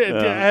 Right.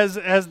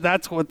 As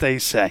that's what they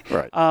say.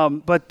 Right.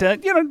 But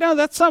no,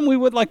 that's something we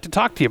would like to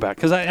talk to you about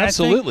because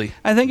Absolutely.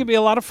 I think it'd be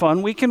a lot of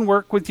fun. We can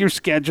work with your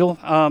schedule.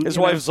 His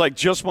wife's like,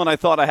 just when I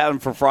thought I had him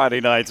for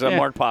Friday nights,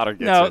 Mark Potter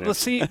gets No, in let's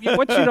see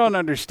what you don't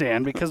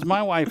understand, because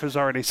my wife has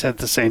already said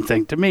the same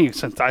thing to me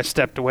since I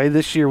stepped away.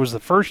 This year was the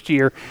first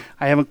year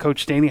I haven't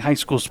coached any high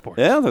school sports.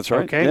 Yeah, that's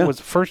right. Okay, yeah. It was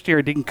the first year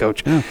I didn't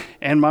coach. Yeah.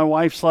 And my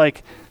wife's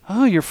like,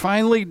 oh, you're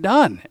finally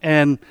done.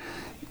 And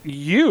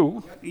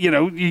you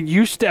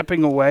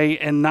stepping away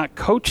and not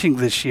coaching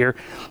this year,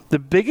 the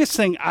biggest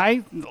thing,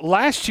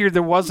 last year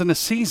there wasn't a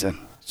season,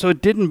 so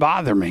it didn't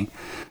bother me.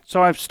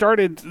 So I've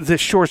started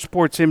this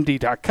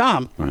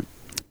ShoreSportsMD.com, right.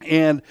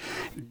 And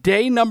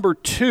day number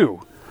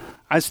 2,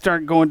 I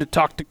start going to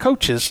talk to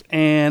coaches,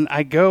 and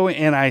I go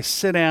and I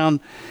sit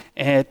down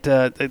at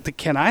the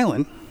Kent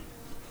Island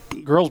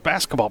girls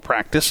basketball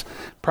practice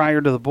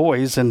prior to the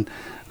boys, and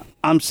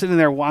I'm sitting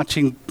there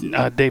watching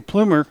Dave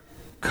Plumer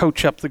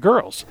coach up the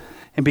girls.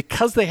 And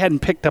because they hadn't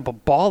picked up a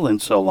ball in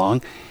so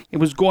long, it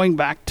was going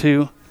back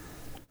to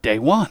day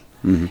 1.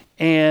 Mm-hmm.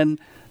 And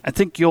I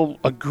think you'll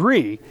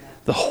agree,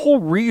 the whole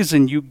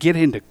reason you get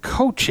into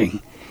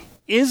coaching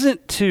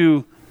isn't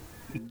to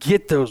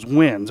get those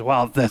wins.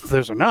 While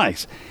those are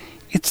nice,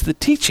 it's the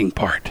teaching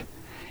part.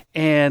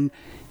 And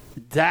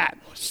that,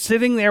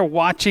 sitting there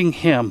watching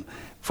him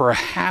for a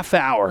half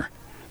hour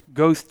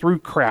go through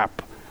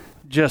crap,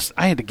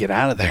 I had to get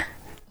out of there.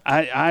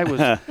 I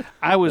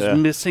was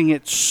missing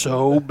it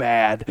so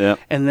bad. Yep.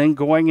 And then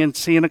going and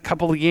seeing a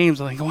couple of games,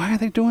 I'm like, why are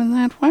they doing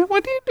that? What are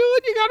you doing?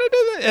 You got to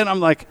do that. And I'm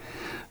like,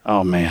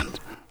 oh, man,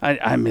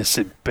 I miss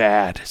it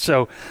bad.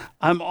 So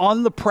I'm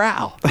on the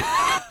prowl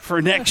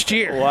for next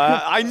year.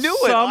 Wow. I knew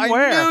it.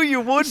 Somewhere. I knew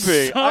you would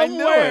be.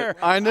 Somewhere.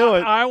 I knew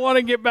it. I want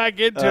to get back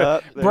into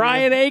it.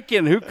 Brian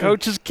Aiken, who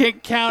coaches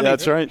Kent County.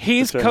 That's right.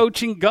 He's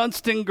coaching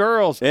Gunston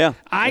girls. Yeah.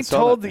 I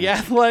told the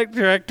athletic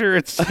director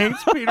at St.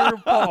 Peter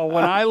and Paul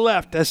when I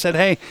left, I said,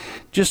 hey,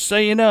 just so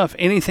you know, if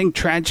anything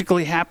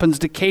tragically happens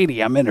to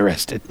Katie, I'm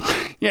interested.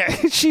 Yeah,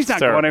 she's not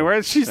going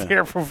anywhere. She's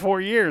there for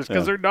 4 years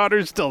because her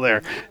daughter's still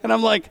there. And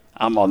I'm like,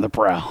 I'm on the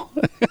prowl.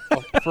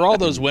 For all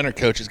those winter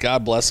coaches,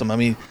 God bless them. I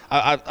mean,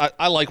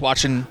 I like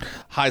watching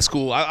high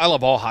school. I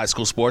love all high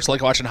school sports. I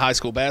like watching high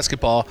school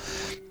basketball.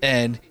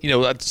 And,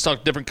 I talked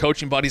to different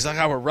coaching buddies. Like,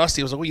 we're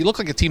rusty. I was like, well, you look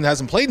like a team that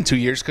hasn't played in 2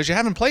 years because you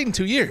haven't played in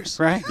 2 years.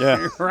 Right.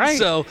 Yeah. Right.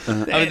 So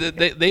I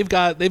mean, they've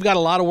got a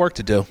lot of work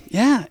to do.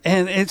 Yeah.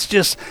 And it's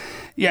just,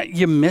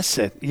 you miss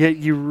it.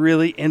 You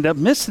really end up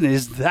missing it.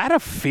 Is that a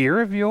fear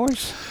of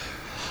yours?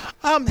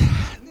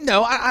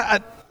 No,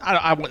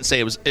 I wouldn't say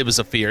it was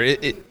a fear.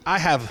 I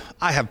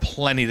have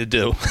plenty to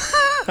do.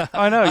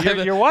 I know.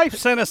 Your wife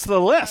sent us the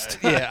list.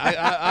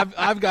 Yeah,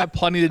 I've got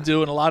plenty to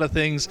do and a lot of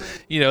things,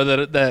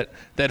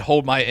 that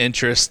hold my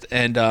interest.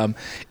 And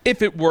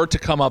if it were to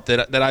come up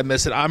that I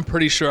miss it, I'm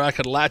pretty sure I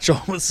could latch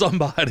on with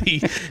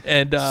somebody.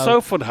 And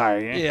Soph would hire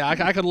you. Yeah,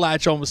 I could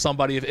latch on with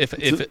somebody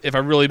if I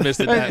really missed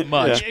it that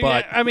much. Yeah.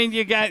 But I mean,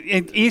 you got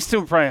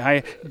Easton probably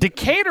hire.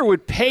 Decatur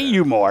would pay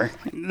you more.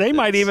 They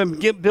might even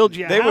build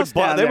you a house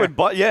down there.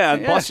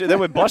 They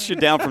would bust you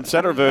down from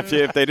Centerville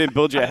if they didn't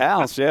build you a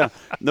house. Yeah,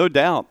 no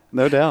doubt.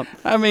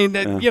 I mean,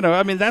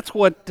 that's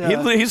what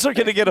he's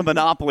looking to get a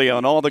monopoly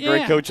on all the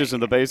great coaches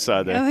in the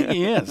Bayside there. I think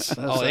he is.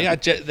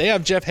 They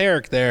have Jeff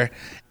Herrick there,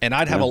 and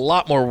I'd have a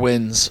lot more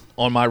wins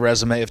on my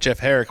resume if Jeff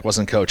Herrick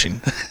wasn't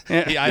coaching.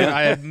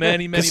 I had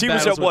many battles. He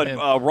was at what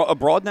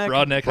Broadneck?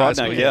 Broadneck High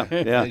School.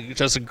 Yeah.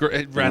 Just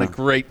ran a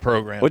great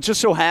program. Well, it just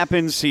so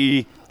happens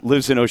he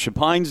lives in Ocean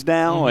Pines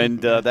now,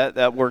 and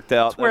that worked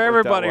out. It's where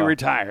everybody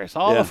retires.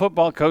 All the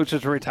football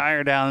coaches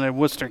retire down in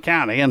Worcester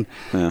County, and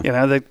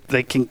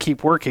they can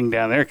keep working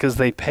down there because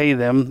they pay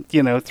them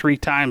 3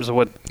 times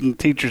what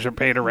teachers are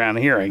paid around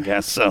here, I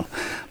guess. So,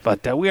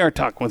 but we are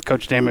talking with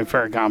Coach Damon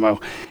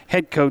Ferragamo,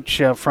 head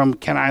coach from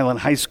Kent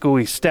Island High School.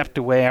 He stepped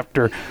away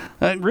after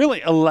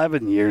really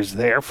 11 years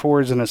there,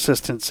 4 as an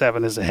assistant,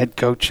 7 as a head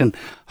coach, and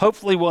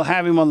hopefully we'll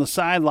have him on the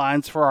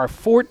sidelines for our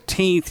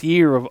 14th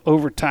year of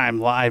Overtime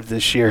Live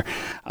this year.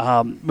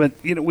 But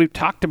we've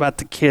talked about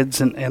the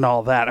kids and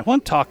all that. I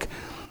want to talk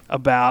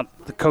about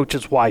the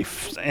coach's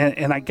wife,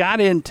 and I got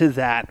into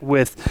that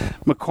with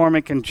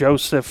McCormick and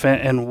Joseph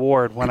and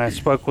Ward when I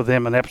spoke with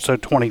them in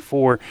episode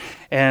 24,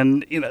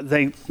 and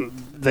they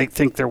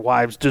think their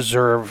wives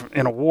deserve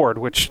an award,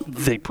 which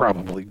they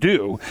probably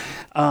do.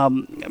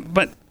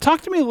 But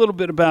talk to me a little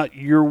bit about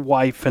your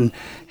wife and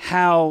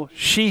how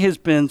she has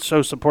been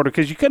so supportive,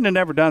 because you couldn't have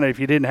never done it if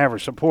you didn't have her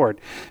support,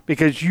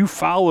 because you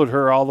followed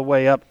her all the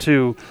way up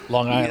to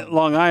Long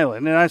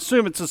Island. And I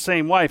assume it's the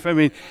same wife. I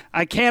mean,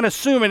 I can't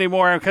assume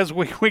anymore because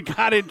we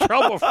got in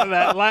trouble for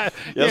that last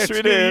yes,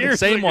 we did.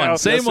 Same one.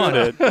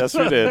 Yes,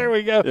 we did. There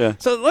we go. Yeah.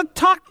 So let's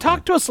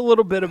talk to us a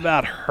little bit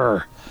about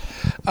her.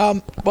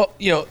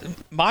 Well,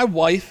 my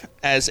wife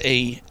as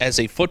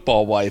a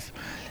football wife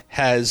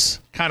has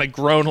kind of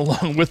grown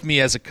along with me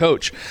as a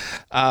coach.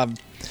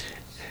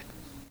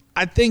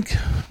 I think,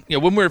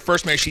 when we were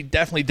first married, she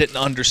definitely didn't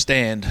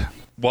understand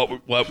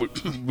what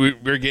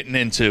we're getting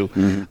into.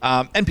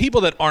 Mm-hmm. And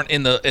people that aren't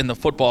in the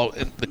football,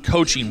 the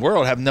coaching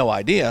world have no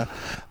idea.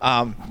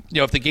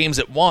 If the game's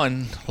at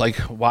 1, like,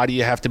 why do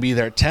you have to be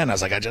there at 10? I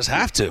was like, I just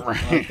have to.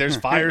 Right. There's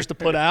fires to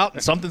put out,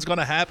 and something's going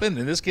to happen,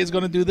 and this kid's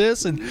going to do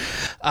this. And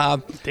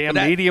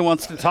media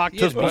wants to talk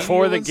to us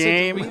before the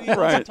game.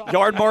 Right.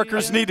 Yard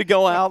markers need to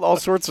go out, all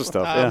sorts of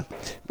stuff.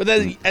 But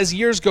then as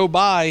years go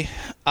by,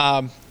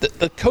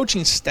 the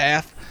coaching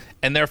staff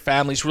and their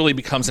families really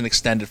becomes an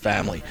extended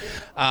family.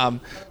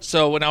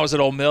 So when I was at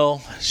Ole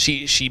Mill,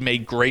 she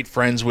made great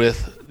friends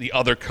with the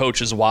other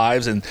coaches'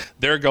 wives, and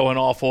they're going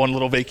off on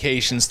little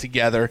vacations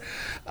together.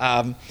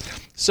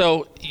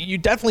 So you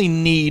definitely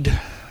need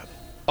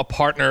a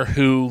partner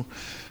who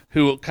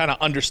kind of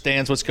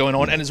understands what's going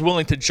on and is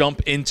willing to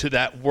jump into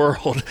that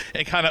world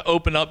and kind of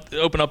open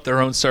up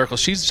their own circle.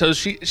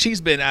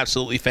 She's been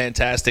absolutely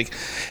fantastic,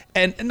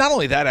 and not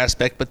only that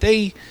aspect, but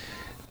they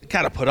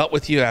kind of put up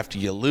with you after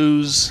you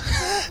lose.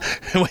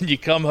 When you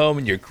come home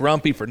and you're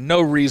grumpy for no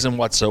reason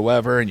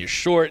whatsoever, and you're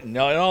short and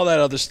all that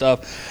other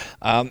stuff,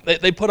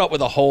 they put up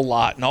with a whole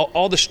lot, and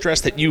all the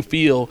stress that you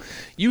feel,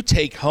 you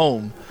take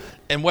home.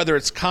 And whether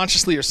it's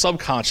consciously or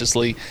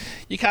subconsciously,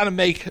 you kind of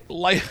make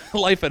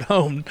life at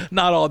home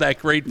not all that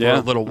great for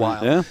a little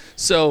while. Yeah.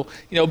 So,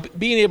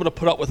 being able to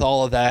put up with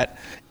all of that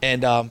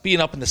and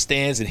being up in the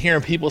stands and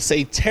hearing people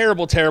say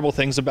terrible, terrible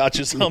things about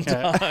you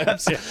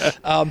sometimes.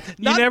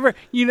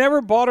 You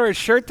never bought her a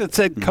shirt that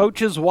said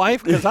 "Coach's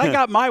Wife"? Because I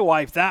got my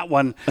wife that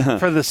one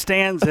for the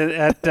stands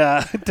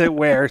to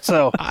wear.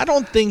 So I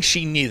don't think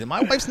she needed it.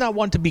 My wife's not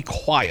one to be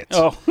quiet.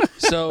 So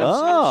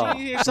if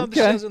she hears something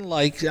she doesn't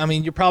like,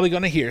 you're probably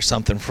going to hear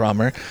something from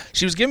her.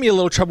 She was giving me a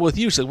little trouble with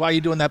you. She said, "Why are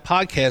you doing that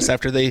podcast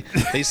after they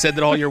said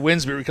that all your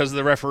wins were because of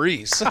the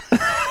referees?"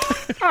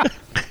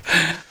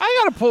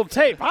 I got to pull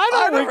tape. I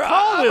don't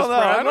recall this,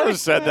 Brad. I never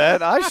said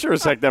that. I sure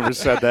as heck never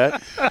said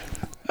that.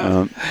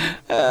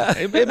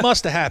 It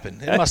must have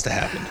happened. It must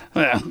have happened.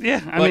 Well,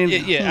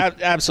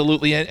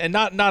 absolutely. And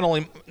not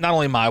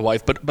only my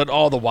wife, but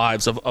all the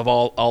wives of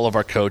all of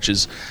our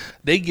coaches.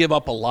 They give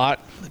up a lot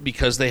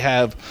because they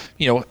have,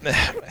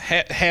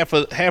 half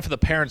of the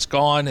parents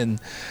gone,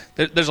 and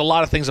there's a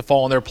lot of things that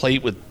fall on their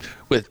plate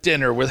with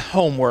dinner, with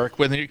homework,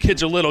 when your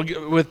kids are little,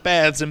 with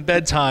baths and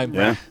bedtime.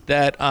 Yeah.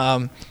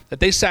 That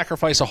they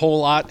sacrifice a whole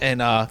lot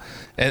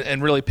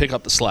and really pick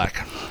up the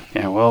slack.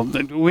 Yeah, well,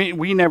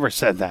 we never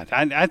said that.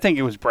 I think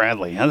it was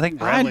Bradley. I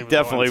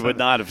definitely would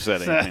not have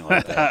said anything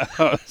like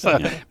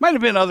that. Might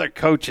have been other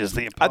coaches,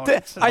 the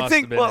opponents. I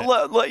think.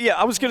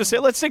 I was going to say,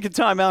 let's take a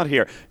time out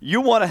here.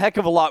 You won a heck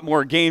of a lot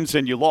more games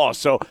than you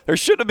lost, so there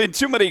shouldn't have been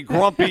too many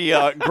grumpy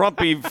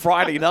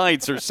Friday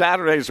nights or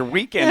Saturdays or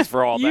weekends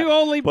for all that. You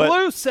only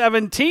blew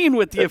 17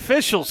 with the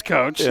officials,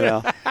 Coach.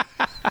 Yeah.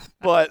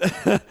 But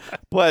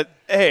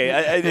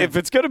hey, if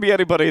it's going to be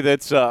anybody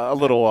that's a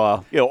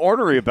little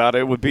ornery about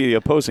it, would be the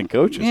opposing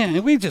coaches. Yeah,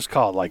 we just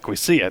call it like we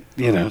see it,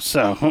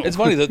 So it's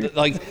funny that,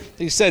 like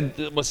they said,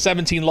 with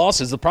 17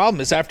 losses, the problem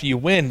is after you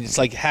win, it's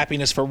like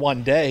happiness for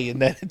one day, and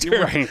then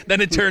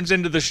it turns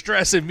into the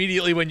stress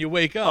immediately when you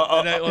wake up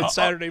on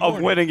Saturday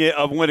morning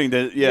of winning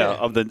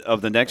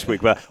the next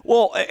week. But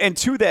and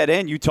to that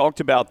end, you talked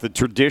about the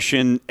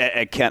tradition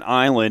at Kent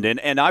Island,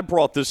 and I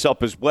brought this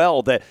up as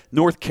well, that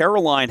North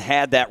Carolina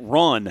had that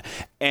run.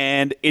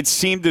 And it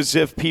seemed as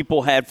if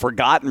people had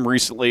forgotten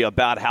recently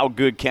about how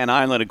good Kent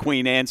Island and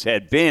Queen Anne's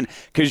had been,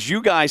 because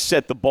you guys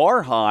set the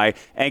bar high,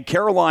 and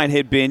Caroline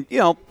had been,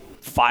 5-5,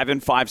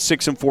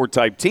 6-4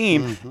 type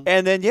team, mm-hmm.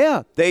 And then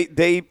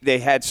they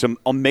had some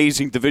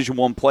amazing Division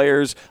I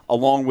players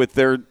along with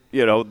their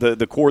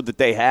the core that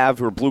they have,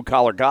 who are blue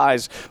collar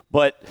guys,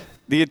 but.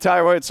 The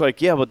entire way, it's like,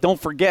 but don't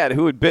forget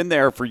who had been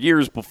there for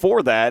years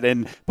before that.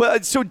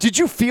 So did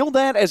you feel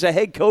that as a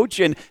head coach?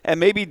 And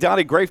maybe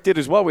Donnie Grafe did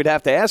as well. We'd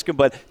have to ask him.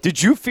 But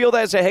did you feel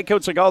that as a head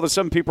coach, like, there's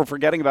some people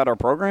forgetting about our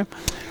program?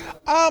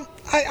 I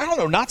don't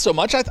know, not so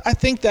much. I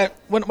think that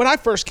when I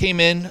first came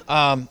in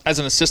as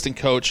an assistant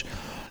coach,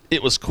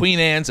 it was Queen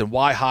Anne's, and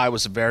Y High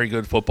was a very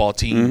good football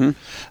team.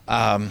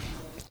 Mm-hmm.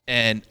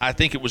 And I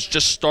think it was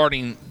just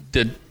starting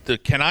the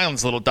Kent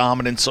Island's little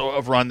dominance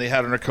of run they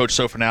had under Coach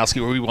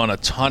Sofanowski, where we won a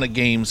ton of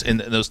games in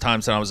those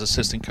times that I was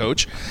assistant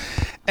coach.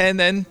 And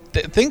then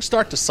things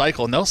start to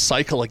cycle, and they'll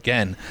cycle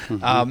again.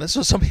 Mm-hmm. This is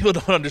what some people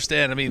don't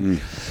understand.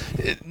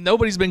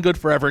 Nobody's been good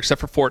forever except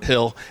for Fort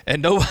Hill,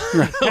 and no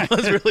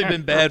one's really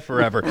been bad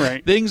forever.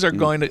 Right. Things are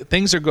going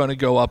to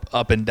go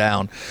up and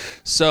down.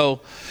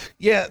 So,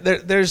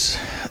 there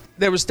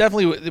was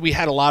definitely, we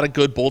had a lot of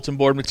good bulletin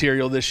board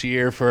material this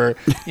year for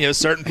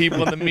certain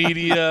people in the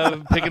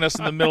media picking us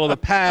in the middle of the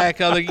pack.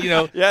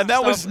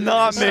 That was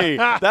not me.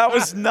 That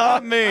was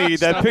not me.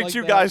 That picked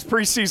you guys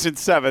preseason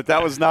 7th.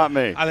 That was not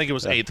me. I think it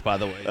was eighth, by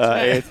the way.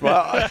 Eighth.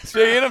 Well,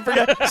 see, you don't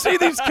forget. See,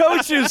 these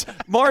coaches,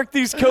 Mark,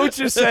 these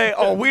coaches say,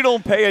 oh, we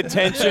don't pay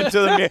attention to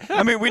them.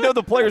 I mean, we know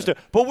the players do,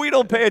 but we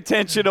don't pay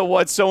attention to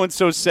what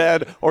so-and-so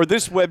said or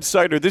this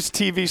website or this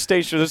TV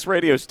station or this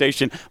radio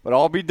station. But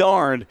I'll be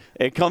darned,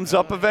 it comes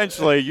up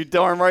eventually. You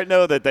darn right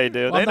know that they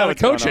do. Well, they I'm know not a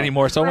coach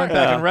anymore, so I went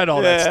back and read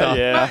all that stuff.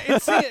 Yeah.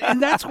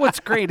 And that's what's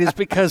great is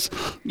because,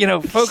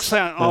 folks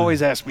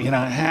always ask me,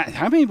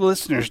 how many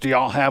listeners do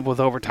y'all have with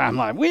Overtime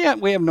Live? We have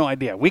no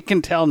idea. We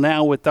can tell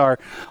now with our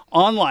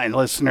online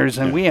listeners,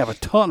 and we have a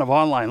ton of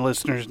online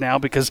listeners now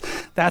because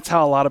that's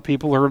how a lot of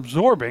people are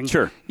absorbing,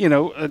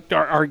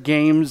 our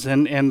games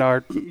and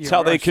our It's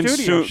how they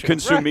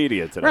consume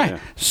media today. Right. Yeah.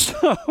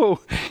 So,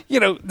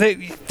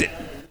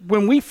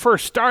 when we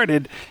first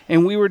started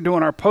and we were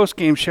doing our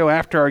post-game show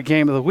after our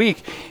game of the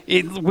week,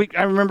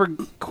 I remember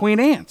Queen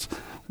Anne's.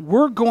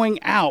 We're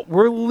going out.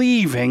 We're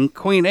leaving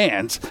Queen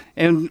Anne's,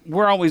 and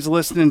we're always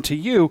listening to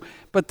you,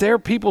 but there are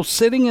people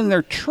sitting in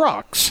their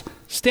trucks,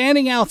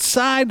 standing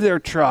outside their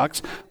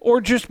trucks, or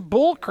just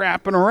bull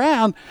crapping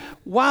around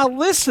while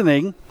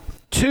listening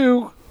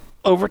to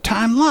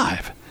Overtime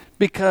Live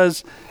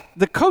because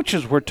the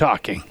coaches were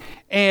talking.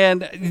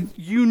 And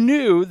you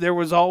knew there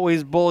was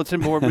always bulletin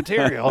board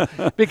material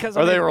because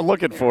they were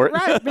looking for it.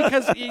 Right,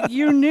 because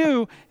you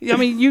knew,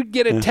 you'd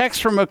get a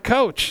text from a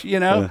coach,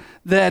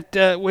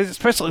 that was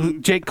especially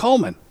Jake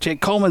Coleman.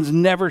 Jake Coleman's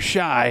never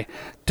shy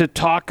to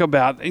talk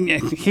about, and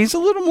he's a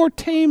little more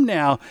tame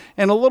now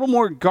and a little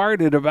more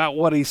guarded about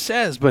what he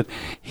says, but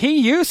he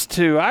used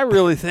to, I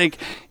really think,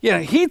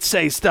 he'd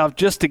say stuff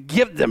just to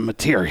give them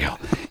material,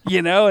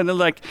 and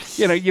then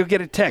you'll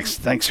get a text,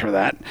 thanks for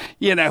that,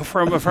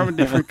 from a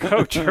different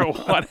coach or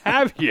what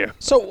have you.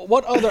 So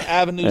what other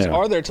avenues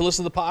are there to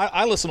listen to the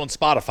I listen on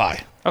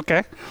Spotify.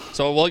 Okay.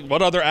 So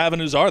what other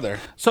avenues are there?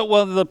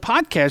 So, the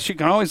podcast, you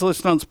can always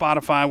listen on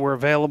Spotify. We're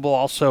available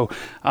also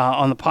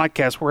on the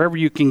podcast wherever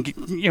you can,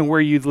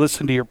 where you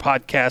listen to your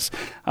podcast.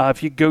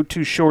 If you go to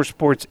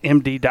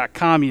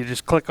shoresportsmd.com, you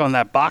just click on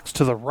that box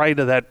to the right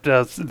of that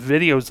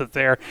videos that's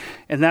there,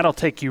 and that'll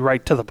take you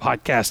right to the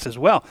podcast as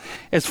well.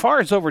 As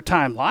far as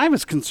Overtime Live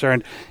is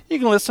concerned, you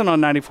can listen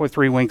on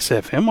 94.3 Winks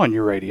FM on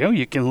your radio.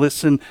 You can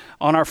listen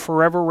on our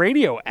Forever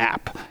Radio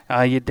app.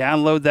 You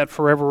download that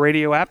Forever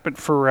Radio app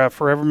for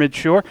Forever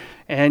Midshore,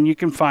 and you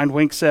can find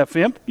Winks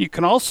FM. You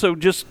can also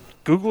just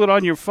Google it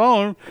on your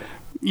phone,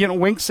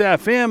 Winks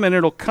FM, and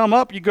it'll come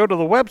up. You go to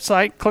the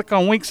website, click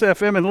on Winks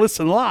FM, and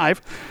listen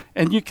live,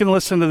 and you can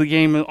listen to the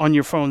game on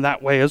your phone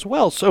that way as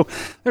well. So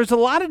there's a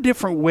lot of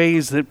different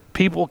ways that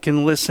people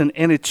can listen,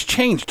 and it's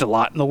changed a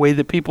lot in the way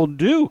that people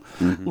do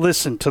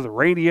listen to the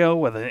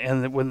radio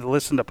and when they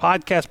listen to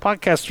podcasts.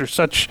 Podcasts are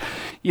such,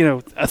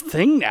 a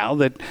thing now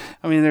that,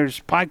 there's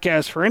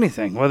podcasts for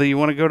anything, whether you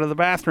want to go to the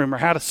bathroom or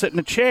how to sit in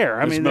a chair.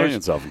 There's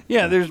millions of them.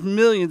 Yeah, there's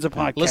millions of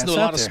podcasts. Listen to a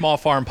lot of small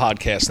farm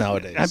podcasts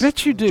nowadays. I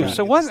bet you do.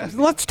 So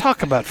let's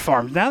talk about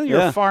farms. Now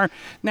that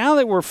now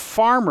that we're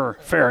Farmer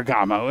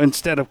Ferragamo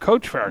instead of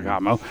Coach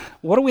Ferragamo,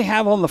 what do we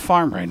have on the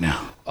farm right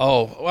now?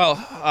 Oh,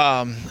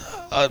 well,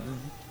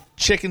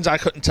 chickens, I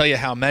couldn't tell you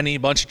how many.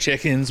 Bunch of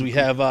chickens. We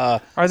have Are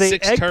they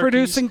 6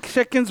 egg-producing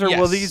chickens, or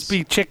will Yes. these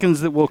be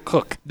chickens that will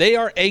cook? They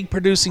are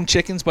egg-producing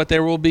chickens, but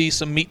there will be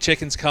some meat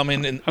chickens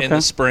coming in the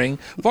spring.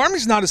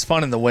 Farming's not as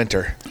fun in the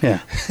winter.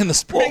 Yeah. In the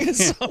spring and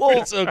summer,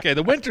 it's okay.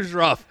 The winter's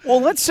rough.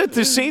 Well, let's set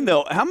the scene,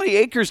 though. How many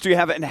acres do you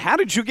have, and how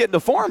did you get into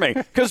farming?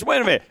 Because,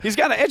 wait a minute, he's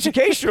got an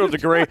educational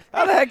degree.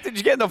 How the heck did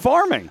you get into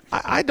farming?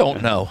 I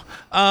don't know.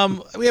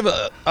 We have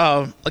a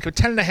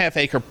 10.5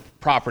 acre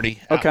property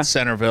out in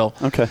Centerville.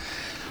 Okay.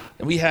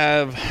 We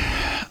have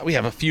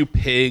a few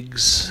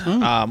pigs.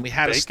 We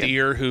had a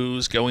steer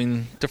who's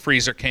going to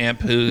freezer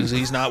camp.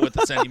 He's not with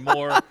us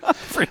anymore.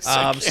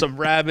 Some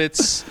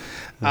rabbits.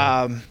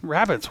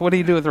 Rabbits. What do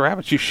you do with the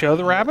rabbits? You show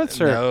the rabbits,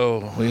 or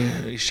No,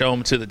 we show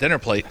them to the dinner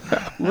plate.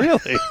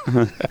 really?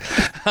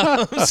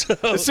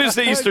 This is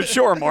the Eastern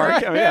Shore,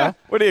 Mark. Yeah.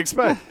 What do you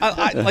expect?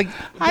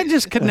 I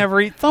just could never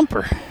eat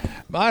Thumper.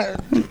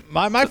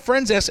 My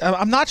friends ask.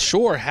 I'm not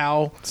sure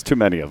how. It's too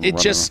many of them.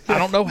 I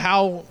don't know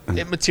how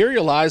it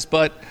materialized,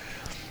 but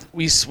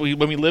we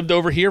when we lived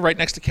over here right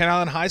next to Kent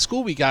Island High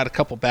School, we got a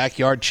couple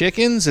backyard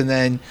chickens, and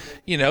then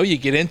you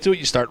get into it,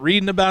 you start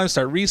reading about it,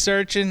 start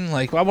researching,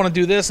 like, well, I want to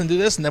do this, and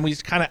then we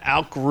kind of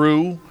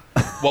outgrew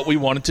what we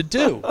wanted to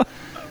do.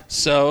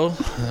 So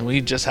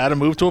we just had to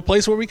move to a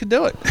place where we could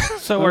do it.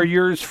 So are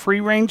yours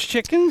free-range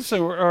chickens,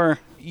 or?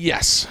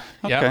 Yes.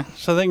 Okay. Yep.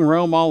 So they can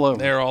roam all over.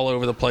 They're all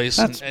over the place.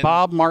 That's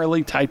Bob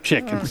Marley type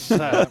chickens.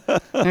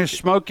 They're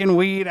smoking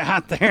weed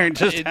out there and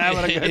just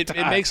having a good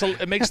time.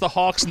 It makes the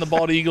hawks and the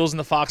bald eagles and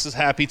the foxes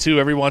happy too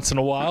every once in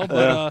a while.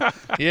 But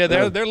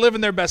they're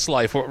living their best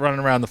life running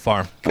around the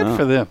farm. Good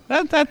for them.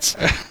 That's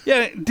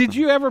yeah. Did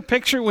you ever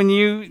picture when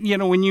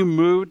you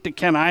moved to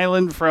Kent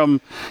Island from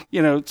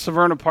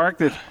Severna Park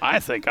that I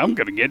think I'm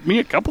going to get me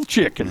a couple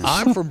chickens?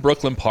 I'm from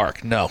Brooklyn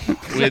Park. No,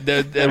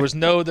 there's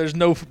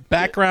no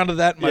background of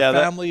that in my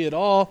family at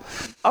all.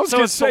 I was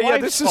going to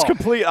say, this is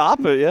complete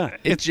opposite. Yeah,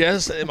 it's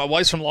just my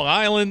wife's from Long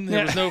Island.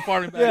 There was no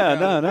farming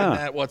background in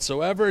that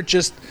whatsoever.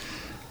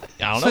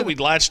 I don't know. We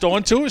latched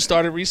on to it,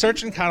 started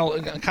researching, kind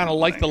of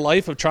like the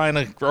life of trying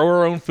to grow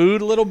our own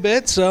food a little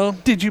bit. So,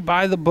 did you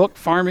buy the book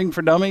Farming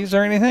for Dummies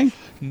or anything?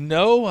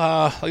 No,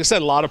 like I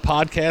said, a lot of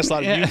podcasts, a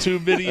lot of YouTube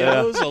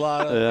videos, a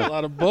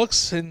lot of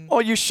books. And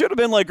you should have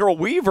been like Earl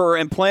Weaver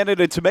and planted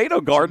a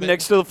tomato garden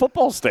next to the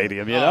football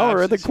stadium,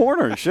 or in the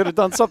corner. You should have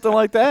done something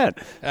like that.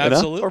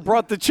 Absolutely. Or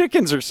brought the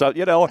chickens or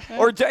something, or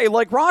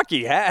like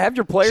Rocky, have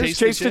your players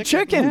chase the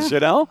chickens,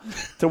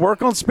 to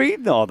work on speed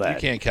and all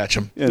that. You can't catch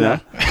them.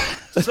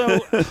 So,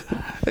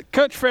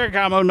 Coach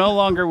Ferragamo no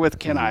longer with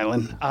Kent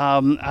Island.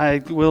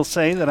 I will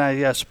say that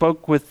I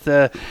spoke with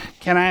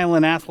Kent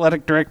Island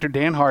Athletic Director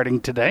Dan Harding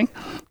today.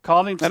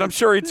 Called him, and I'm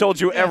sure he told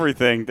you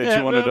everything that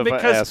you wanted to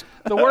ask.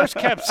 The worst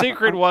kept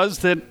secret was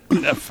that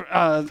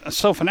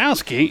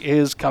Sofanowski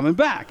is coming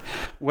back.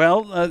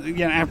 Well,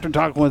 after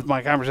talking with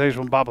my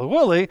conversation with Bob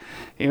Woolley,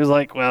 he was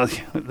like, "Well,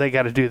 they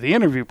got to do the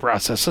interview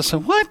process." I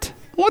said, "What?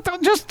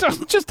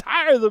 Just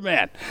hire the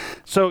man."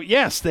 So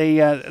yes,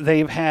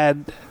 they've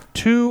had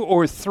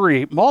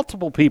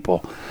multiple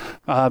people,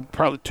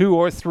 probably 2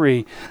 or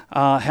 3,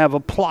 have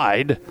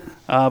applied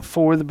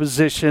for the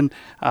position.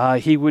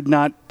 He would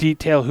not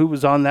detail who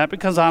was on that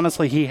because,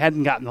 honestly, he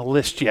hadn't gotten the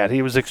list yet.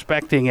 He was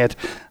expecting it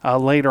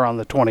later on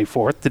the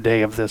 24th, the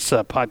day of this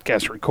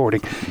podcast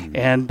recording.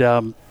 And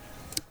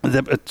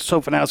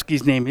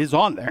Sofanowski's name is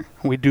on there.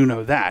 We do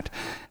know that.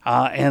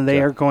 And they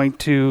are going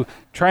to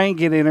try and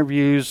get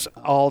interviews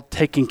all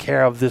taken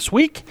care of this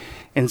week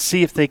and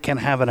see if they can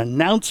have an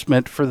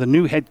announcement for the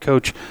new head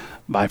coach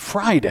by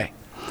Friday.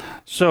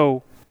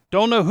 So,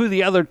 don't know who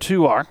the other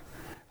 2 are.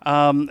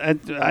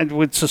 I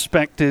would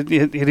suspect it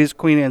is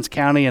Queen Anne's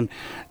County, and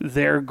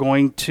they're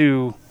going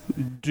to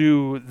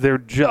do their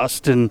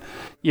just and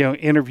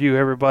interview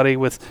everybody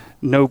with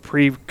no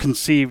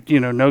preconceived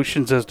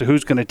notions as to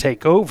who's going to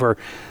take over.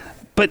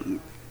 But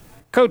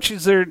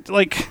coaches are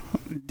like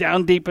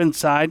down deep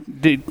inside,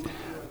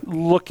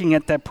 looking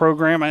at that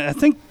program. I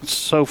think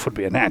Soph would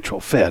be a natural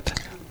fit.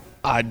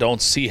 I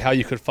don't see how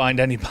you could find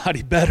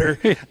anybody better.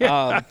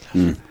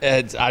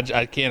 And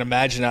I can't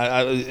imagine.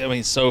 I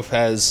mean, Soph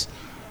has,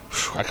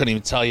 I couldn't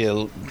even tell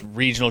you,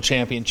 regional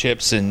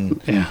championships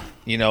and,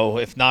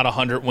 if not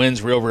 100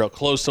 wins, real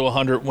close to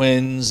 100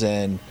 wins,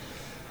 and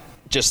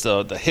just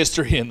the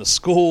history in the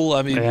school.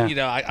 I mean,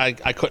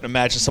 I couldn't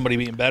imagine somebody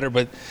being better.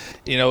 But,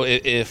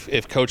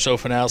 if Coach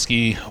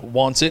Sofanowski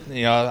wants it,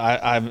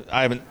 I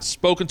haven't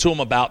spoken to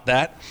him about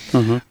that.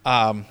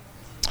 Mm-hmm.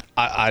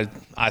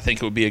 I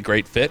think it would be a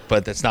great fit,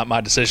 but that's not my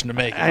decision to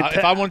make.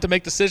 If I wanted to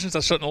make decisions, I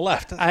shouldn't have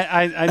left.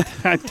 I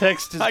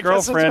texted his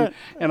girlfriend,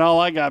 and all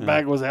I got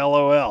back was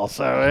LOL.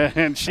 So,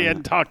 and she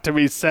hadn't talked to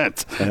me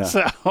since. Yeah.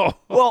 So,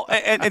 well,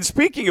 and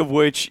speaking of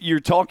which, you're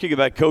talking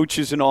about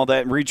coaches and all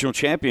that and regional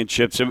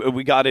championships. And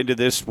we got into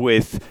this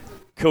with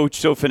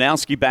Coach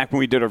Sofanowski back when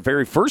we did our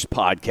very first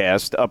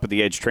podcast up at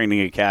the Edge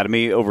Training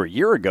Academy over a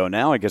year ago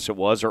now, I guess it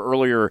was, or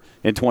earlier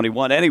in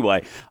 21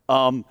 anyway.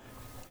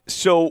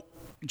 So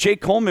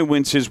Jake Coleman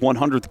wins his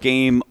 100th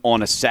game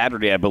on a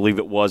Saturday, I believe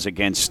it was,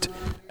 against,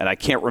 and I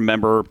can't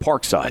remember,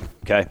 Parkside,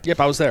 okay? Yep,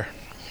 I was there.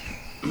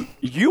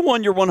 You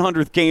won your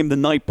 100th game the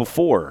night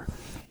before,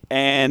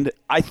 and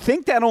I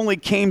think that only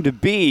came to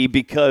be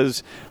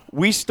because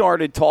we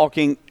started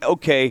talking,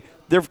 okay,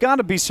 there've got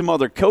to be some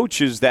other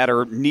coaches that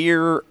are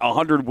near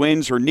 100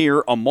 wins or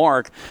near a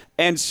mark.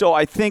 And so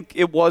I think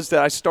it was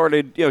that I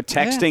started,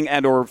 texting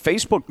and or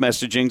Facebook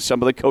messaging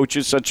some of the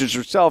coaches such as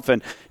yourself.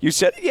 And you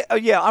said,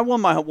 yeah, I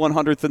won my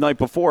 100th the night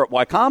before at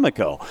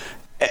Wicomico.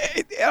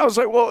 And I was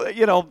like, well,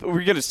 were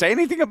you going to say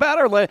anything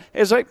about it?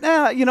 It's like,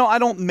 nah, I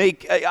don't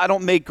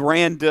make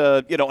grand,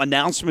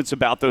 announcements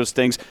about those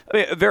things. I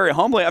mean, very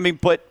humbly. I mean,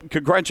 but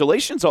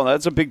congratulations on that.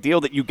 It's a big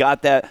deal that you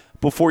got that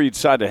before you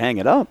decided to hang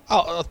it up.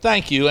 Oh,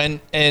 thank you. And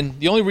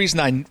the only reason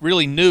I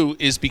really knew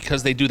is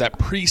because they do that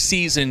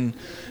preseason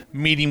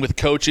meeting with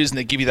coaches, and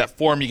they give you that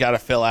form you got to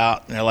fill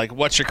out. And they're like,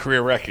 what's your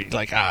career record?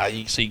 Like,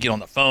 so you get on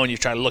the phone, you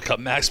try to look up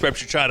max preps,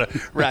 you try to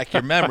rack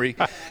your memory.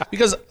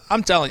 Because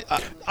I'm telling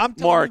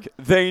Mark,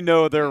 they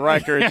know their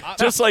record,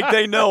 just like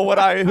they know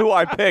who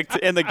I picked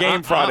in the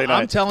game Friday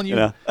night. I'm telling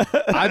you,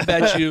 I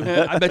bet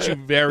you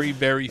very,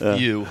 very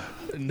few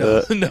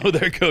know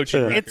their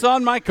coaching record. It's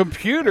on my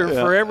computer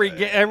for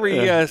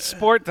every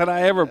sport that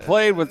I ever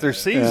played with their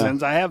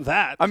seasons. I have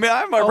that. I mean,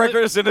 I have my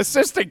record as an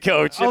assistant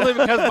coach. Only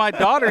because my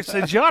daughter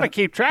says you ought to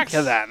keep track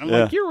of that. I'm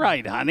like, you're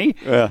right, honey.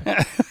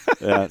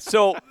 Yeah.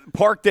 So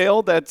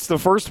Parkdale, that's the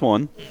first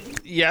one.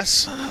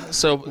 Yes.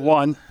 So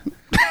one.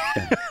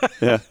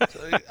 Yeah.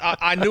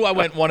 I knew I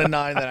went 1-9,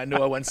 then I knew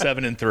I went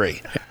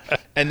 7-3,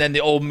 and then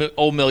the old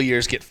mill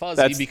years get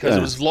fuzzy because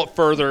it was a lot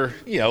further,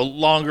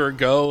 longer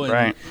ago,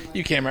 and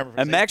you can't remember.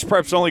 And Max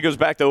Preps only goes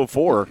back to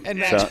 04. And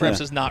Max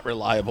Preps is not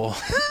reliable.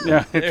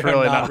 Yeah, it's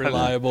really not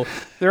reliable.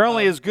 They're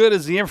only as good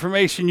as the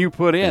information you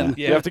put in.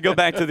 Yeah. You have to go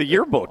back to the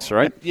yearbooks,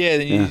 right? Yeah.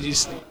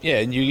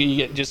 And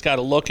you just got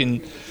to look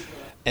and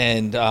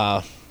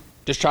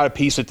just try to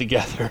piece it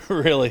together,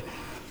 really.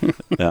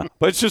 Yeah,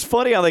 but it's just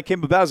funny how they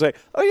came about. I was like,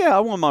 oh yeah, I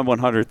won my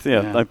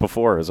 100th night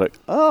before. I was like,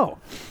 oh,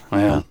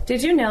 yeah.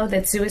 Did you know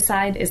that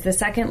suicide is the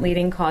second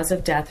leading cause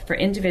of death for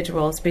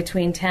individuals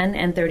between 10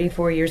 and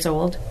 34 years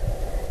old?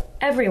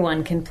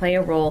 Everyone can play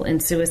a role in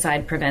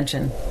suicide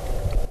prevention.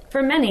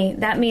 For many,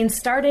 that means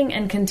starting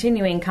and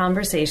continuing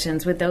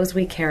conversations with those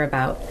we care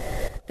about.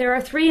 There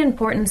are 3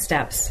 important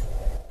steps: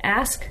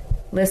 ask,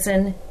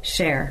 listen,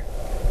 share.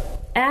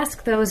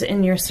 Ask those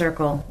in your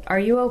circle, "Are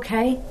you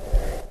okay?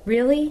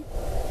 Really?"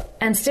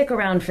 And stick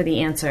around for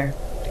the answer.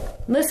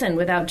 Listen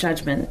without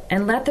judgment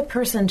and let the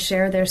person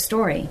share their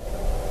story.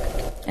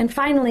 And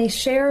finally,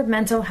 share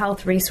mental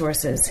health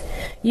resources.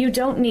 You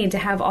don't need to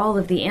have all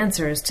of the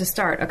answers to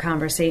start a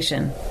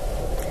conversation.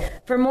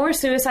 For more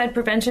suicide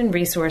prevention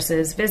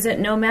resources, visit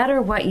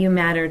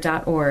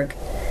nomatterwhatyoumatter.org.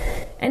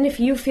 And if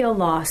you feel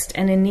lost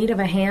and in need of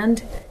a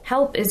hand,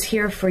 help is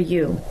here for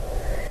you.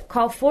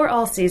 Call For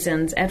All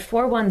Seasons at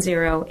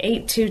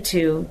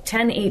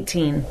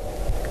 410-822-1018.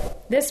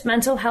 This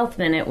Mental Health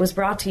Minute was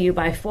brought to you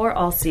by For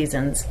All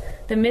Seasons,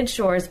 the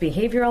Mid-Shores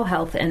Behavioral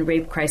Health and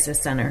Rape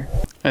Crisis Center.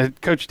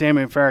 Coach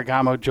Damian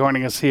Ferragamo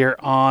joining us here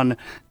on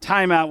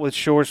Timeout with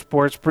Shore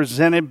Sports,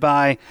 presented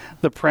by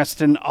the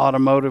Preston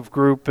Automotive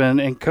Group.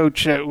 And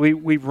Coach,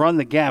 we've run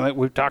the gamut.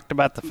 We've talked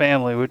about the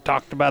family. We've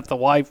talked about the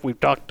wife. We've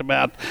talked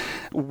about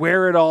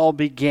where it all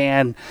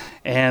began.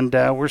 And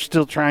we're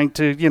still trying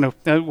to,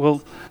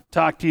 we'll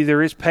talk to you.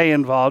 There is pay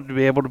involved to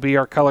be able to be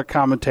our color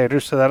commentator,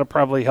 so that'll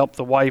probably help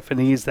the wife and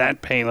ease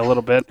that pain a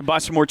little bit. Buy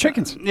some more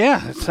chickens.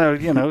 Yeah, so,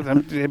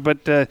 but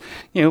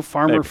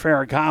Farmer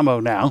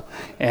Ferragamo now.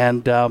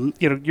 And,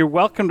 you're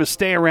welcome to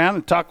stay around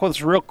and talk with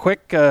us real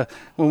quick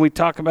when we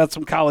talk about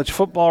some college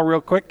football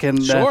real quick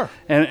and, sure.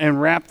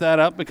 and wrap that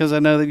up, because I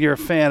know that you're a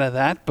fan of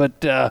that.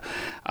 But,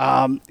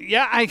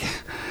 I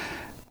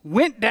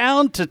went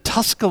down to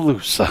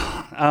Tuscaloosa.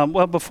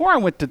 Before I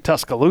went to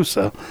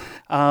Tuscaloosa,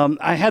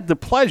 I had the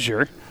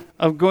pleasure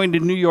of going to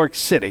New York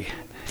City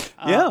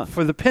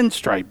for the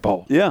Pinstripe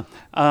Bowl. Yeah.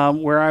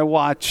 Where I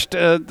watched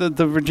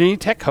the Virginia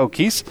Tech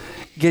Hokies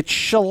get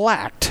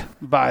shellacked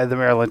by the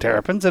Maryland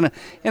Terrapins. And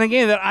a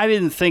game that I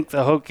didn't think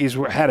the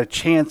Hokies had a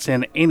chance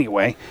in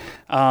anyway,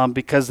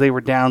 because they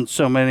were down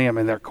so many. I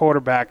mean, their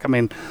quarterback,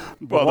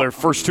 their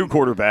first 2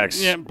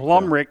 quarterbacks. Yeah,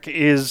 Blumrick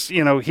is,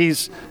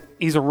 he's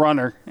a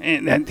runner,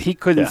 and he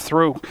couldn't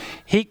throw.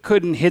 He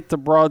couldn't hit the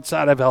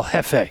broadside of El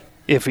Jefe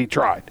if he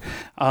tried,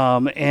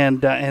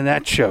 and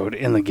that showed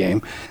in the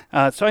game.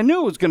 So I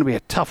knew it was going to be a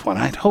tough one.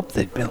 I'd hoped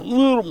they'd been a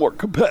little more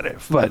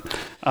competitive, but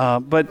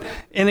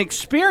an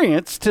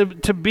experience to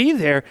be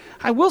there.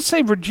 I will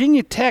say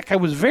Virginia Tech, I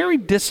was very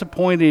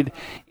disappointed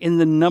in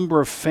the number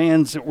of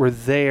fans that were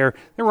there.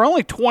 There were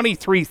only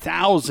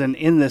 23,000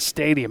 in the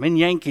stadium, in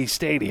Yankee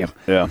Stadium.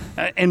 Yeah,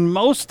 and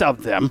most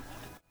of them,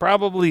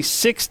 probably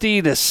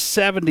 60 to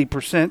 70%,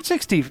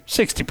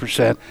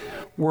 60%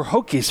 were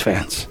Hokies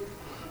fans.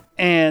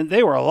 And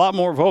they were a lot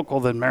more vocal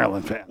than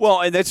Maryland fans. Well,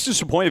 and that's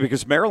disappointing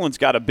because Maryland's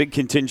got a big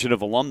contingent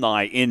of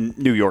alumni in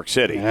New York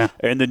City,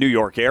 in the New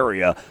York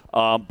area.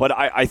 But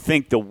I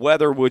think the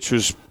weather, which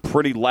was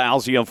pretty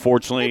lousy,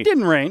 unfortunately. It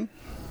didn't rain.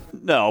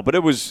 No, but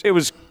it was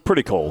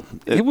pretty cold.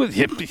 He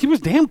was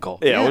damn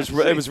cold. Yeah,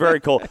 it was very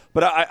cold.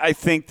 But I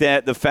think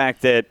that the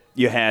fact that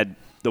you had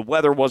the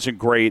weather wasn't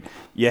great.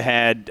 You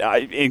had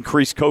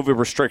increased COVID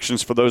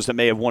restrictions for those that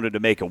may have wanted to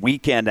make a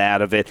weekend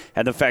out of it.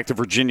 And the fact that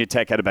Virginia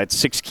Tech had about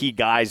 6 key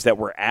guys that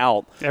were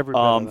out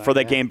for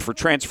that game for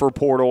transfer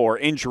portal or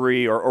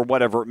injury or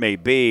whatever it may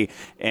be.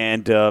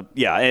 And,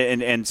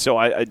 and so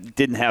I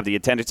didn't have the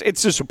attendance.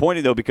 It's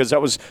disappointing, though, because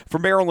that was for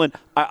Maryland.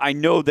 I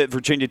know that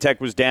Virginia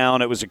Tech was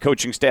down. It was a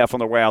coaching staff on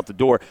their way out the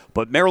door.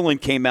 But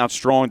Maryland came out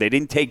strong. They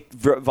didn't take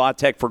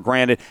Va-Tech for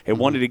granted. They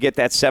wanted to get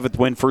that 7th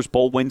win, first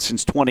bowl win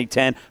since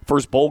 2010,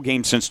 first bowl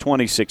game since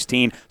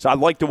 2016. So I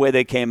like the way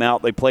they came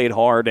out. They played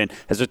hard, and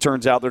as it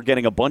turns out, they're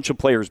getting a bunch of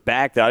players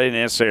back that I didn't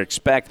necessarily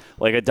expect,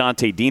 like a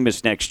Dante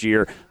Demas next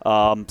year.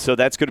 So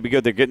that's going to be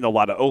good. They're getting a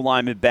lot of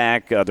O-linemen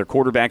back. Their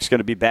quarterback's going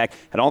to be back.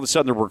 And all of a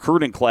sudden, the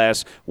recruiting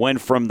class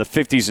went from the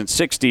 50s and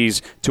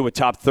 60s to a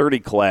top 30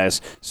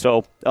 class.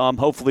 So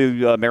hopefully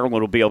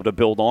Maryland will be able to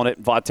build on it.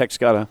 Va-Tech's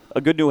got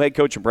a good new head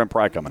coach in Brent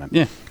Pry coming in.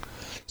 Yeah.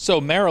 So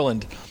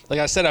Maryland, like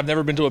I said, I've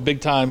never been to a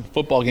big-time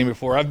football game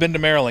before. I've been to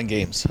Maryland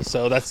games,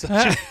 so that's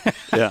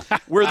yeah.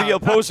 Where the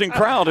opposing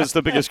crowd is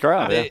the biggest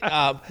crowd.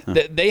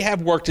 They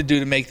have work to do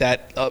to make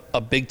that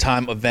a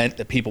big-time event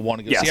that people want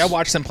to go see. I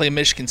watched them play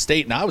Michigan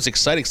State, and I was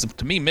excited.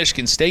 To me,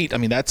 Michigan State,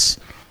 that's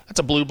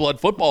a blue blood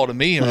football to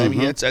me. I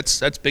mean,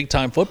 that's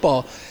big-time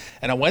football.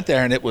 And I went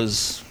there, and it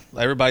was.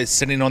 Everybody's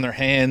sitting on their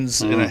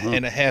hands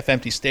in a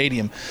half-empty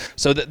stadium,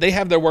 so that they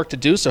have their work to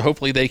do. So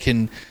hopefully they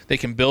can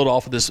build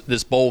off of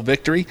this bowl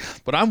victory.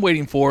 What I'm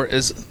waiting for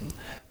is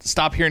to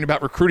stop hearing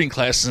about recruiting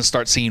classes and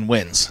start seeing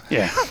wins.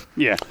 Yeah.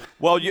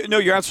 Well,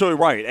 you're absolutely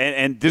right.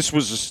 And this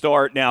was a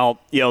start. Now,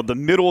 the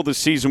middle of the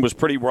season was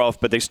pretty rough,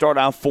 but they start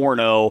out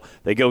 4-0.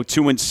 They go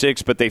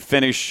 2-6, but they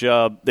finish.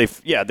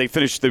 They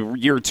finished the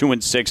year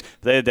 2-6.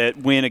 They had that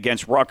win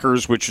against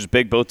Rutgers, which was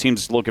big. Both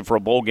teams looking for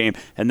a bowl game,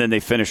 and then they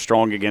finished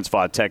strong against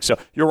Va Tech. So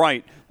you're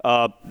right.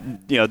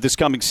 This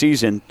coming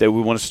season, that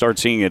we want to start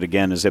seeing it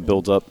again as it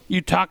builds up.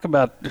 You talk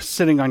about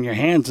sitting on your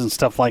hands and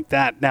stuff like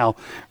that. Now,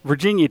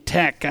 Virginia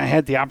Tech, I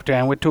had the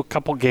opportunity. I went to a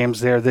couple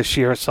games there this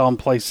year. I saw them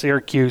play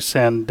Syracuse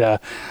and I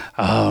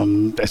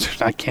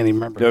can't even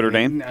remember. Notre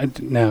Dame?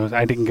 No,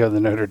 I didn't go to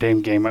the Notre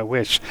Dame game. I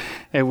wish.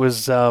 It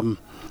was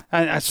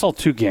I saw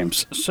 2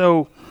 games.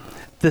 So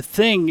the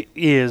thing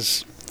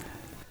is,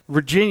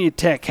 Virginia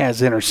Tech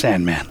has Enter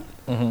Sandman.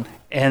 Mm-hmm.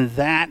 And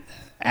that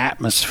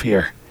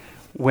atmosphere,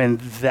 when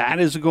that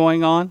is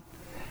going on,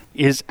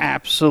 is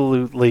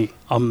absolutely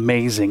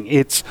amazing.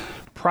 It's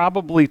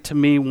probably, to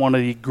me, one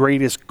of the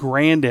greatest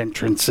grand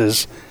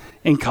entrances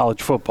in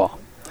college football.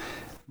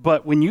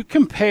 But when you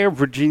compare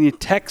Virginia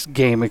Tech's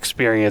game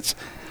experience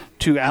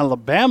to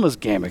Alabama's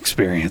game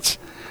experience,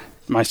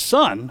 my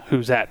son,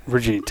 who's at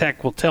Virginia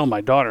Tech, will tell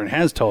my daughter and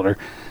has told her,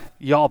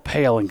 y'all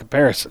pale in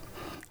comparison.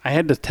 I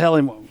had to tell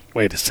him,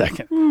 wait a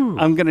second.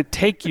 I'm going to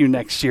take you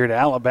next year to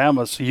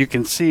Alabama so you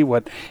can see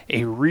what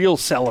a real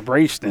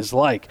celebration is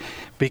like,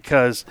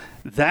 because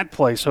that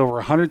place, over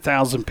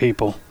 100,000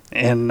 people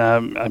in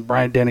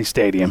Bryant-Denny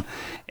Stadium,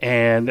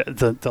 and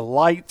the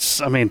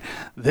lights, I mean,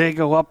 they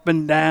go up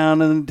and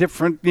down in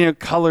different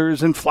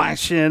colors and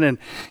flashing, and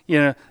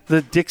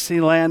the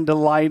Dixieland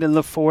Delight in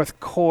the fourth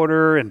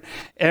quarter, and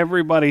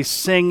everybody's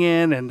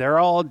singing, and they're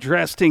all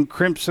dressed in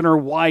crimson or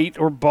white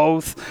or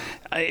both.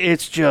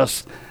 It's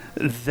just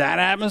that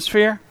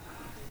atmosphere,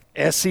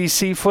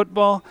 SEC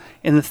football.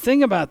 And the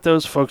thing about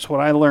those folks,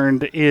 what I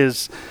learned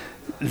is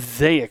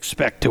they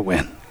expect to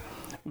win.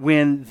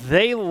 When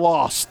they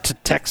lost to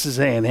Texas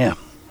A&M,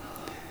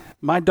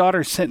 my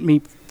daughter sent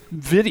me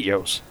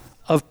videos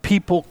of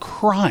people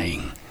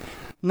crying.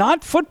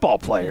 Not football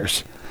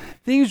players.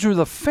 These are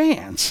the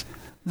fans.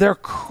 They're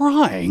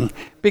crying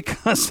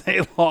because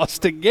they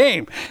lost a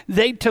game.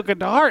 They took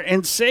it to heart.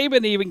 And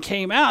Saban even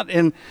came out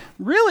and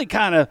really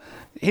kind of,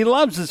 he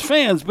loves his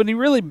fans, but he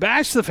really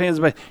bashed the fans.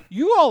 But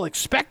you all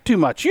expect too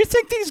much. You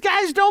think these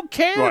guys don't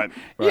care?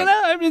 Right.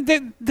 I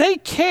mean, they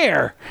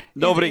care.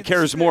 Nobody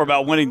cares more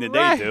about winning than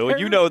they do. And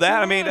you know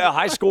that. I mean, a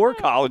high score,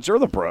 college, or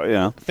the pro,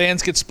 yeah.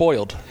 Fans get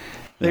spoiled.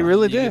 They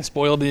really do. You get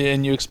spoiled,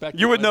 and you expect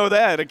you would know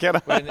that.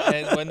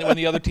 When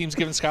the other team's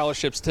giving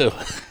scholarships too.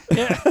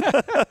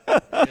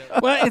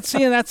 Well,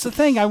 that's the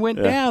thing. I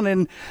went down,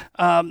 and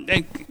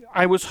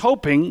I was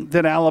hoping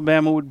that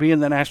Alabama would be in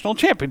the national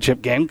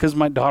championship game because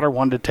my daughter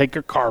wanted to take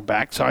her car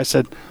back. So I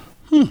said,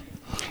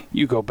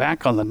 you go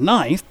back on the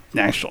 9th,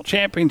 national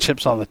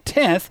championships on the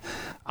 10th.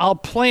 I'll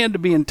plan to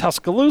be in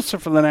Tuscaloosa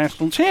for the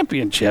national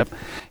championship,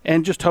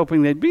 and just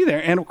hoping they'd be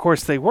there. And, of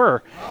course, they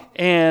were.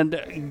 And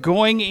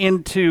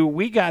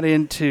we got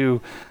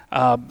into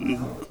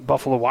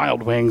Buffalo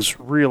Wild Wings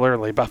real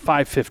early, about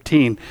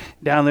 5:15.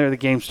 Down there, the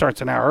game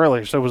starts an hour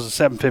earlier, so it was a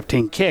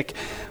 7:15 kick.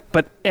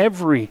 But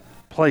every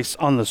place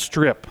on the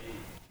Strip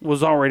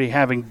was already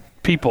having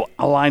people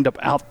lined up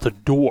out the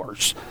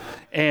doors.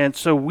 And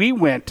so we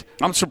went.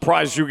 I'm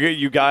surprised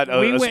you got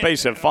a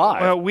space at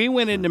 5. Well, we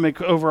went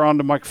over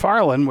onto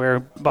McFarland, where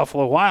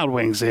Buffalo Wild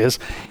Wings is,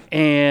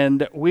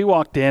 and we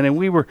walked in, and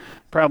we were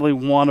probably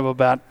one of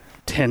about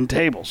 10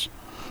 tables.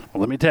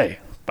 Well, let me tell you,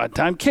 by the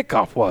time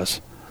kickoff was,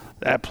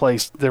 that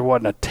place, there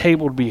wasn't a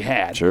table to be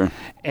had. Sure.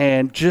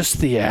 And just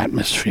the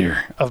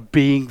atmosphere of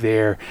being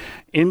there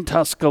in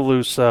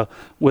Tuscaloosa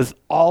with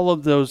all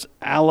of those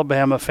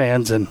Alabama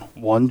fans and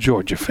one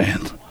Georgia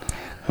fan,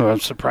 who I'm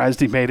surprised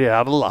he made it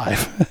out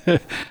alive.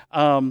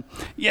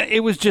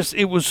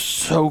 It was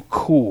so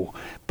cool.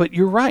 But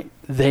you're right.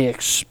 They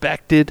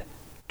expected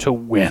to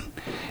win.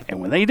 And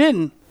when they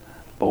didn't,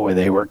 boy,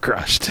 they were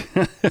crushed.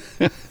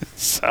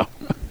 So,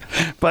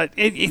 but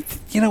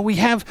we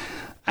have,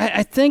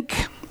 I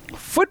think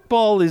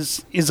football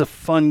is a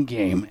fun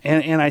game.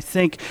 And I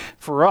think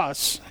for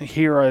us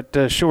here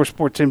at Shore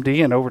Sports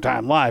MD and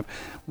Overtime Live,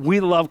 we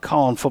love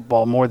calling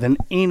football more than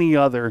any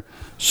other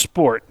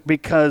sport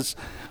because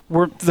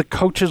the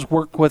coaches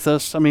work with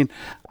us. I mean,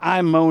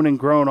 I moan and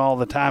groan all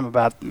the time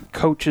about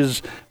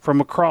coaches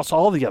from across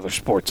all the other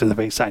sports in the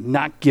Bayside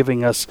not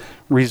giving us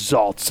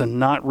results and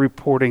not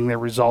reporting their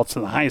results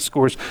and the high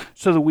scores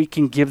so that we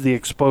can give the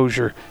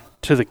exposure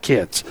to the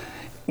kids.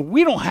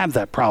 We don't have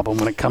that problem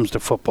when it comes to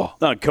football.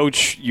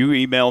 Coach, you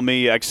email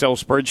me Excel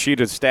spreadsheet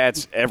of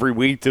stats every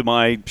week to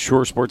my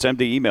Shore Sports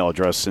MD email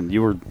address, and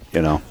you were,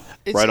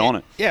 right on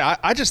it. Yeah,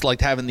 I just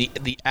liked having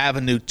the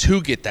avenue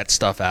to get that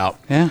stuff out.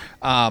 Yeah.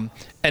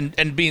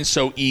 And being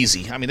so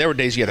easy. I mean, there were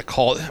days you had to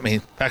call. I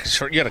mean, back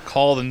you had to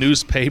call the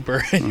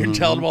newspaper and you're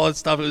telling them all that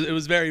stuff. It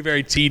was very,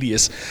 very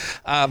tedious.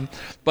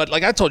 But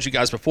like I told you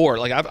guys before,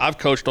 like I've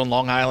coached on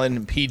Long Island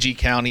and PG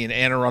County and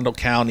Anne Arundel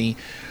County,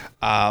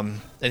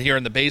 and here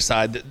in the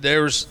Bayside.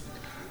 There's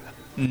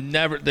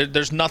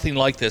there's nothing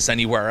like this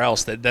anywhere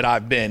else that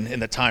I've been in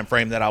the time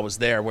frame that I was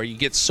there, where you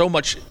get so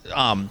much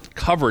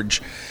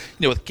coverage,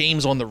 with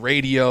games on the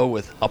radio,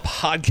 with a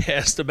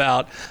podcast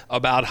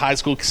about high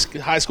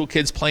school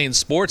kids playing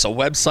sports, a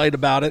website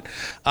about it.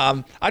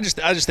 I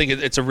just think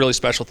it's a really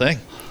special thing.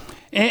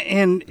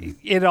 And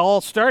it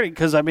all started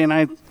because, I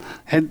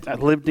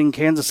lived in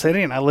Kansas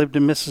City and I lived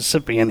in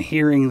Mississippi, and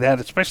hearing that,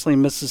 especially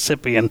in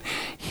Mississippi, and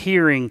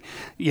hearing,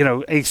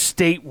 a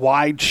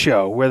statewide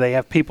show where they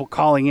have people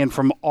calling in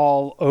from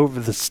all over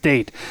the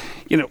state.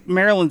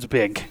 Maryland's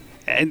big.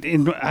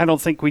 And I don't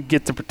think we'd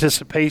get the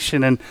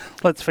participation. And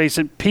let's face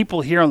it,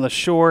 people here on the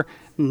shore,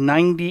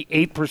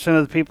 98%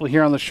 of the people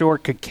here on the shore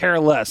could care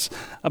less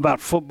about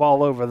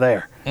football over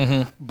there.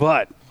 Mm-hmm.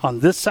 But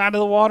on this side of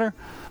the water,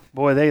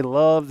 boy, they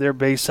love their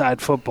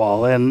Bayside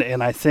football,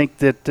 and I think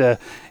that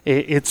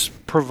it's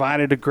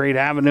provided a great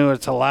avenue.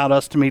 It's allowed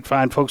us to meet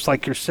fine folks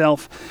like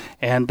yourself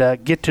and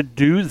get to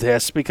do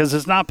this, because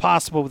it's not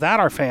possible without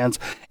our fans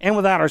and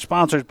without our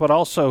sponsors, but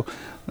also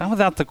not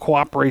without the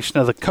cooperation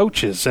of the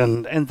coaches,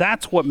 and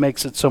that's what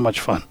makes it so much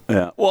fun.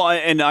 Yeah. Well,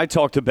 and I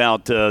talked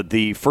about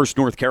the first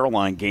North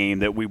Carolina game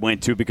that we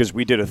went to, because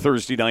we did a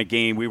Thursday night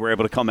game. We were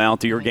able to come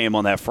out to your game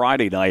on that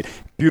Friday night.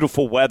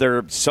 Beautiful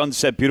weather,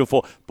 sunset,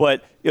 beautiful.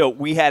 But,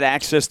 we had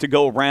access to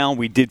go around.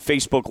 We did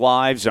Facebook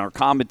Lives and our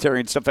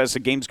commentary and stuff as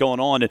the game's going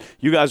on. And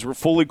you guys were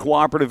fully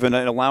cooperative in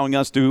allowing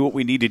us to do what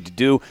we needed to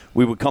do.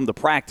 We would come to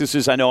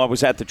practices. I know I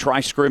was at the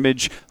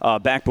tri-scrimmage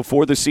back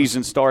before the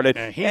season started.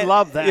 He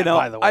loved that,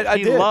 by the way.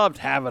 He loved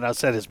having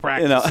us at his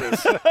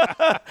practices.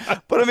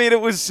 But,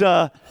 it was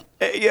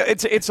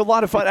it's a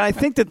lot of fun. And I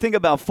think the thing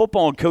about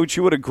football, and Coach,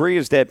 you would agree,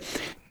 is that,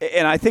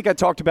 and I think I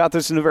talked about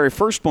this in the very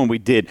first one we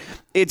did,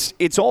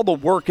 it's all the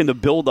work and the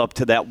build-up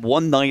to that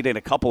one night in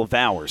a couple of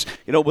hours.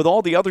 With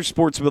all the other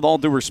sports, with all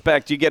due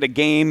respect, you get a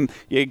game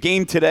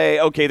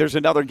today, okay, there's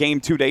another game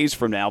 2 days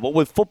from now. But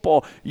with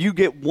football, you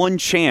get one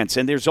chance,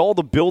 and there's all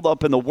the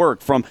build-up and the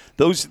work, from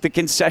those at the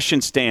concession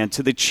stand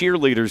to the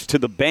cheerleaders to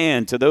the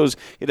band to those,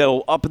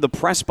 up in the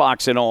press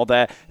box and all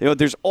that.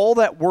 There's all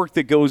that work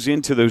that goes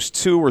into those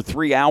 2 or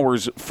 3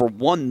 hours for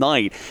one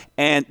night,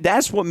 and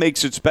that's what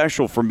makes it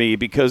special for me,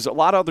 because a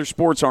lot of other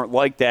sports aren't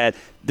like that.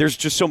 There's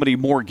just so many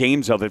more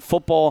games of it.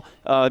 Football,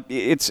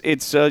 it's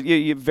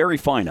very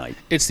finite.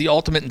 It's the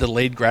ultimate in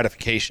delayed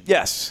gratification.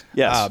 Yes.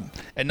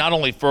 And not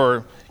only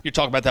for, you're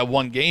talking about that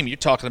one game, you're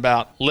talking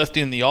about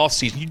lifting in the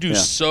offseason. You do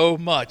so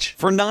much.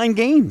 For 9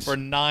 games. For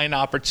 9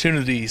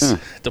 opportunities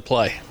to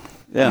play.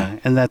 Yeah,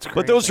 and that's crazy.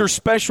 But those are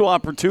special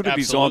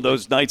opportunities on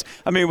those nights.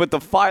 With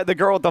the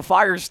girl with the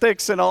fire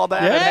sticks and all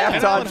that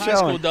at halftime show. High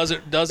school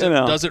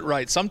does it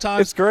right. Sometimes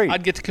it's great.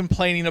 I'd get to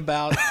complaining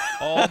about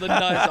all the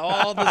nuts,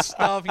 all the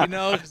stuff,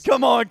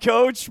 Come on,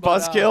 Coach,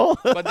 buzzkill.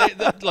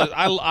 But look,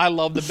 I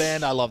love the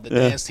band. I love the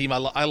dance team.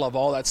 I love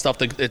all that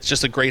stuff. It's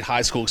just a great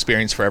high school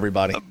experience for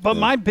everybody. But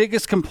my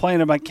biggest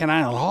complaint about Kent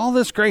Island, all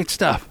this great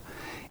stuff,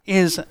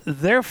 is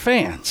their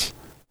fans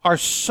are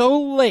so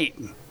late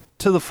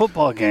to the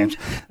football games.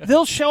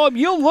 They'll show up.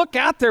 You'll look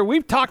out there.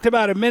 We've talked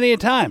about it many a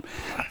time.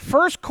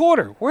 First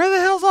quarter, where the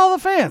hell's all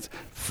the fans?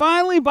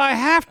 Finally, by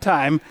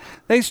halftime,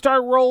 they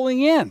start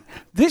rolling in.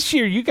 This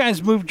year, you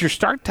guys moved your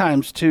start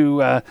times to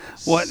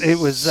it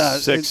was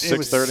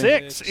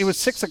 6:30. It was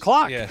 6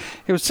 o'clock. Yeah.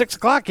 It was 6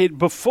 o'clock.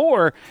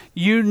 Before,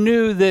 you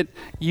knew that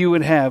you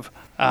would have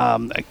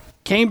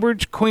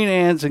Cambridge, Queen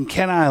Anne's, and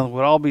Kent Island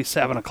would all be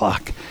 7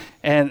 o'clock.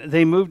 And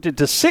they moved it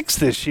to 6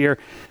 this year.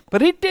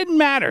 But it didn't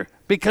matter,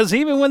 because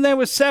even when they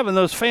was 7,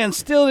 those fans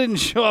still didn't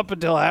show up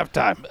until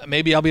halftime.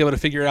 Maybe I'll be able to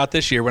figure it out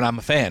this year when I'm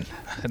a fan.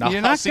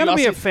 You're not going to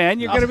be a fan.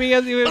 You're going to be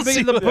in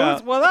the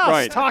booth with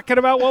us talking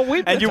about what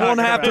we've been And you won't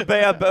have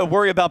to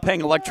worry about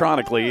paying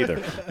electronically either.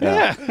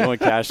 Going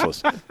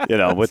cashless,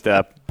 with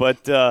that.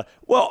 But,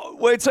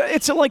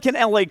 it's like an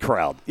L.A.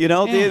 crowd,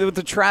 with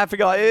the traffic.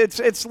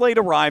 It's late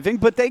arriving,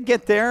 but they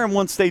get there, and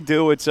once they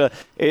do, it's a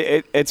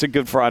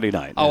good Friday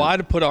night. Oh,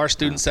 I'd have put our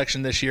student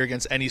section this year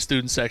against any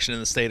student section in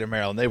the state of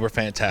Maryland. They were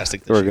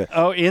fantastic this year.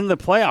 Oh, in the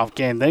playoff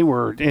game, they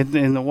were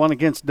in the one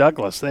against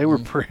Douglas. They were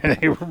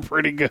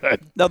pretty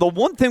good. Now, the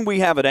one thing we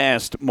haven't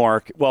asked,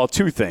 Mark, well,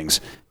 2 things,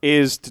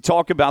 is to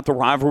talk about the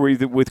rivalry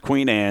with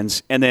Queen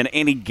Anne's, and then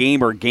any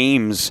game or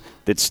games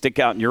that stick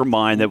out in your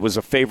mind that was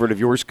a favorite of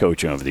yours,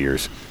 Coach, over the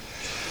years.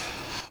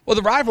 Well,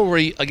 the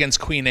rivalry against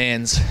Queen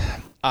Anne's,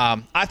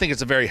 I think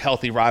it's a very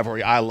healthy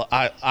rivalry.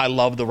 I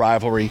love the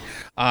rivalry.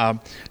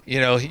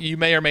 You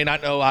may or may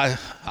not know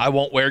I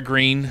won't wear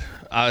green.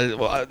 My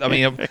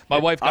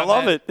wife got I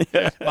love mad.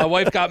 it. My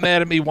wife got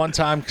mad at me one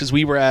time because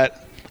we were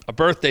at a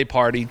birthday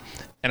party,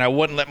 and I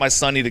wouldn't let my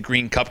son eat a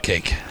green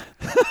cupcake.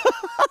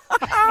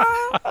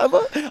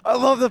 I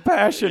love the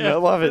passion. I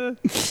love it.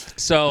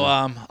 So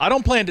I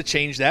don't plan to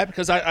change that,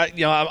 because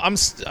I'm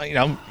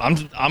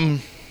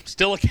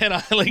still a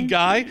Kent Island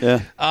guy.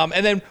 Yeah.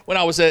 And then when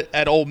I was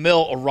at Old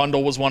Mill,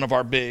 Arundel was one of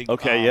our big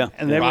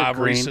and they were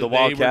green. So the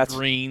Wildcats. They were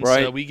green,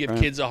 right. so we give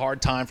kids a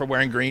hard time for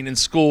wearing green in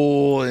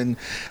school, and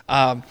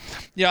I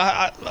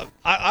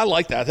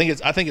like that.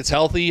 I think it's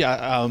healthy.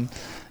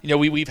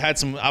 we've had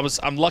some.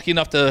 I'm lucky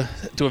enough to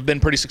have been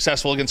pretty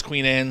successful against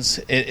Queen Anne's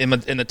in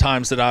the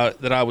times that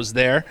I was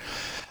there.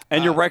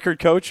 And your record,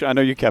 Coach? I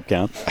know you kept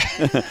count.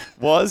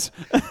 Was?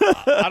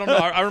 I don't know.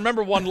 I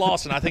remember one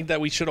loss, and I think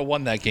that we should have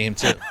won that game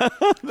too.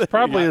 It's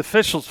probably the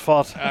officials'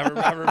 fault. I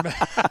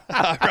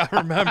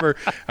remember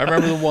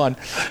the one.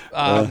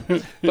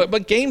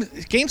 But games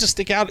that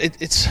stick out.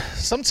 It's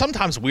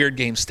sometimes weird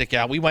games stick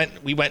out. We went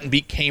and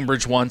beat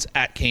Cambridge once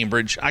at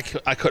Cambridge. I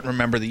couldn't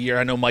remember the year.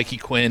 I know Mikey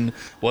Quinn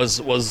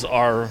was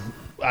our.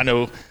 I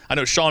know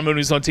Sean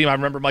Mooney's on the team. I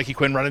remember Mikey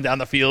Quinn running down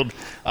the field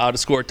to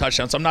score a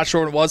touchdown. So I'm not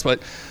sure what it was,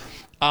 but.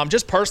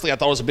 Just personally, I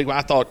thought it was a big one.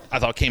 I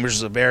thought Cambridge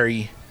was a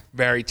very,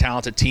 very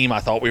talented team.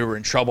 I thought we were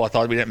in trouble. I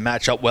thought we didn't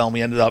match up well, and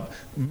we ended up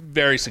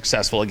very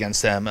successful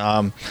against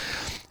them.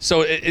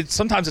 So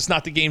sometimes it's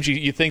not the games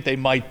you think they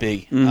might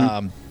be.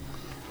 Mm-hmm.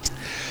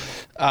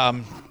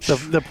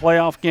 The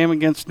playoff game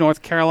against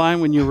North Carolina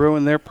when you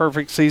ruined their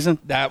perfect season.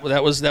 That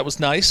was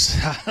nice.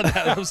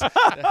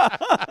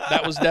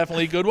 that was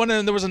definitely a good one.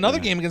 And there was another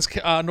game against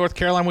North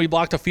Carolina where we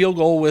blocked a field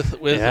goal with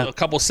a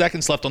couple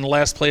seconds left on the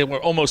last play,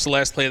 almost the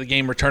last play of the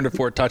game, returned it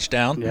for a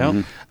touchdown.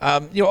 Yeah.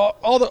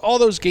 All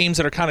those games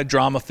that are kind of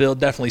drama filled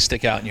definitely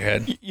stick out in your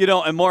head.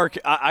 And Mark,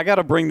 I got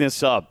to bring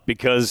this up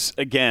because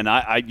again,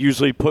 I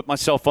usually put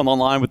myself on the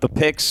line with the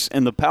picks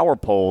and the power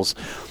polls.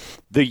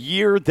 The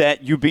year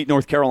that you beat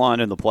North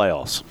Carolina in the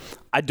playoffs,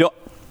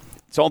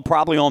 it's all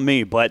probably on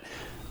me, but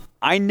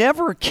I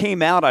never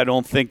came out, I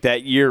don't think,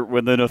 that year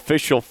with an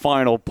official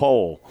final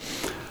poll.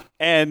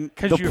 And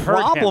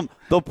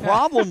the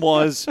problem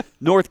was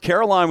North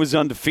Carolina was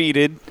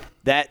undefeated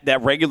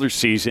that regular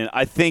season.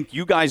 I think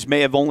you guys may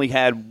have only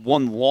had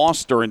one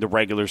loss during the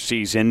regular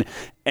season,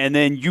 and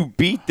then you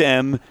beat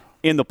them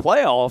in the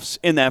playoffs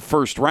in that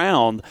first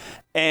round.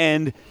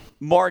 And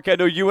Mark, I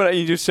know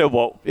you just said,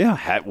 well,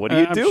 yeah, what do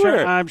you do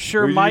here? I'm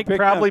sure Mike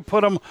probably put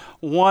them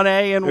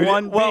 1A and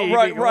 1B. Well,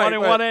 right.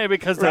 1A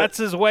because that's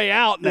his way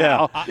out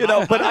now.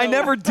 Yeah. But I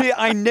never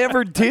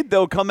did,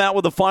 though, come out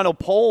with a final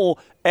poll,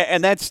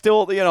 and that's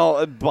still,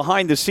 a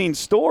behind-the-scenes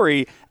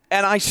story.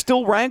 And I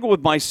still wrangle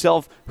with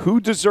myself who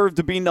deserved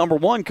to be number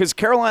one because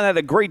Carolina had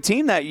a great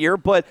team that year.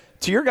 But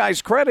to your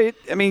guys' credit,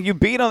 I mean, you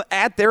beat them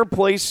at their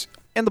place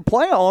in the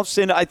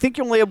playoffs, and I think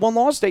you only had one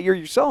loss that year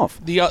yourself.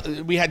 We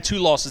had two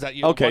losses that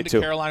year. Okay, one to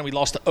Carolina. We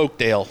lost to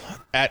Oakdale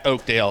at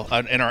Oakdale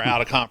in our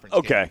out-of-conference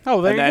game. game.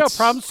 Oh, there you go.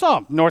 Problem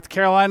solved. North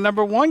Carolina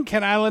number 1,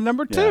 Kent Island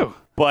number 2.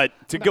 But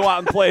to go out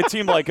and play a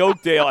team like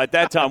Oakdale at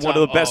that time, one of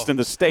the best in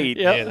the state,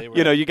 they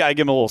were. You got to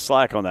give them a little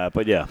slack on that.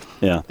 But yeah.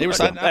 They were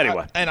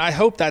anyway. And I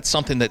hope that's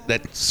something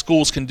that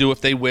schools can do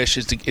if they wish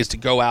is to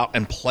go out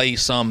and play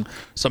some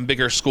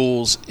bigger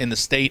schools in the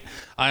state.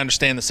 I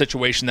understand the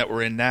situation that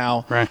we're in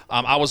now. Right.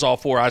 I was all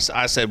for. I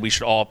said we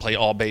should all play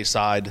all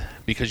Bayside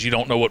because you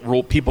don't know what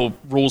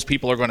rules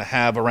people are going to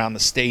have around the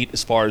state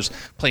as far as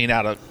playing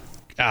out of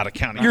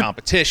county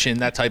competition,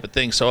 that type of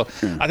thing. So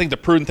I think the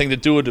prudent thing to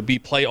do would be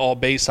play all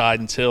Bayside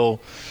until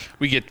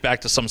we get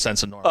back to some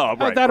sense of normal.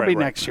 That'll be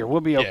next year.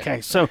 We'll be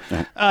okay. So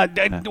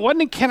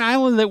wasn't it Kent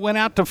Island that went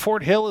out to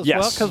Fort Hill as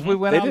well? Because we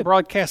went out and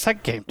broadcast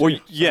that game too. Well,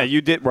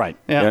 you did, right.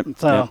 Yeah.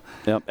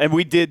 And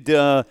we did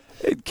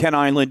Kent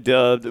Island,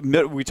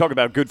 we talk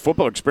about good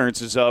football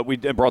experiences. We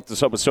brought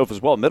this up with Soph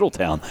as well.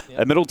 Middletown,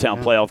 a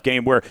Middletown playoff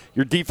game where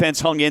your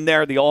defense hung in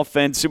there. The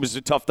offense, it was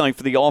a tough night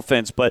for the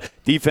offense, but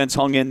defense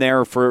hung in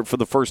there for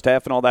the first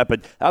half and all that.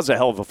 But that was a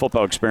hell of a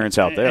football experience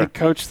out there. And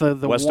Coach, the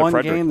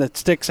one game that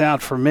sticks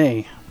out for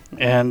me,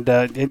 and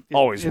it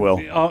always will,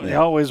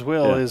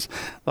 is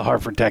the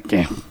Hartford Tech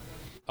game.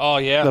 Oh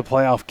yeah, the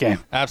playoff game,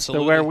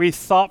 absolutely. Where we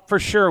thought for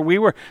sure we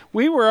were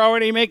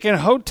already making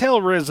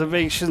hotel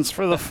reservations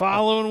for the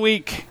following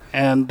week,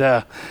 and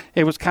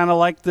it was kind of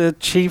like the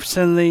Chiefs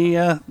and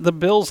the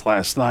Bills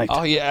last night.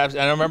 Oh yeah,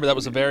 I remember that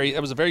was a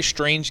very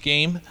strange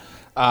game.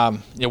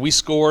 We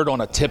scored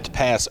on a tipped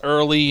pass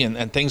early,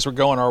 and things were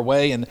going our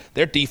way, and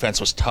their defense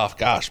was tough.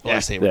 Gosh,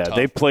 bless they were tough.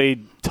 They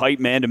played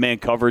tight man-to-man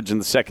coverage in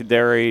the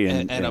secondary,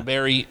 and a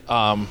very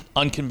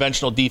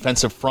unconventional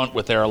defensive front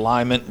with their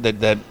alignment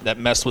that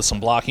messed with some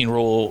blocking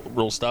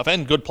rule stuff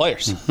and good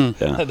players.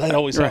 That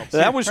always helps.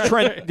 That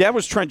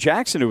was Trent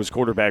Jackson who was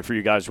quarterback for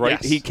you guys, right?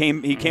 Yes. He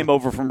came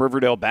over from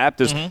Riverdale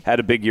Baptist,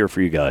 had a big year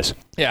for you guys.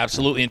 Yeah,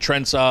 absolutely. And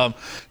Trent's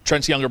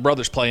younger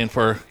brother's playing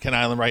for Kent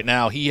Island right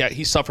now.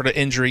 He suffered an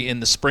injury in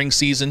the spring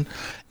season,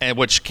 and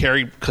which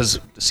carried, because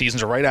the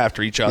seasons are right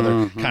after each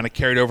other, kind of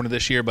carried over into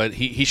this year. But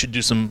he should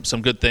do some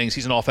good things.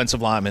 He's an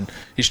offensive lineman.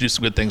 He should do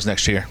some good things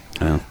next year.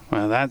 Yeah.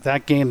 Well,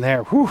 that game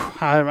there,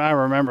 I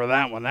remember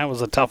that one. That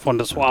was a tough one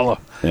to swallow.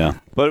 Yeah,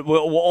 but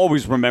we'll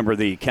always remember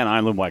the Kent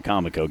Island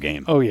Wycomico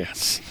game. Oh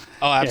yes.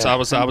 Oh,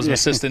 absolutely. I was an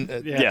assistant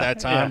at that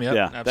time.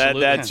 Yeah.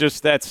 Absolutely.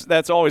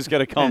 That's always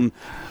going to come.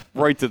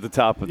 Right to the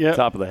top of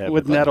the head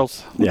with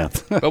Nettles. Yeah,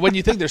 but when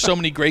you think there's so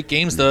many great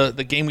games,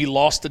 the game we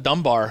lost to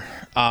Dunbar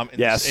in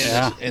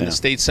the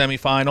state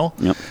semifinal.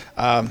 Yep.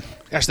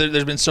 Gosh,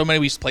 there's been so many.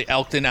 We used to play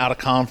Elkton out of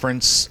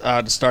conference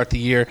to start the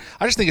year.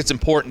 I just think it's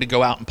important to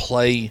go out and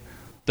play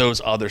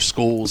those other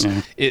schools.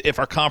 If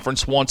our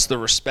conference wants the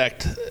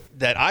respect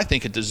that I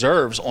think it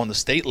deserves on the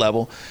state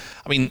level.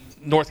 I mean,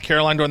 North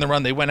Carolina during the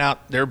run, they went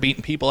out, they're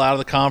beating people out of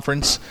the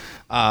conference.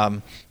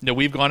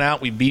 We've gone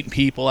out, we've beaten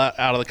people out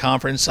of the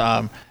conference.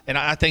 And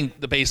I think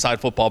the Bayside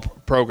football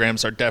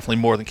programs are definitely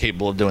more than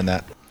capable of doing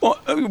that. Well,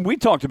 we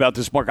talked about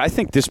this, Mark. I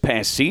think this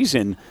past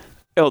season,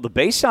 the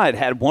Bayside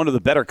had one of the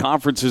better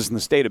conferences in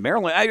the state of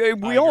Maryland.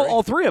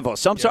 All three of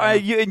us. I'm sorry,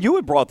 you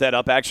had brought that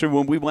up actually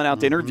when we went out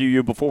to interview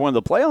you before one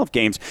of the playoff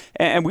games,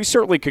 and we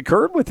certainly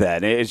concurred with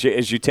that. As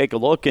you take a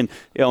look, and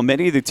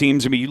many of the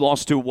teams. I mean, you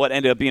lost to what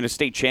ended up being a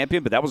state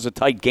champion, but that was a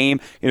tight game.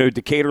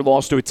 Decatur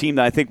lost to a team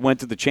that I think went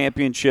to the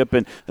championship,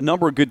 and a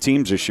number of good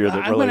teams this year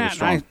that really were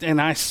strong. And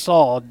I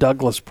saw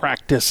Douglas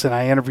practice, and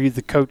I interviewed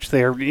the coach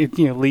there.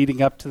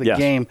 Leading up to the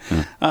game,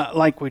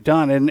 like we've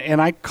done,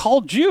 and I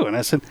called you and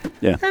I said,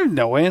 "There's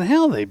no way in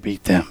hell they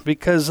beat them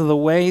because of the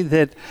way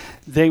that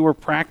they were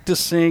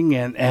practicing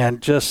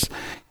and just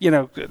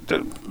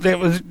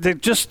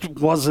it just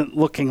wasn't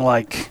looking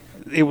like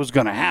it was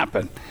going to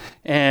happen."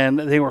 And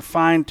they were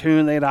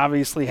fine-tuned. They'd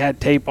obviously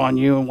had tape on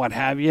you and what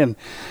have you,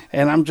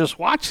 and I'm just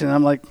watching.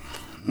 I'm like,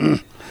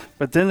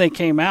 But then they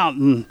came out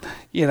and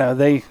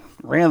they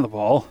ran the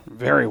ball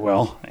very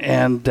well,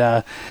 and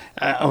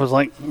I was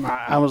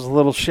a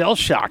little shell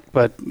shocked.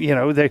 But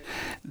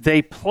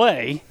they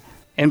play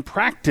and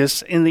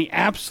practice in the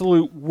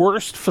absolute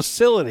worst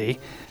facility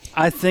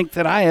I think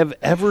that I have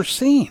ever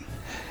seen.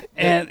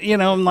 And,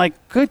 I'm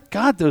like, good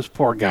God, those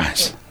poor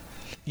guys.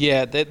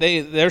 Yeah,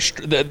 their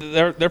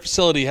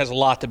facility has a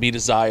lot to be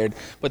desired,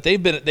 but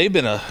they've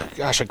been a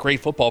great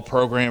football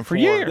program for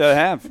years. They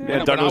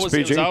have. Douglas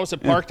PG. I was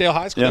at Parkdale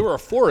High School. They were a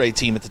 4A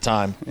team at the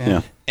time.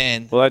 Yeah.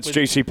 And that's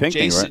J.C.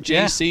 Pinckney, right?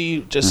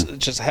 J.C.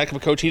 just a heck of a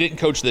coach. He didn't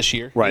coach this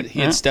year. Right.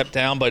 He had stepped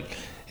down, but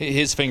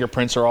his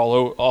fingerprints are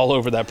all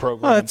over that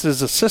program. Well, that's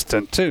his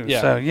assistant too.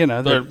 Yeah.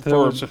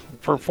 So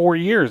for 4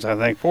 years, I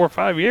think 4 or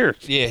 5 years.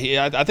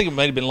 Yeah, I think it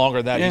might have been longer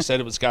than that. Yeah. He said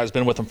it was guys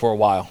been with him for a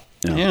while.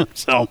 Yeah.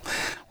 So,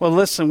 well,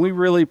 listen, we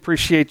really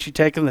appreciate you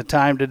taking the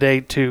time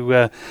today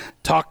to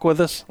talk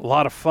with us. A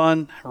lot of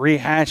fun,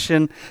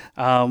 rehashing.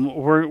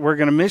 We're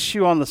going to miss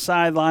you on the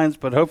sidelines,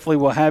 but hopefully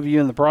we'll have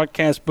you in the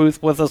broadcast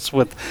booth with us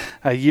with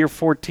year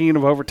 14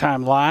 of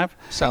Overtime Live.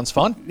 Sounds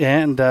fun.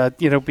 And,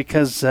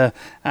 because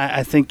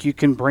I think you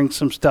can bring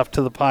some stuff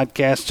to the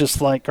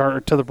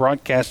podcast to the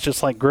broadcast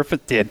just like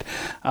Griffith did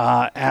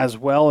as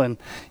well. And,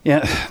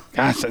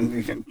 gosh,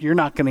 you're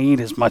not going to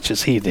eat as much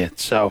as he did.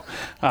 So,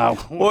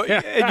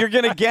 and you're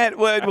going to get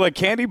what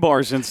candy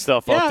bars and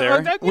stuff up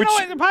there.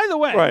 By the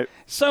way, right.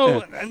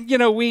 So,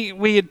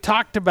 we had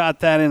talked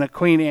about that in a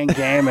Queen Anne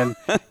game, and,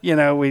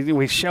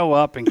 we show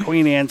up, and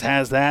Queen Anne's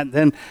has that.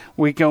 Then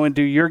we go and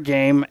do your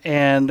game,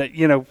 and,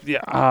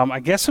 I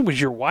guess it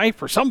was your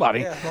wife or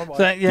somebody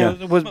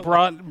that was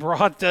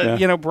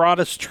brought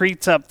us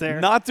treats up there.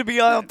 Not to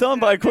be outdone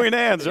by Queen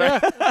Anne's,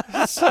 right?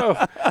 Yeah.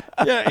 So,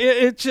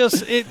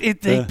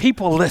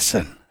 people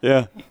listen.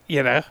 Yeah.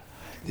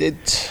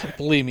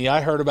 Believe me, I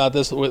heard about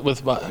this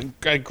with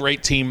my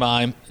great team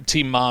mom,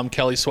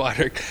 Kelly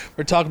Swider.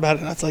 We're talking about it,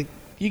 and I was like,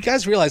 you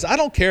guys realize I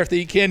don't care if they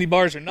eat candy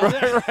bars or not.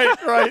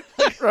 Right.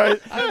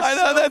 I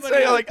know that's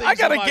I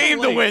got a game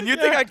to win. You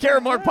think I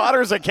care more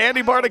Potter's a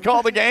candy bar to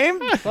call the game?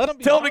 Tell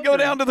him to go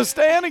down to the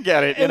stand and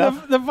get it.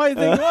 The funny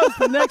thing was,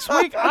 the next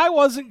week I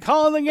wasn't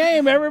calling the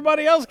game.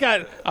 Everybody else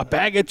got a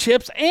bag of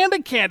chips and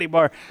a candy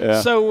bar.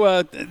 Yeah.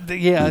 So,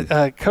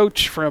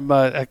 coach from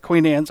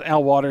Queen Anne's,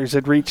 Al Waters,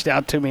 had reached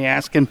out to me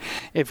asking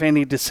if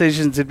any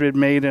decisions had been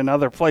made in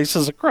other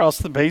places across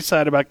the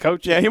Bayside about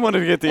coaching. Yeah, he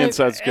wanted to get the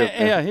inside scoop.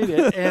 Yeah, he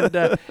did.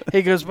 And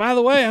he goes, by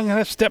the way, I'm going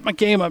to step my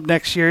game up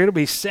next year. It'll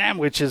be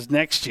sandwiches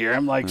next year.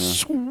 I'm like,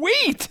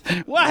 sweet.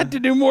 We'll have to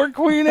do more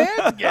Queen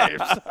Anne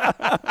games.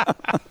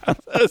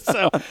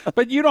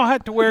 But you don't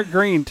have to wear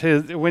green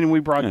when we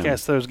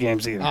broadcast those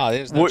games either. Oh,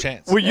 there's no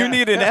chance. Well, you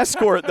need an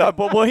escort.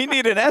 Will he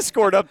need an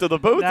escort up to the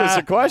booth? Is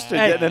the question.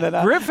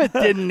 Griffith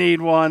didn't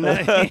need one.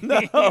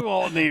 He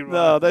won't need one.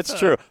 No, that's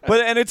true.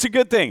 And it's a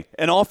good thing.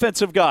 An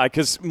offensive guy,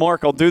 because,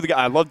 Mark, I'll do the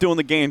guy. I love doing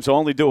the games, so I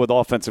only do it with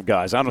offensive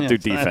guys. I don't do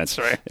defense.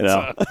 That's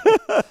right.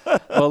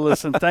 Well,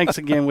 listen, thanks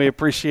again. We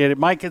appreciate it.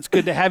 Mike, it's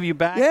good to have you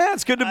back. Yeah,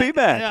 it's good to be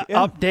back.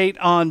 Update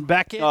on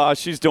Beckett.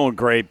 She's doing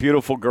great.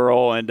 Beautiful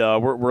girl, and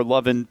we're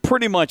loving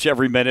pretty much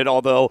every minute,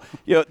 although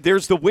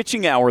there's the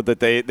witching hour that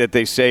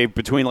they say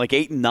between like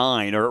 8 and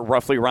 9 or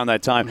roughly around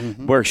that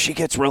time where she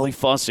gets really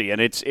fussy,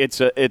 and it's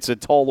a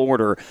tall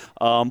order.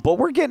 But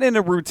we're getting in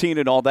a routine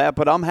and all that,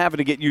 but I'm having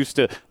to get used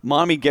to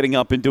Mommy getting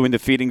up and doing the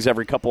feedings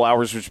every couple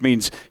hours, which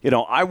means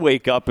I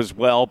wake up as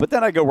well, but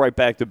then I go right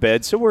back to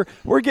bed. So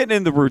we're getting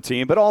in the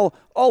routine, but all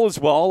is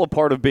well, all a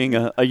part of being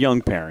a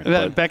young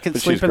parent.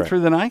 Beckett's sleeping through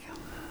the night?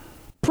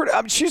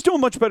 She's doing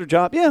a much better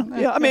job. Yeah.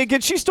 I mean,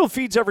 again, she still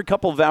feeds every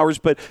couple of hours,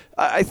 but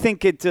I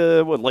think at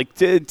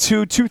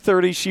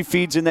 2:30 she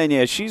feeds, and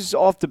then she's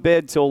off to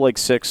bed till like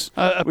 6.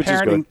 A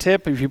parenting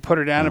tip: if you put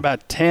her down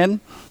about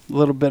 10,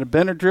 little bit of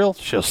Benadryl,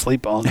 she'll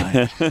sleep all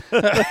night.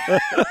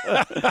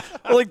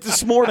 Like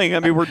this morning, I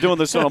mean, we're doing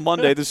this on a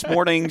Monday. This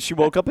morning, she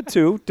woke up at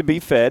 2 to be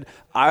fed.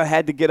 I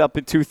had to get up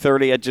at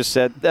 2:30. I just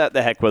said,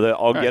 the heck with it.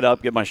 I'll get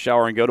up, get my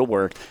shower, and go to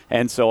work.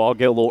 And so I'll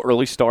get a little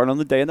early start on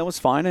the day, and that was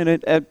fine, and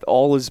it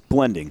all is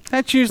blending.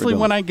 That's usually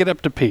when I get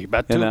up to pee.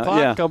 About 2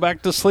 o'clock, go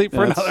back to sleep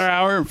for another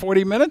hour and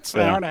 40 minutes,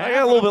 an hour and a half. I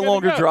got a little bit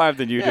longer drive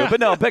than you do. But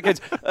no,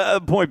 Beckett's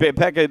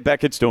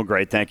Beckett's doing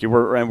great. Thank you.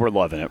 We're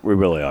loving it. We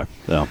really are.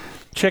 So.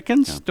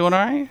 Chickens doing all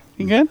right?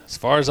 You good? As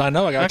far as I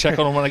know, I got to check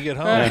on them when I get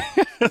home.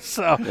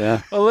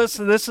 Well,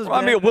 listen, this is.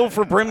 I mean,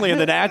 Wilford Brimley in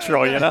the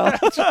natural, you know.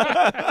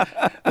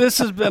 This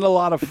has been a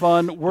lot of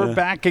fun. We're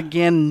back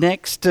again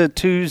next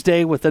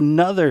Tuesday with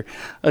another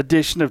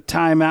edition of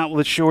Time Out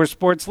with Shore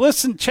Sports.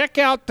 Listen, check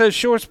out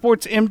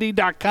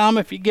shoresportsmd.com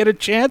if you get a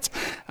chance.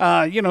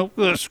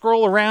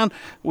 Scroll around.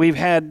 We've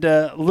had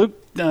Luke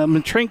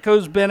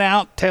Matrenko's been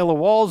out. Taylor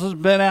Walls has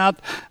been out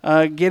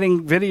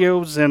getting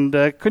videos and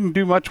couldn't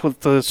do much with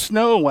the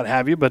snow and what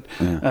have you, but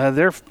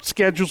their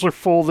schedules are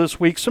full this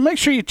week. So make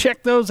sure you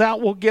check those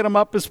out. We'll get them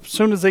up as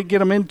soon as they get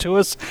them into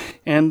us.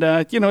 And,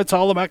 it's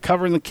all about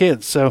covering the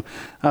kids. So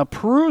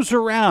peruse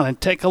around and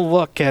take a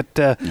look at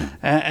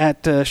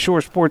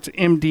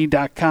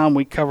shoresportsmd.com.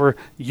 We cover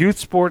youth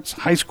sports,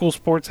 high school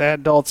sports,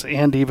 adults,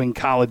 and even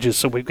colleges.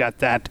 So we've got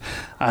that.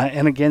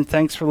 And again,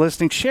 thanks for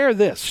listening. Share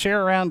this.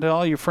 Share around to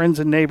all your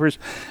friends and neighbors,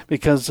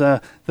 because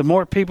the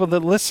more people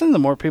that listen, the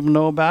more people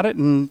know about it,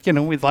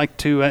 and we'd like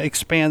to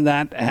expand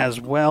that as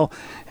well.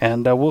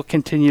 And we'll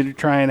continue to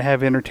try and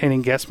have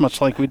entertaining guests,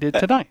 much like we did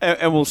tonight.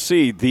 And we'll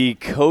see. The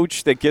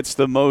coach that gets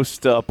the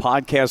most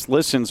podcast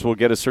listens will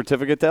get a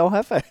certificate to El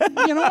Jefe.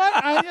 You know what?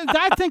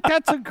 I think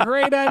that's a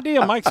great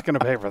idea. Mike's going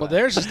to pay for that. Well,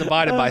 theirs is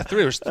divided by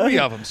 3. There's 3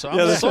 of them, so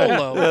I'm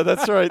solo. Yeah,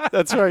 that's right.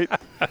 That's right.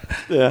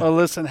 Yeah. Well,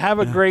 listen, have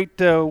a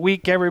great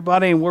week,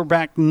 everybody, and we're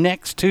back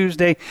next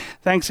Tuesday.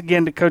 Thanks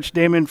again to Coach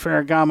Damon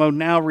Ferragamo,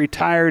 now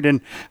retired,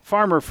 and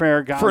Farmer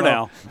Ferragamo. For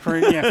now. For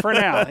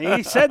now.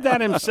 He said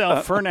that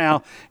himself, for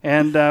now,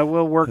 and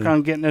we'll work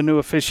on getting a new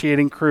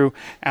officiating crew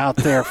out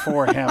there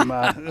for him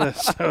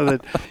so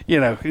that,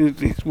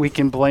 we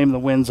can blame the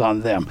wins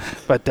on them.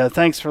 But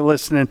thanks for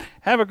listening.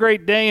 Have a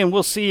great day, and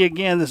we'll see you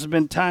again. This has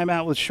been Time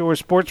Out with Shore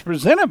Sports,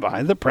 presented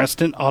by the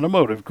Preston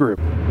Automotive Group.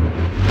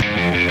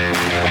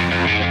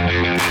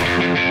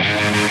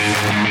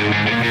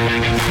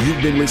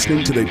 You've been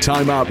listening to the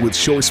Time Out with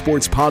Shore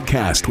Sports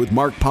podcast with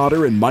Mark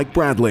Potter and Mike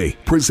Bradley,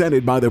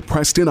 presented by the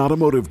Preston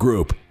Automotive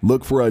Group.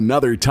 Look for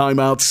another Time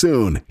Out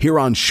soon here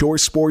on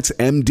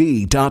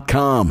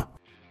shoresportsmd.com.